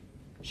 like,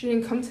 she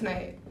didn't come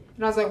tonight."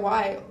 And I was like,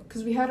 "Why?"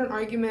 Because we had an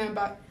argument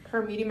about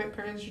her meeting my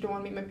parents. She didn't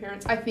want to meet my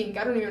parents. I think.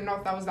 I don't even know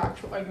if that was the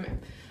actual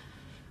argument.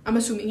 I'm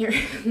assuming here,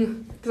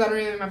 because I don't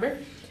even remember.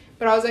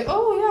 But I was like,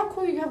 "Oh, yeah,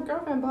 cool, you have a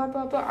girlfriend, blah,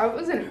 blah, blah." I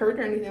wasn't hurt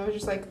or anything. I was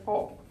just like,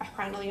 "Oh, I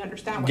finally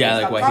understand why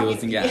he why he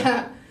wasn't,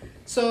 yeah.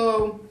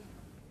 So,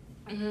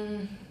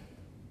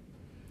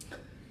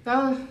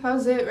 that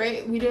was it,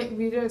 right? We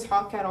didn't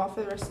talk at all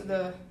for the rest of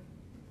the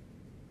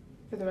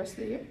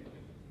year.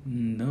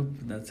 Nope,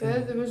 that's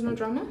it. There was no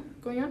drama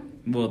going on.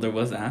 Well, there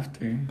was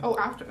after. Oh,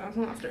 after.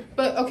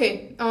 But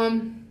okay,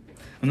 well,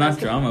 not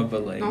drama,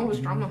 but like. No, it was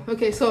drama.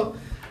 Okay, so,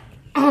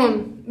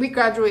 we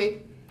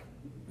graduate.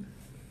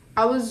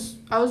 I was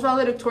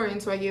valedictorian,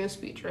 so I gave a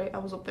speech, right? I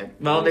was up there.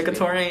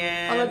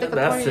 Valedictorian.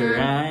 That's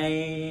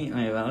right.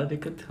 My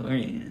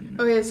valedictorian.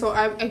 Okay, so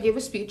I gave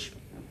a speech.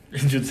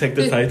 Did you check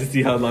the side to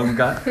see how long we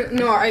got?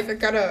 No, I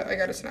got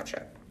a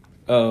Snapchat.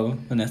 Oh,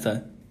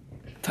 Vanessa.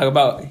 Talk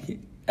about.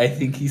 I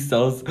think he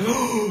sells.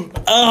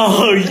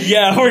 Oh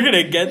yeah, we're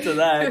gonna get to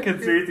that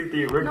conspiracy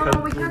theory. No,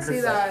 we can't say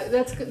that.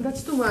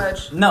 That's too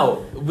much.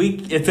 No,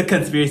 it's a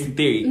conspiracy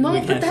theory. No,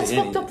 but that's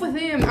fucked up with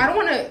him. I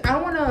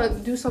don't wanna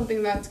do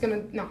something that's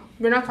gonna. No,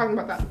 we're not talking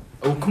about that.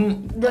 Oh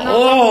come.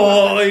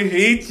 Oh, I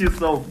hate you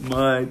so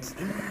much.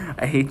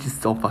 I hate you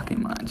so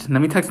fucking much.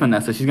 Let me text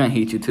Vanessa. She's gonna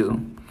hate you too.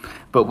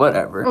 But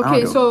whatever.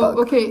 Okay, so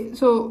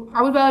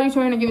I was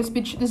valedictorian. I gave a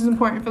speech. This is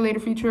important for later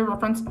future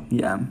reference.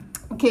 Yeah.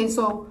 Okay,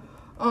 so.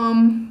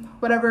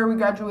 Whatever, we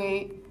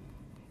graduate,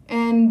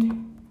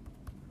 and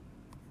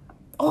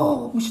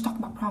we should talk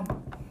about prom.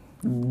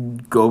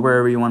 Go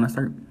wherever you want to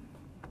start.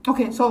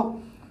 Okay, so,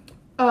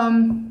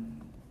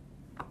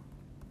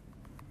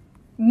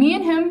 me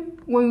and him,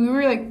 when we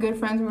were, like, good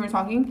friends, we were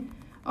talking,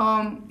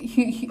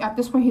 he at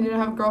this point, he didn't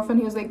have a girlfriend.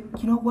 He was like,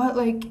 "You know what,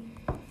 like,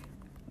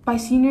 by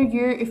senior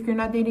year, if you're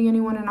not dating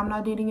anyone and I'm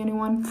not dating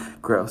anyone,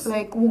 gross,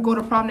 like, we'll go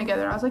to prom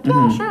together." I was like,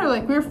 "Yeah, sure,"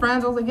 like, we were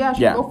friends. I was like,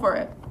 "Yeah, go for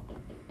it."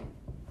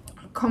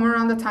 Come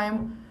around the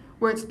time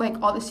where it's like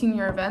all the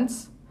senior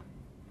events,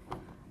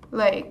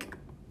 like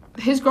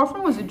His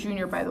girlfriend was a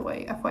junior, by the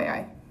way,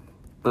 FYI.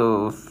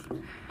 Oof.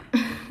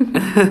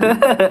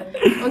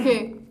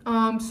 Okay,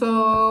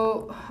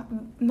 so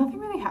nothing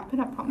really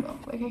happened at prom though.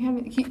 Like I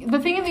can't.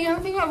 The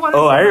other thing I wanted.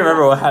 Oh, I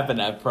remember what happened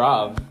at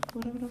prom.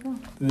 What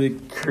happened?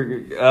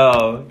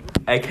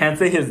 I can't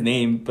say his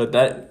name, but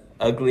that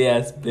ugly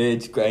ass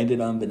bitch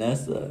grinded on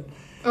Vanessa.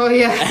 Oh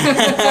yeah,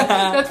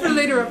 that's for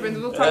later reference.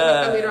 We'll talk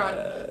about that later on.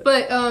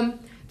 But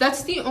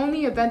that's the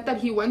only event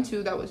that he went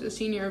to that was a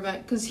senior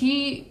event, because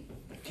he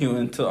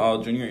went to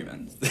all junior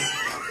events.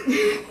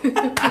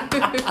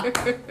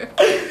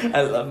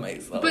 I love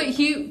myself. But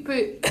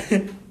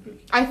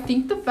I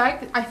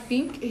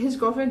think his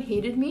girlfriend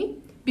hated me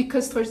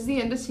because towards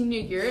the end of senior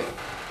year,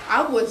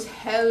 I was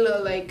hella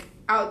like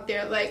out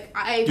there. Like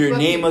your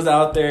name was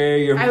out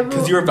there.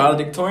 Because you were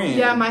valedictorian.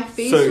 Yeah, my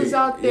face was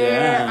out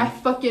there. Yeah. I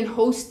fucking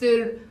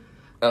hosted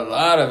a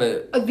lot of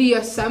it. The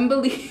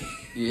assembly.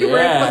 Yeah.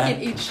 Where I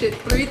fucking ate shit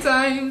 3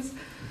 times.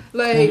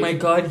 Like, oh my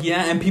god,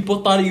 yeah, and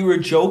people thought you were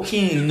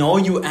joking. No,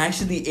 you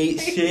actually ate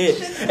shit.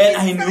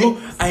 And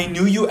I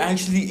knew you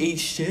actually ate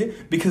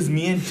shit because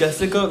me and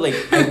Jessica, like,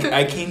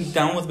 I came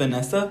down with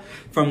Vanessa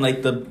from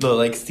like the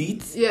like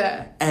seats.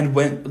 Yeah. And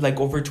went like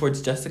over towards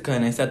Jessica,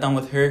 and I sat down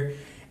with her,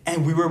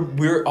 and we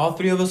were all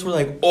 3 of us were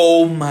like,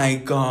 oh my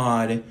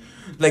god.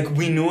 Like,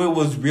 we knew it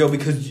was real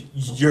because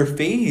your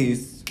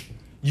face.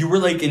 You were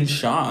like in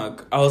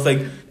shock. I was like,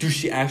 dude,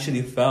 she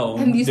actually fell.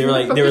 And these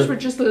motherfuckers were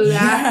just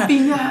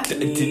laughing at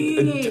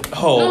me.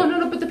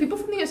 No, but the people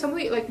from the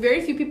assembly, like,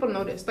 very few people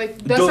noticed. Like,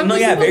 the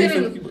assembly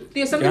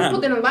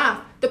people didn't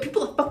laugh. The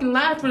people that fucking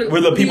laughed were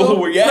the people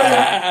who were,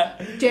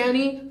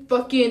 Danny,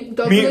 fucking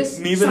Douglas,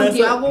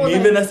 Santiago. Me,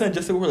 Vanessa, and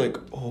Jessica were like,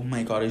 oh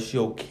my god, is she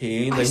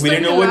okay? Like, we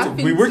didn't know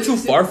we were too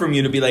far from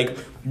you to be like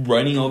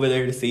running over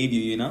there to save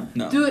you, you know?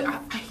 No. Dude, I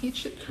hate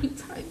shit 3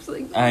 times.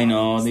 Like, I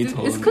know, they told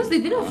me. It's because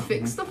they didn't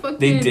fix the fucking...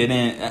 They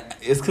didn't.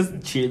 It's because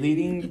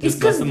cheerleading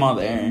just left them all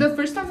there. The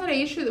first time that I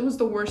ate shit, it was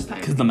the worst time.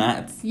 Because the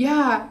mats.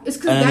 Yeah. It's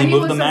because Danny they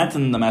moved the mats,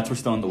 and the mats were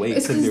still in the way.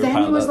 It's because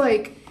Danny was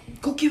like,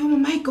 go give him a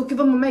mic.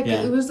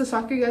 Yeah. It was the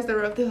soccer guys that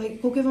were up there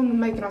like, go give him a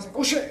mic. And I was like,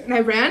 oh shit. And I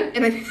ran,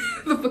 and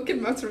the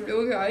fucking mats were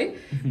really high.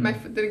 Mm-hmm. My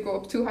foot didn't go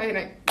up too high, and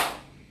I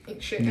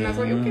ate shit. And I was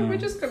like, okay, we're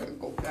just gonna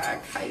go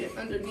back, hide it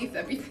underneath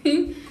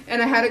everything.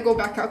 And I had to go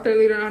back out there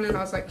later on, and I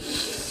was like,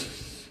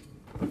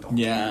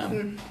 yeah.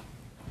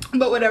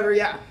 But whatever,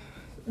 yeah.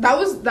 That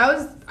was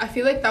I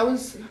feel like I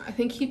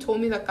think he told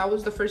me that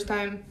was the first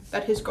time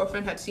that his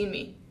girlfriend had seen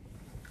me.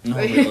 Oh,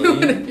 really?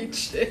 When I ate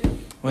shit.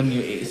 When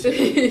you ate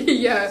shit?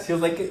 Yeah. She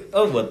was like,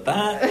 oh, what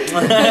that?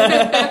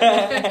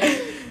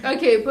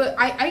 Okay, but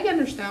I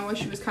understand why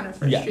she was kind of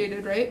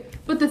frustrated, right?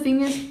 But the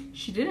thing is,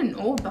 she didn't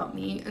know about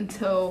me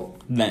until...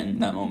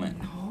 that moment.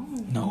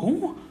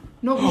 No?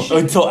 No,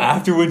 until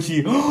after when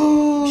she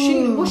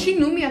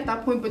knew me at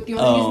that point, but the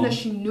only reason that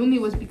she knew me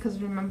was because,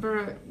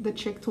 remember, the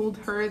chick told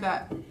her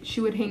that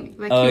she would hang,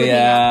 like, oh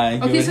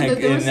yeah, okay, so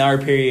there was, in our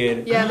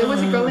period. Yeah, there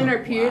was a girl in our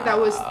period that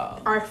was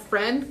our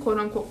friend, quote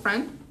unquote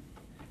friend,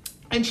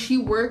 and she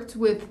worked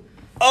with...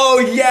 Oh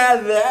yeah,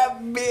 that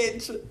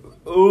bitch.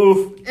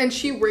 Oof. And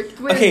she worked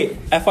with... Okay,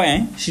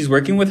 FYI, she's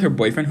working with her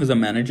boyfriend who's a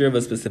manager of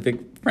a specific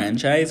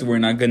franchise. We're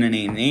not gonna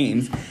name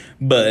names,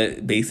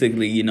 but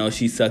basically, you know,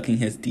 she's sucking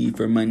his D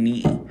for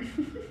money.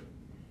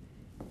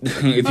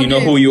 If you know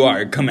who you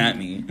are, come at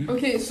me.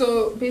 Okay,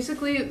 so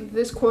basically,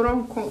 this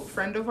quote-unquote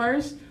friend of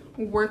ours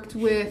worked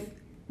with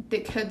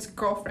Dickhead's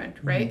girlfriend,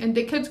 right? Mm-hmm. And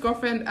Dickhead's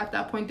girlfriend at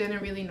that point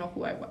didn't really know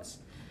who I was.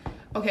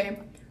 Okay,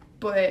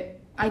 but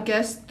I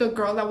guess the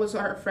girl that was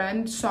our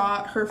friend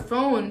saw her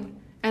phone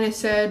and it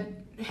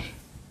said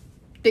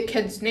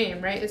Dickhead's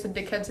name, right? It's a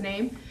Dickhead's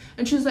name.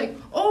 And she was like,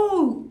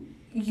 oh,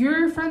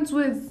 you're friends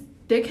with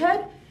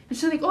Dickhead? And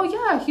she's like, oh,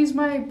 yeah, he's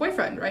my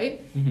boyfriend,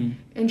 right? Mm-hmm.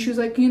 And she was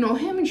like, you know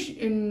him?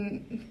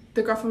 And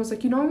the girlfriend was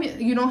like, you know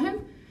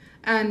him?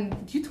 And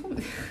you told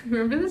me,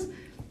 remember this?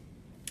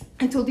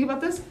 I told you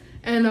about this?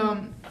 And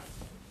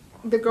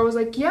the girl was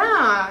like,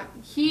 yeah,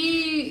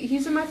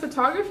 he's in my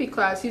photography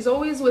class. He's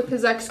always with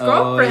his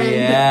ex-girlfriend. Oh,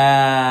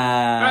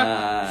 yeah.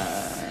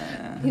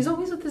 He's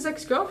always with his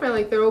ex-girlfriend.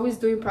 Like, they're always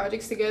doing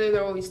projects together.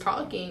 They're always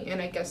talking. And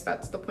I guess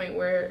that's the point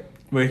where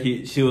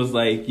she was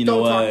like, you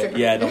know what?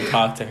 Yeah, don't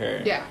talk to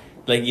her. Yeah.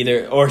 Like,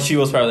 or she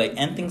was probably like,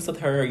 end things with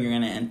her or you're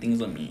going to end things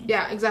with me.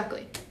 Yeah,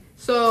 exactly.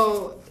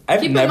 So...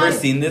 I've never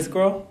seen this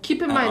girl.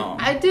 Keep in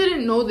mind, I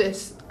didn't know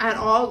this at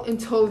all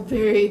until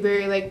very,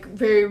 very,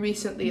 very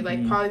recently. Mm-hmm.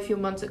 Like, probably a few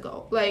months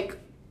ago. Like,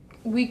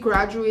 we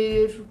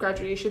graduated,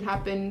 graduation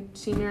happened,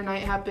 senior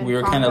night happened. We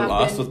were kind of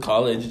lost with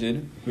college,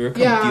 dude. We were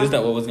confused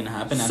at what was going to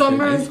happen after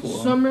high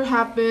school. Summer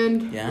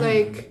happened. Yeah.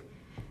 Like,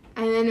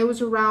 and then it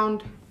was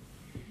around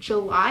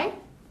July.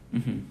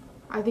 Mm-hmm.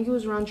 I think it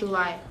was around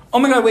July. Oh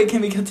my god, wait,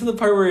 can we get to the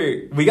part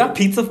where we got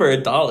pizza for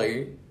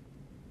 $1?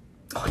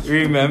 Oh,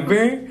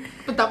 remember?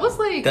 But that was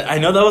like... I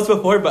know that was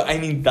before, but I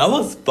mean, that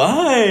was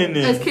fun.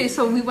 Okay,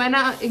 so we went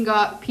out and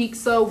got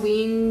pizza,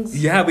 wings.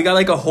 Yeah, we got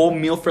like a whole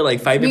meal for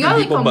like 5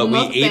 different people, but we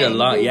ate a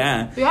lot,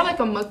 yeah. We got like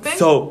a mukbang.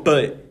 So,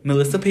 but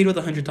Melissa paid with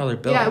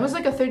 $100 bill. Yeah, it was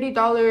like a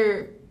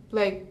 $30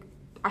 like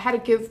I had to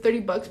give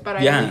 $30, but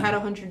I only had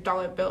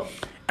 $100 bill.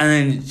 And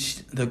then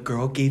the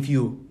girl gave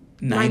you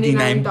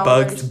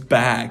 $99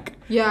 back.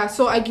 Yeah,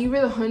 so I gave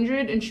her the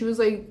 100, and she was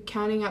like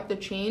counting out the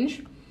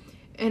change,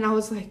 and I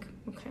was like,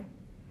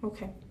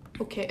 okay.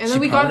 And then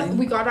we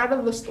got out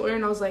of the store,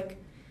 and I was like,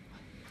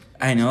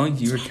 I know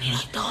you were.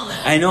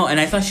 I know, and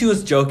I thought she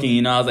was joking.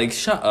 You know, I was like,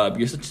 "Shut up!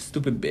 You're such a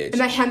stupid bitch."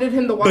 And I handed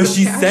him the wallet. But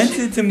she sent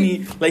it to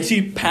me, like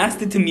she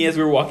passed it to me as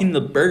we were walking to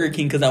Burger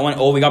King because I wanted.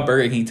 Oh, we got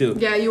Burger King too.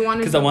 Yeah, you wanted.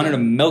 Because I wanted a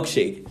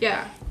milkshake.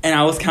 Yeah. And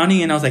I was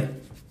counting, and I was like,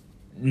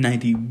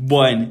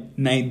 91,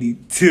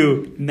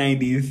 92,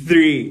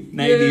 93,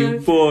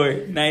 94,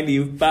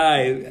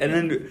 95, and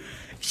then.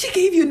 She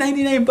gave you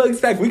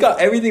 $99 back. We got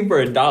everything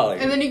for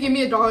 $1. And then you gave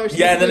me $1. So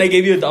yeah, and then I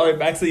gave you $1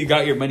 back, so you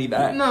got your money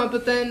back. No,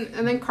 but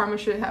then karma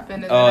shit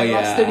happened, and then I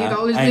lost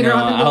 $30 later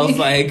on. I was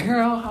like,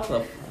 girl, how the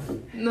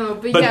fuck? No,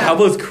 but that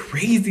was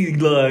crazy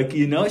luck,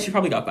 you know? She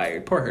probably got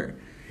fired. Poor her.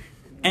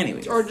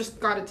 Anyways. Or just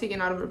got it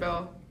taken out of her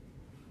bill.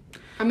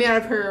 I mean, out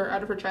of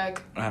her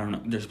check. I don't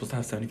know. They're supposed to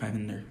have 75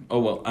 in there. Oh,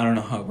 well, I don't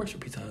know how it works for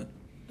Pizza Hut.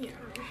 Yeah.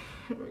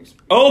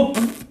 Oh,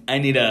 I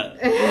need a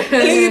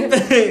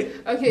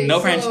okay.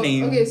 No French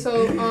name. Okay,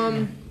 so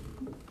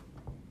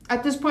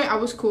at this point I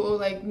was cool.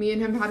 Like me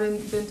and him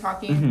hadn't been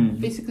talking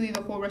basically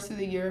the whole rest of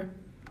the year,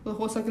 the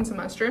whole second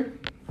semester.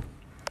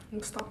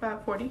 We'll stop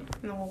at 40 and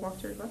then we'll walk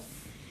to our bus.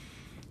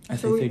 I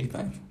say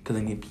 35 because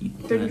I need to pee.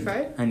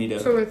 35? I need a.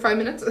 So in 5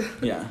 minutes.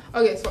 Yeah.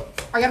 Okay, so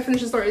I gotta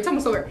finish the story. It's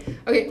almost over.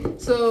 Okay,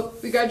 so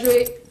we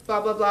graduate. Blah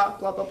blah blah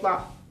blah blah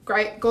blah.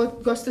 Great.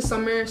 Goes to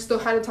summer. Still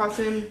had to talk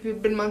to him. It's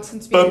been months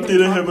since we bumped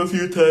into him a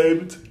few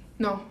times.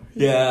 No.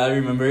 Yeah, I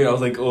remember. I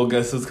was like, "Oh,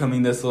 guess who's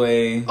coming this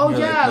way?" Oh,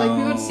 yeah, like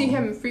we would see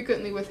him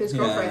frequently with his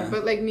girlfriend,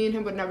 but like me and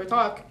him would never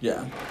talk.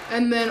 Yeah.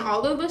 And then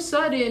all of a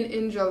sudden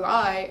in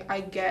July, I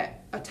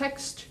get a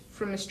text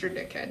from Mr.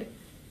 Dickhead,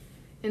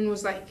 and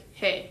was like,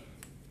 "Hey, ...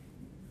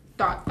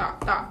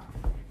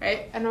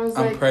 right?" And I was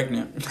like, "I'm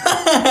pregnant."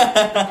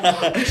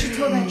 I should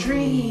tell that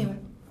dream.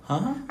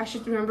 Huh? I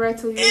should remember I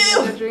told you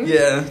the dream.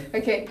 Yeah.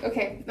 Okay.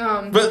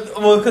 But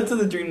we'll cut to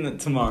the dream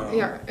tomorrow.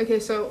 Yeah. Okay.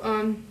 So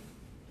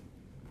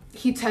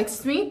he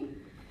texted me,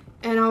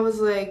 and I was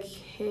like,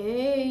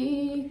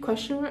 "Hey?"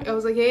 Question mark. I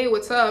was like, "Hey,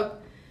 what's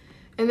up?"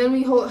 And then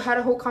we had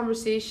a whole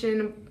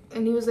conversation,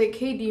 and he was like,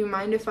 "Hey, do you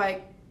mind if I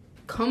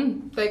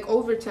come like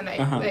over tonight,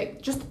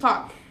 like just to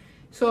talk?"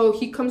 So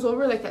he comes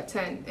over like at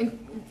 10,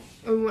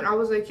 and when I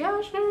was like,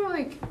 "Yeah, sure,"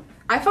 like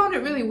I found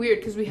it really weird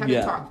because we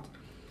hadn't talked.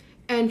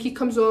 And he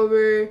comes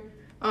over,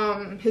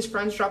 his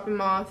friends drop him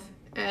off,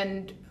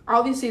 and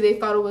obviously they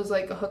thought it was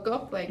like a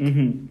hookup. Like,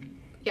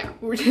 yeah,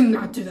 we did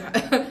not do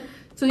that.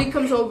 So he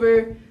comes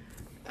over,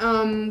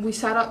 we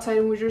sat outside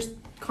and we were just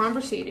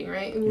conversating,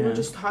 right? And we were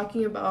just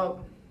talking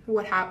about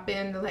what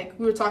happened. Like,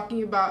 we were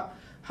talking about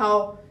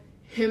how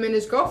him and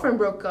his girlfriend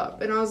broke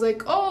up. And I was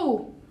like,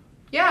 "Oh,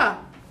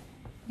 yeah,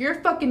 you're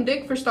a fucking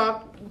dick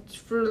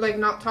for like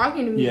not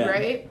talking to me,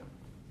 right?"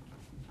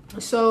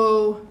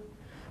 So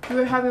we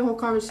were having a whole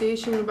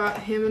conversation about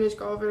him and his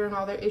girlfriend and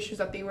all their issues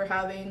that they were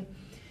having.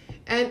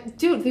 And,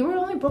 dude, they were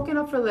only broken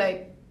up for,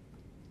 like,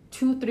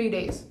 2-3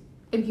 days.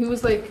 And he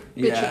was, like,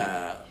 bitching.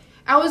 Yeah.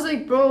 I was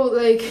like, bro,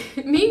 like,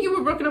 me and you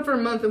were broken up for a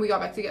month and we got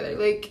back together.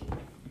 Like,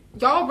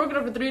 y'all broken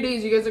up for 3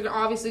 days. You guys are going to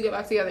obviously get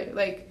back together.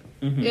 Like,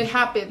 it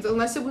happens.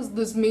 Unless it was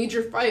this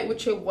major fight,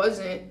 which it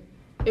wasn't.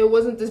 It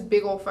wasn't this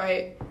big old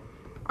fight.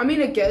 I mean,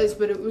 I guess,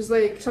 but it was,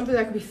 like, something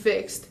that could be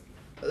fixed.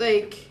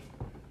 Like,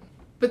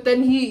 but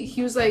then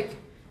he was, like,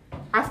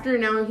 after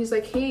an hour, he's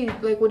like, "Hey,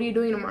 like, what are you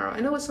doing tomorrow?" I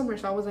know it's summer,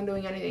 so I wasn't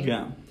doing anything.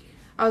 Yeah.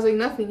 I was like,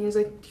 "Nothing." He was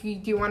like, do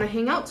you want to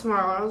hang out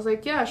tomorrow? I was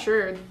like, "Yeah,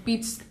 sure."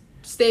 Beats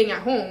staying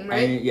at home,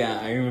 right?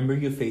 I remember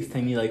you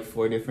FaceTime me, like,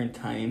 4 different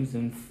times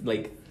in,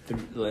 like,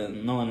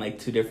 in, like,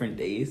 2 different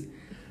days.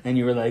 And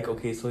you were like,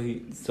 "Okay, so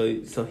he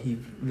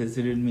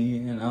visited me,"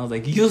 and I was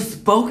like, "You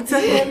spoke to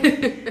him?"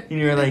 And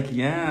you were like,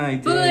 "Yeah, I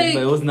did,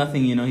 but it was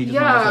nothing, you know. He just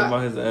wanted to talk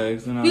about his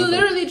ex." And he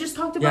literally just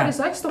talked about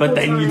his ex the whole time.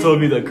 But then you told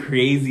me the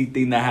crazy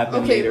thing that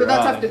happened later on.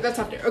 Okay, but that's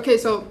after. Okay,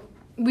 so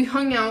we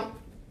hung out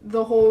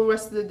the whole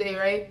rest of the day,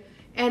 right?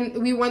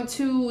 And we went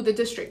to the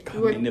district.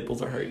 God, my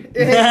nipples are hurting.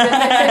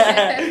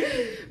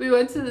 We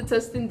went to the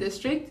Tustin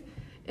district,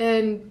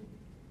 and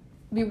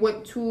we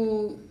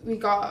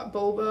got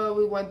boba,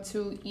 we went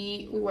to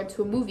eat, we went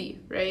to a movie,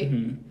 right?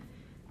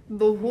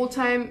 The whole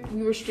time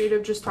we were straight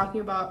up just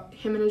talking about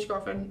him and his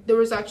girlfriend. There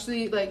was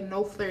actually like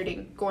no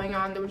flirting going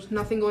on. There was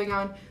nothing going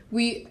on.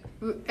 We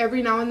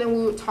every now and then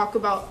we would talk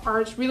about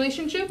our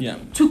relationship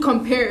to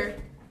compare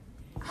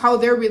how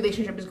their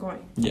relationship is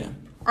going. Yeah.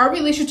 Our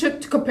relationship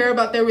to compare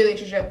about their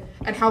relationship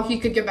and how he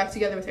could get back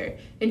together with her.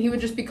 And he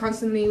would just be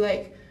constantly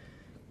like,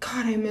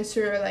 "God, I miss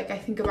her. Like, I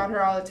think about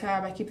her all the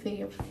time. I keep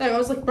thinking of..." Like, I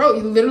was like, "Bro,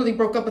 you literally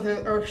broke up with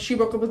her, or she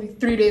broke up with you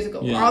 3 days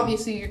ago. Yeah.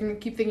 Obviously, you're going to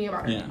keep thinking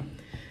about her." Yeah.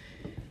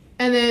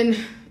 And then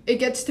it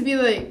gets to be,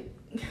 like,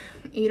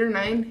 8 or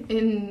 9,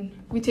 and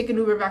we take an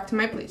Uber back to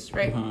my place,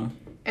 right?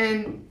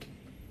 And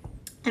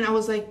I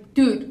was like,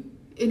 "Dude,"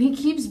 and he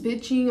keeps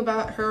bitching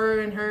about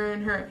her and her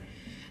and her.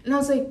 And I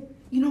was like,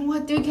 you know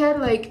what, dickhead?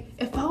 Like,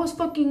 if I was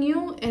fucking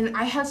you and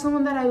I had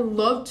someone that I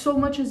loved so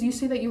much as you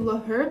say that you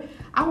love her,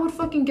 I would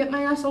fucking get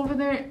my ass over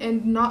there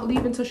and not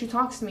leave until she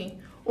talks to me.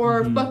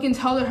 Or fucking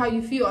tell her how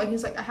you feel. And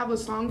he's like, I have a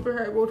song for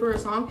her. I wrote her a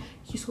song.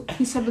 He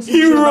said the same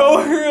shit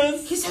about me.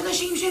 He said the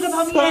same shit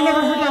about me. I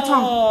never heard that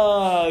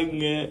song.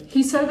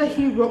 He said that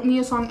he wrote me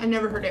a song. I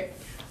never heard it.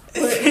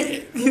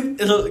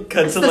 It'll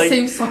cut it's to the like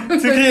same song.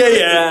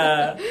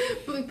 yeah.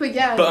 But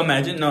yeah. But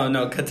imagine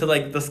no. Cut to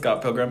like the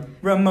Scott Pilgrim.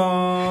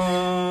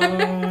 Ramona.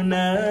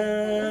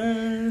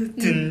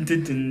 Dun,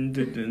 dun, dun,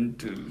 dun, dun,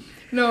 dun.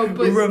 No,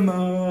 but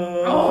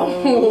Ramona.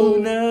 Oh.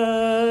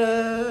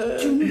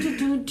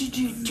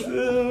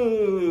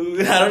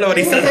 I don't know what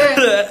he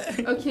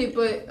said. Okay,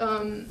 but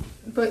I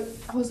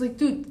was like,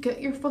 dude,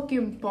 get your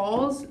fucking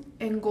balls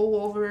and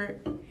go over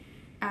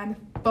and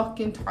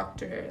fucking talk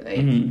to her.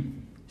 Like,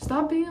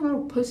 stop being a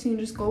little pussy and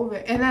just go over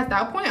it. And at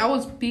that point, I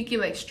was speaking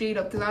like straight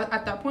up because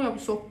at that point I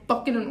was so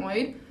fucking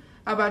annoyed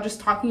about just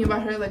talking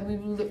about her. Like, we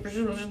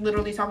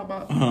literally talk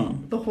about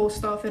the whole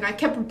stuff, and I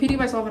kept repeating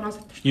myself, and I was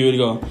like, you would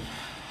go.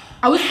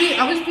 I was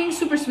being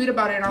super sweet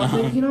about it, and I was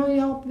like, you know,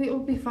 yeah, it'll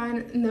be fine.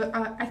 And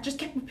I just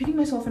kept repeating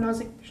myself, and I was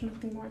like, there's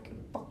nothing more I can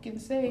fucking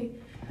say.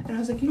 And I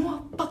was like, you know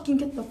what, fucking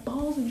get the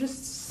balls and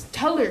just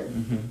tell her.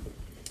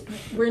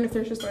 We're gonna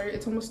finish the story.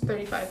 It's almost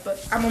 35,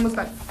 but I'm almost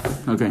done.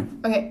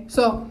 Okay,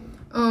 so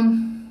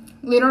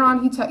later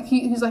on,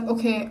 he's like,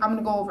 okay, I'm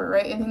gonna go over,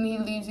 right? And then he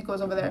leaves. He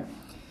goes over there,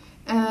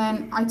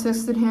 and I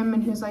texted him,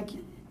 and he was like, he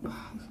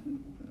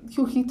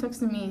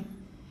texted me,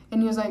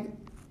 and he was like,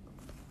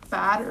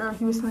 bad, or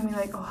he was telling me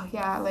like, oh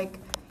yeah, like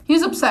he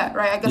was upset,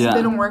 right? I guess it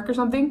didn't work or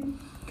something.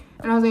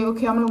 And I was like,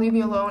 okay, I'm gonna leave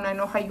you alone. I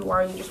know how you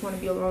are. You just want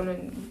to be alone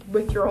and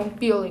with your own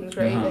feelings,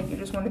 right? Like, you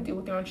just want to deal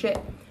with your own shit.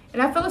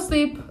 And I fell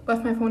asleep,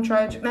 left my phone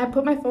charged, and I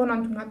put my phone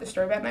on Do Not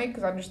Disturb at night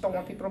because I just don't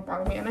want people to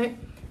bother me at night.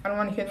 I don't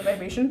want to hear the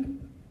vibration.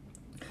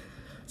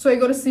 So I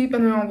go to sleep,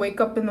 and then I'll wake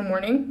up in the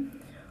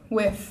morning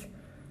with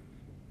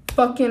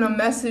fucking a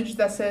message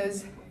that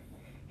says,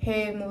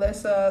 hey,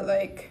 Melissa,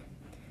 like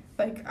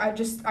I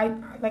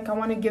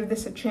want to give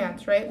this a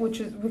chance, right? Which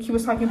is, he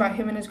was talking about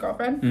him and his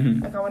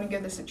girlfriend. Like, I want to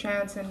give this a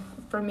chance, and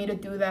for me to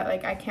do that,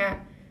 like, I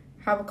can't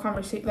have a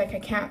conversation, like, I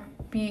can't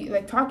be,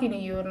 like, talking to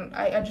you, and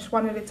I just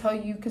wanted to tell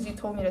you, because you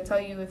told me to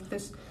tell you if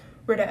this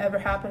were to ever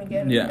happen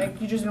again.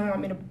 Like, you just don't want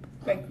me to,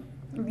 like,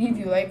 leave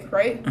you, like,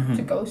 right?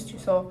 To ghost you,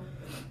 so,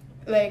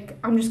 like,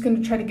 I'm just going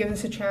to try to give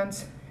this a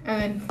chance.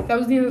 And then that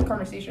was the end of the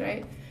conversation,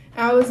 right?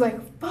 And I was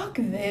like, fuck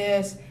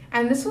this.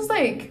 And this was,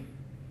 like,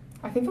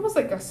 I think it was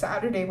like a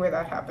Saturday where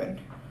that happened,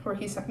 where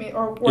he sent me,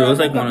 or where it was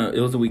like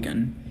it was a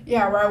weekend.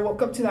 Yeah, where I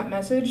woke up to that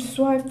message.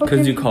 So I fucking,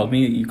 because you called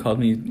me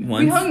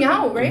once. We hung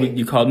out, right?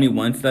 You called me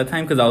once that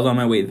time because I was on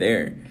my way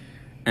there,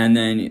 and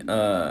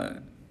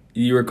then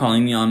you were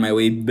calling me on my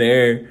way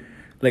there,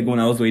 like when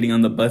I was waiting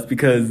on the bus.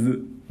 Because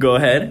go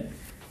ahead.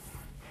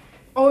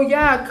 Oh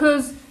yeah,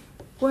 cause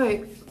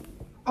wait,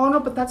 oh no,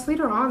 but that's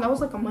later on. That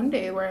was like a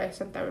Monday where I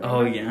sent that. Remember?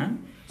 Oh yeah.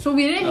 So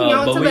we didn't hang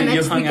out until the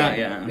next weekend.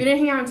 Out, We didn't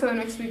hang out until the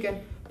next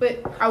weekend.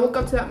 But I woke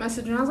up to that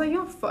message and I was like,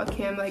 yo, fuck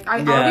him. Like,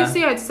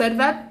 obviously I'd said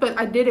that, but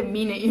I didn't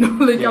mean it, you know?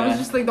 Like, I was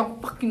just like, don't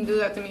fucking do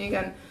that to me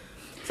again.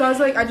 So I was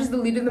like, I just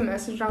deleted the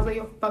message and I was like,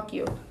 yo, fuck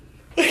you.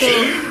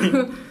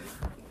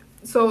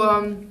 So,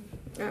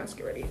 yeah, let's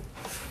get ready.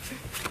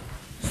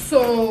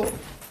 So,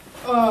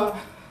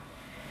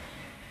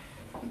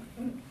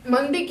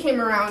 Monday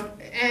came around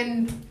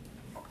and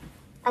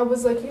I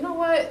was like, you know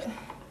what?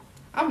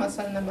 I'm gonna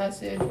send the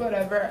message,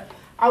 whatever.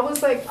 I was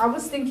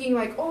thinking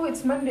like, oh,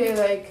 it's Monday,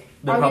 like,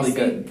 they're probably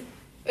good.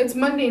 It's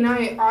Monday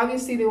night.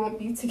 Obviously, they won't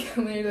be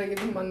together. Like,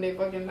 it's Monday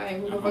fucking night.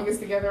 Who the fuck is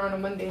together on a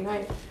Monday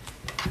night?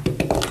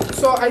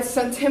 So I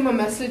sent him a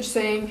message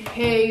saying,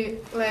 hey,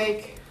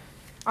 like,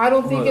 I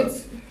don't think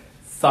it's...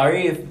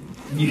 Sorry if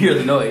you hear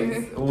the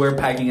noise. We're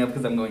packing up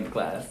because I'm going to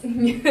class. So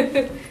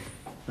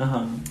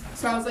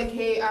I was like,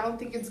 hey, I don't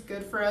think it's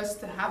good for us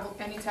to have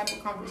any type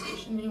of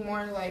conversation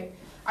anymore. Like,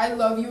 I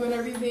love you and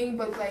everything,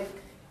 but, like,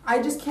 I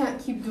just can't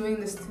keep doing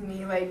this to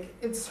me. Like,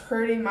 it's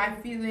hurting my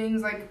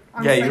feelings. Like,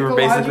 you were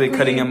basically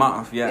cutting him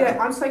off. Yeah,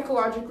 I'm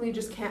psychologically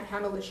just can't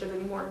handle this shit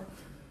anymore.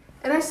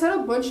 And I said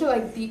a bunch of,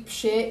 like, deep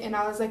shit, and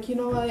I was like, you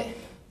know what?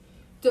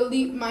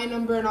 Delete my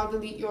number, and I'll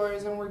delete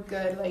yours, and we're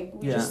good. Like,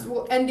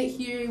 we'll end it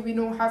here. We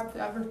don't have to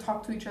ever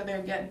talk to each other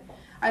again.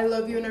 I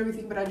love you and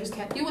everything, but I just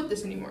can't deal with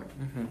this anymore.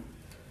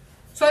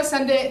 So I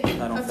send it.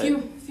 A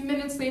few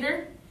minutes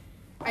later,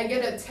 I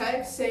get a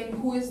text saying,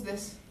 who is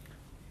this?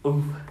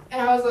 Ooh.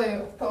 And I was like,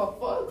 what the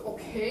fuck?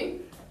 Okay.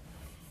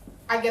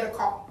 I get a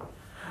call.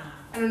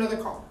 And another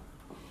call.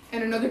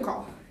 And another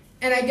call.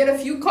 And I get a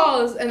few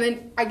calls, and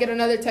then I get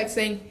another text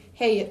saying,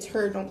 hey, it's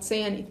her, don't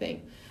say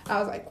anything. I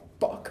was like,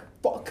 fuck.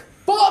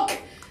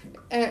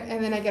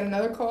 And then I get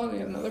another call, and I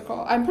get another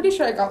call. I'm pretty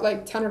sure I got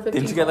like 10 or 15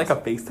 Didn't you get like a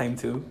FaceTime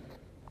too?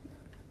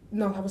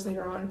 No, that was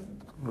later on.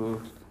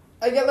 Ooh.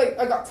 I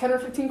got 10 or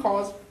 15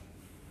 calls.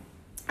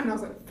 And I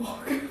was like,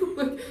 fuck,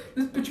 like,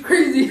 this bitch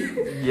crazy.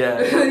 Yeah.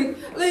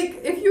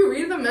 like, if you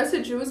read the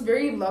message, it was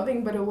very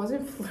loving, but it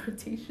wasn't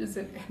flirtatious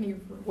in any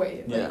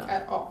way, like,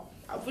 at all.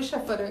 I wish I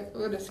would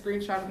have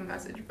screenshot the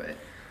message, but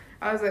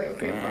I was like,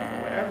 okay,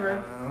 fuck,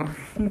 whatever.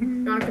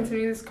 You want to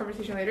continue this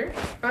conversation later?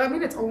 I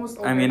mean, it's almost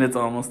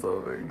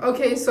over.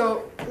 Okay,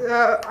 so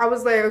I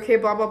was like, okay,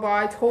 blah, blah, blah.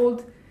 I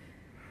told,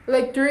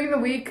 like, during the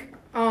week,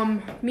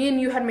 me and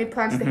you had made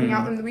plans to hang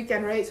out on the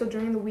weekend, right? So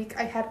during the week,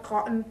 I had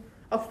gotten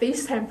a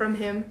FaceTime from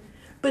him,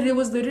 but it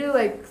was literally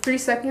like 3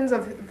 seconds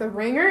of the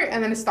ringer,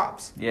 and then it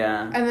stops.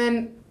 Yeah. And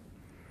then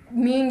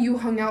me and you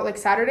hung out, like,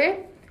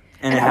 Saturday.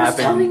 And it happened. I was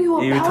telling you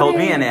about it. You told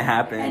me, and it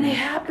happened.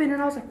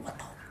 And I was like, what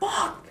the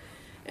fuck?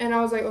 And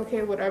I was like,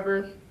 okay,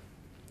 whatever.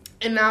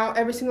 And now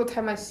every single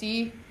time I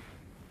see,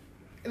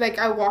 like,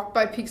 I walk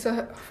by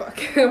Pizza,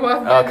 I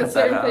walk by the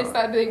certain place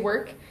that they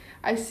work,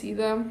 I see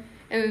them.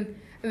 And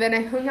then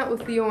I hung out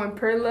with Theo and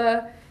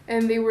Perla,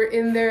 and they were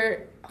in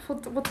there.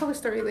 We'll tell the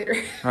story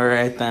later. All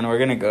right, then. We're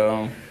going to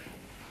go.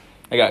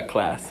 I got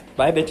class.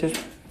 Bye,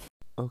 bitches.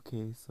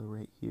 Okay, so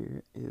right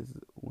here is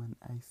when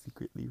I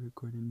secretly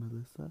recorded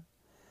Melissa.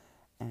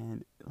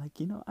 And, like,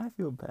 you know, I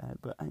feel bad,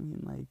 but I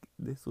mean, like,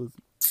 this was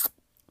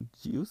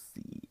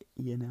juicy,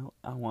 you know?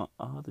 I want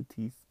all the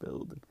tea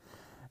spilled.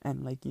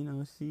 And, like, you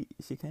know, she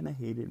kind of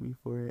hated me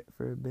for it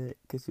for a bit,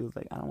 because she was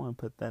like, I don't want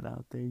to put that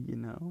out there, you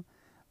know?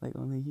 Like,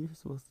 only you're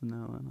supposed to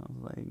know. And I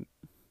was like,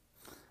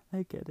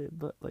 I get it,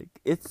 but, like,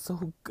 it's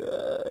so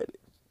good.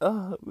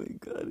 Oh, my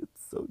God,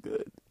 it's so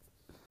good.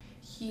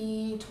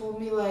 He told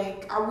me,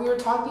 like, we were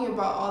talking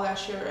about all that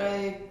shit,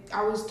 right?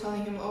 I was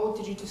telling him, oh,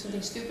 did you do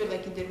something stupid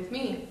like you did with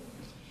me?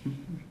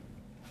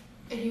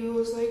 And he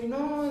was like,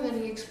 no, and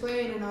then he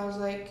explained, and I was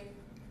like,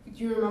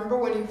 do you remember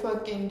when you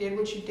fucking did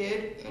what you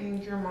did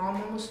and your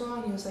mom almost saw?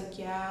 And he was like,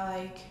 yeah,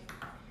 like,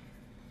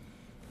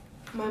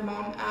 my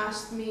mom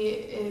asked me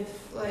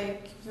if,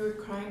 like, you were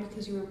crying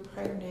because you were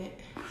pregnant.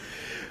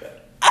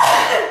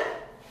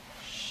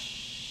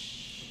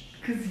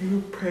 Because you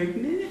were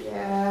pregnant?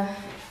 Yeah.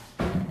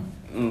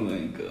 Oh my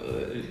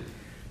God.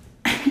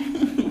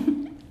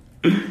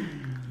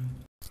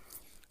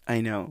 I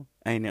know.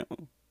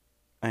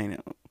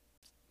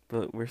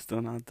 But we're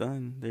still not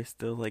done. There's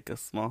still like a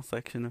small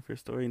section of her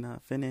story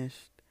not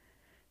finished.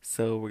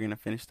 So we're going to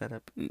finish that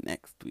up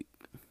next week.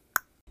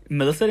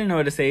 Melissa didn't know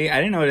what to say. I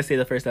didn't know what to say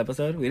the first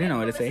episode. We didn't know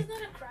what to say.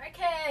 Melissa's not a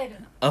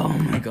crackhead. Oh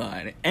my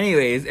God.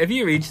 Anyways, if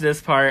you reach this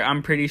part,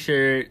 I'm pretty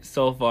sure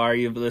so far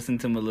you've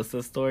listened to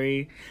Melissa's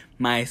story,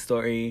 my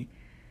story.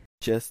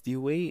 Just you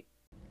wait.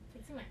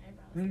 Fixing my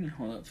eyebrows. What do you mean,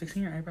 hold up?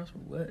 Fixing your eyebrows for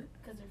what?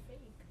 Because they're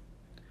fake.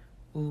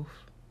 Oof.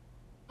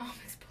 Oh, I'm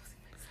exposing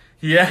myself.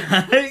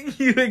 Yeah,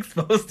 you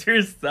exposed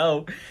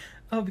yourself.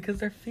 Oh, because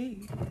they're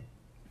fake.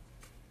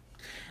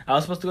 I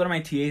was supposed to go to my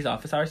TA's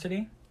office hours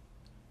today,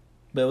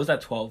 but it was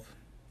at 12.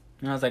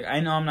 And I was like, I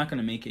know I'm not going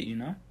to make it, you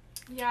know?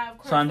 Yeah, of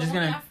course. So I'm just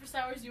going gonna... after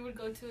hours you would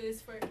go to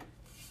is for...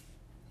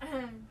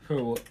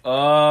 For what?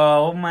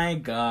 Oh, my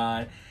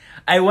God.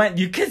 I went...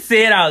 You can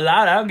say it out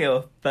loud. I don't give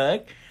a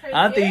fuck.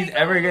 I don't think he's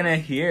ever going to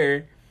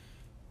hear.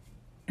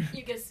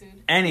 You get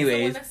sued.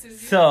 Anyways,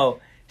 so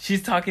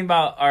she's talking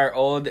about our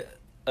old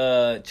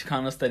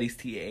Chicano Studies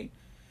TA.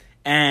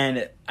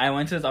 And I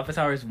went to his office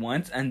hours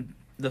once, and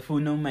the fool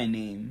knew my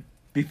name.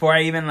 Before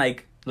I even,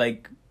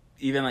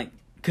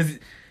 because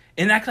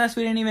in that class,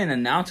 we didn't even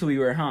announce who we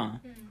were, huh?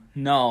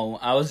 No,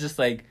 I was just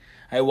like,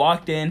 I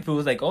walked in, fool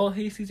was like, oh,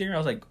 hey, Caesar. I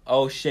was like,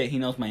 oh, shit, he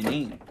knows my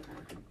name,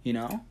 you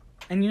know?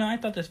 And, you know, I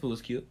thought this fool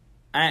was cute.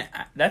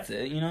 That's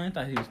it, you know, I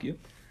thought he was cute.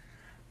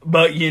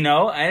 But, you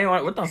know, I didn't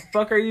want, what the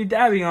fuck are you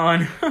dabbing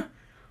on?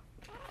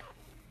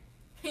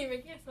 You're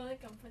making it sound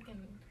like I'm fucking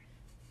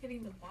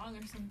hitting the bong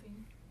or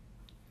something.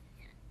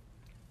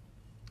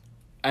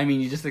 I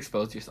mean, you just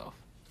exposed yourself.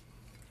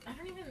 I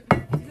don't even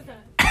do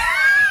that.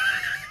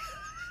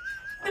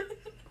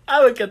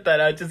 I would cut that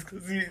out just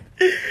because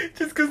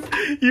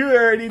you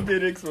already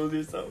did expose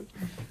yourself.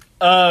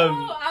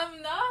 No,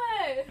 I'm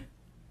not.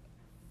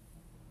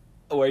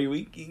 Why are you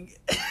winking?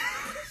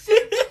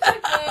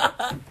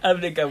 I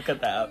think I'll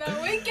cut that out.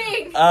 No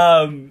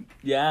winking.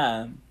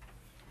 Yeah.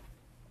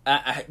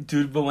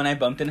 Dude, but when I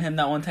bumped into him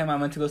that one time, I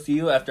went to go see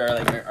you after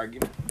our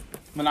argument.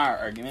 Well, not our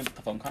argument, but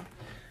the phone call.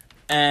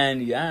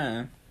 And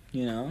yeah,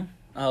 you know,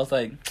 I was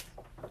like.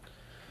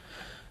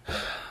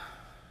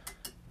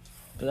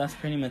 But that's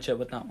pretty much it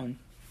with that one.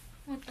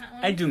 With that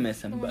one? I do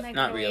miss him, but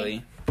not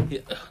really.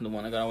 The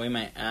one that got away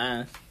my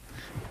ass.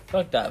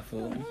 Fuck that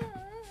fool.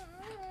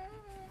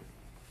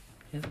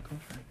 He has a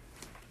girlfriend.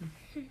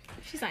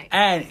 She's like.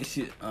 And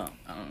she, I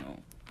don't know.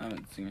 I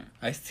haven't seen her.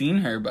 I've seen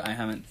her, but I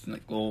haven't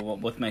seen,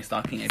 with my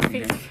stalking, I've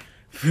seen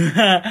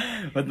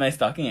her. With my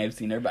stalking, I've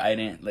seen her, but I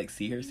didn't,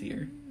 see her.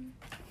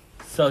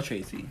 So,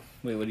 Tracy.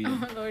 Wait, what do you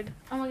Oh, Lord.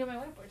 I'm gonna get my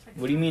whiteboard.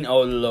 What do you mean,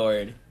 oh,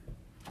 Lord?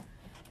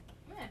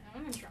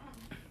 I'm gonna draw.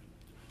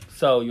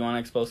 So, you want to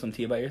expose some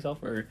tea about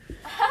yourself? Or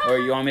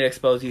you want me to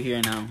expose you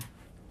here now?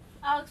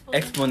 I'll expose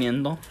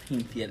Exponiendo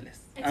infieles.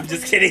 I'm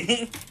just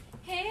kidding.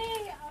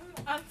 Hey,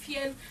 I'm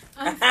fiel.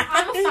 I'm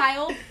a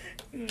file.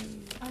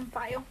 I'm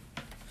file.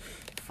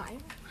 File?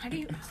 How do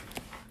you...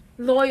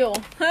 Loyal.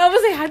 I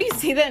was like, how do you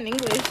say that in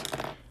English?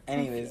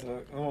 Anyways,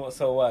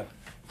 so what?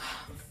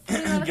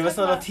 You know, wanna Give talk us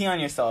a little about? tea on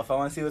yourself. I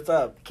want to see what's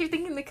up. I keep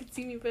thinking they could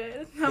see me,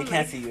 but They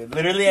can't see you.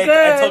 Literally, I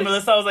Good. told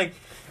Melissa, I was like,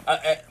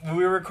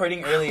 we were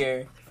recording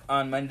earlier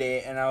on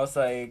Monday, and I was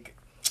like,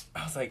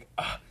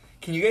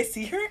 can you guys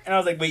see her? And I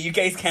was like, wait, you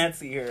guys can't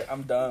see her.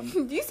 I'm dumb. Do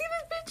you see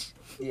this bitch?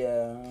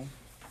 Yeah.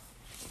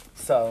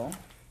 So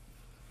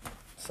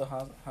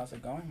how's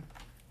it going?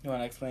 You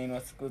want to explain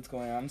what's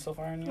going on so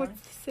far in your life?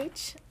 What's the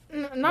sitch?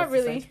 Not What's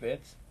really, the sitch,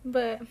 bitch?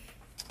 but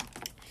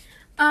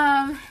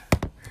Why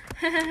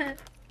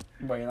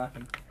are you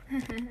laughing?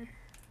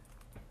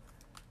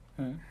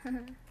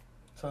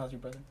 So how's your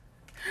brother?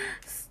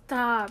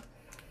 Stop.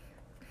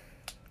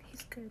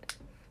 He's good.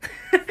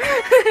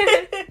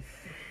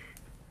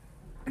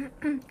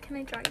 Can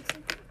I draw you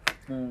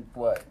something?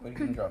 What? What are you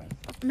gonna draw me?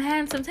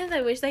 Man, sometimes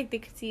I wish like they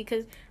could see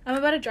because I'm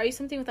about to draw you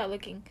something without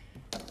looking.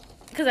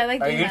 Because I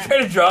like Are doing you that.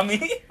 trying to draw me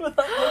without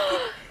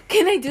looking?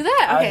 Can I do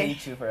that? I'll Okay.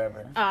 hate you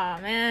forever. Aw,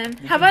 man.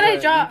 You How can about do I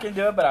it. draw? You can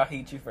do it, but I'll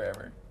hate you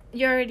forever.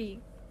 You already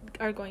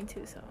are going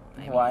to, so.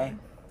 Why?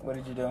 What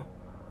did you do?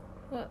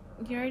 Well,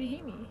 you already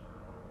hate me.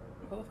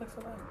 What the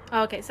fuck's that?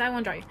 Oh, okay, so I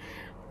won't draw you.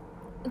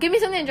 Give me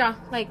something to draw.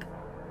 Like,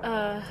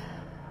 I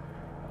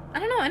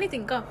don't know,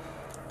 anything. Go.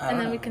 And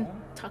then we can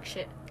talk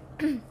shit.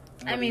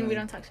 I mean, we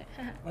don't talk shit.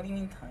 What do you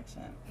mean talk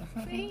shit?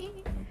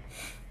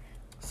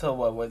 So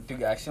what? Do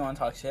you actually want to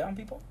talk shit on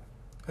people?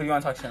 Who do you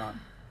want to talk shit on?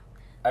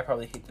 I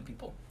probably hate the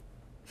people.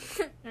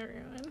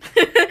 Everyone.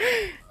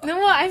 No,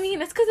 well, I mean,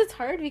 that's because it's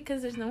hard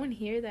because there's no one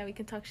here that we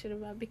can talk shit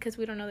about because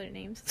we don't know their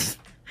names.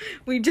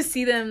 We just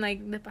see them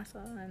like de paso,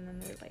 and then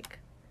they're like,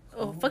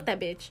 "Oh, fuck that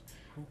bitch."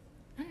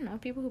 I don't know,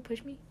 people who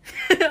push me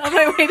on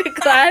my way to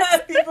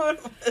class. People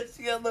who push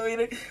you on the way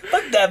to...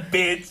 Fuck that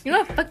bitch. You know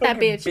what? Fuck that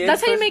Fucking bitch.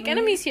 That's how you push make me.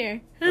 enemies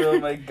here. Oh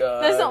my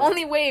god. That's the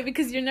only way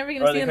because you're never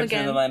gonna Or see they them cut you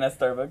in again. the line at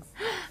Starbucks.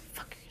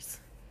 Fuckers.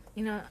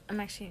 You know, I'm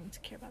actually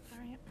insecure about that,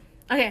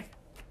 right?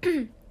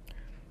 Okay.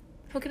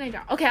 Who can I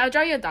draw? Okay, I'll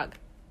draw you a dog.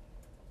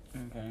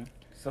 Okay.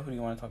 So who do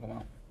you want to talk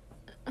about?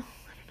 Oh, I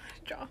don't know how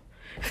to draw.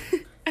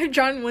 I've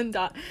drawn one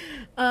dot.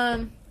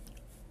 I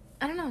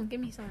don't know. Give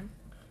me someone.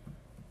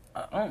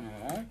 I don't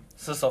know.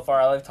 So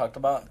far all I've talked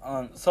about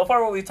so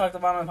far what we've talked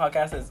about on the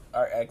podcast is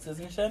our exes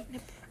and shit.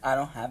 I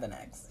don't have an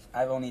ex.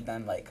 I've only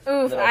done like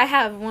Oof, I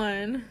have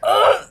one.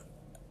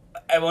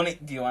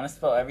 Do you want to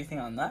spell everything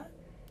on that?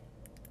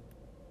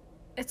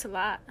 It's a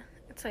lot.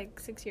 It's like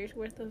 6 years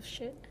worth of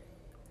shit.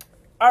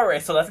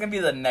 Alright, so that's gonna be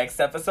the next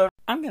episode.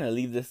 I'm gonna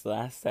leave this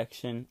last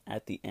section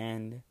at the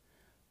end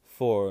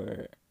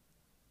for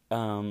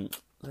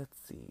let's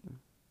see.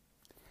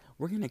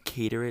 We're going to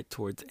cater it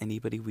towards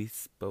anybody we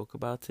spoke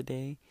about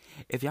today.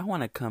 If y'all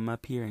want to come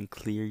up here and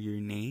clear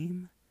your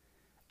name,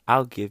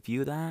 I'll give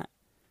you that.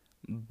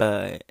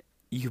 But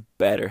you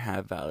better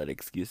have valid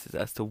excuses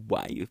as to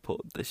why you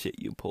pulled the shit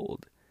you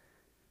pulled.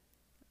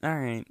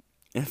 Alright.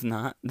 If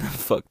not, then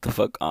fuck the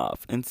fuck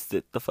off and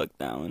sit the fuck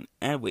down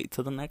and wait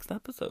till the next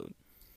episode.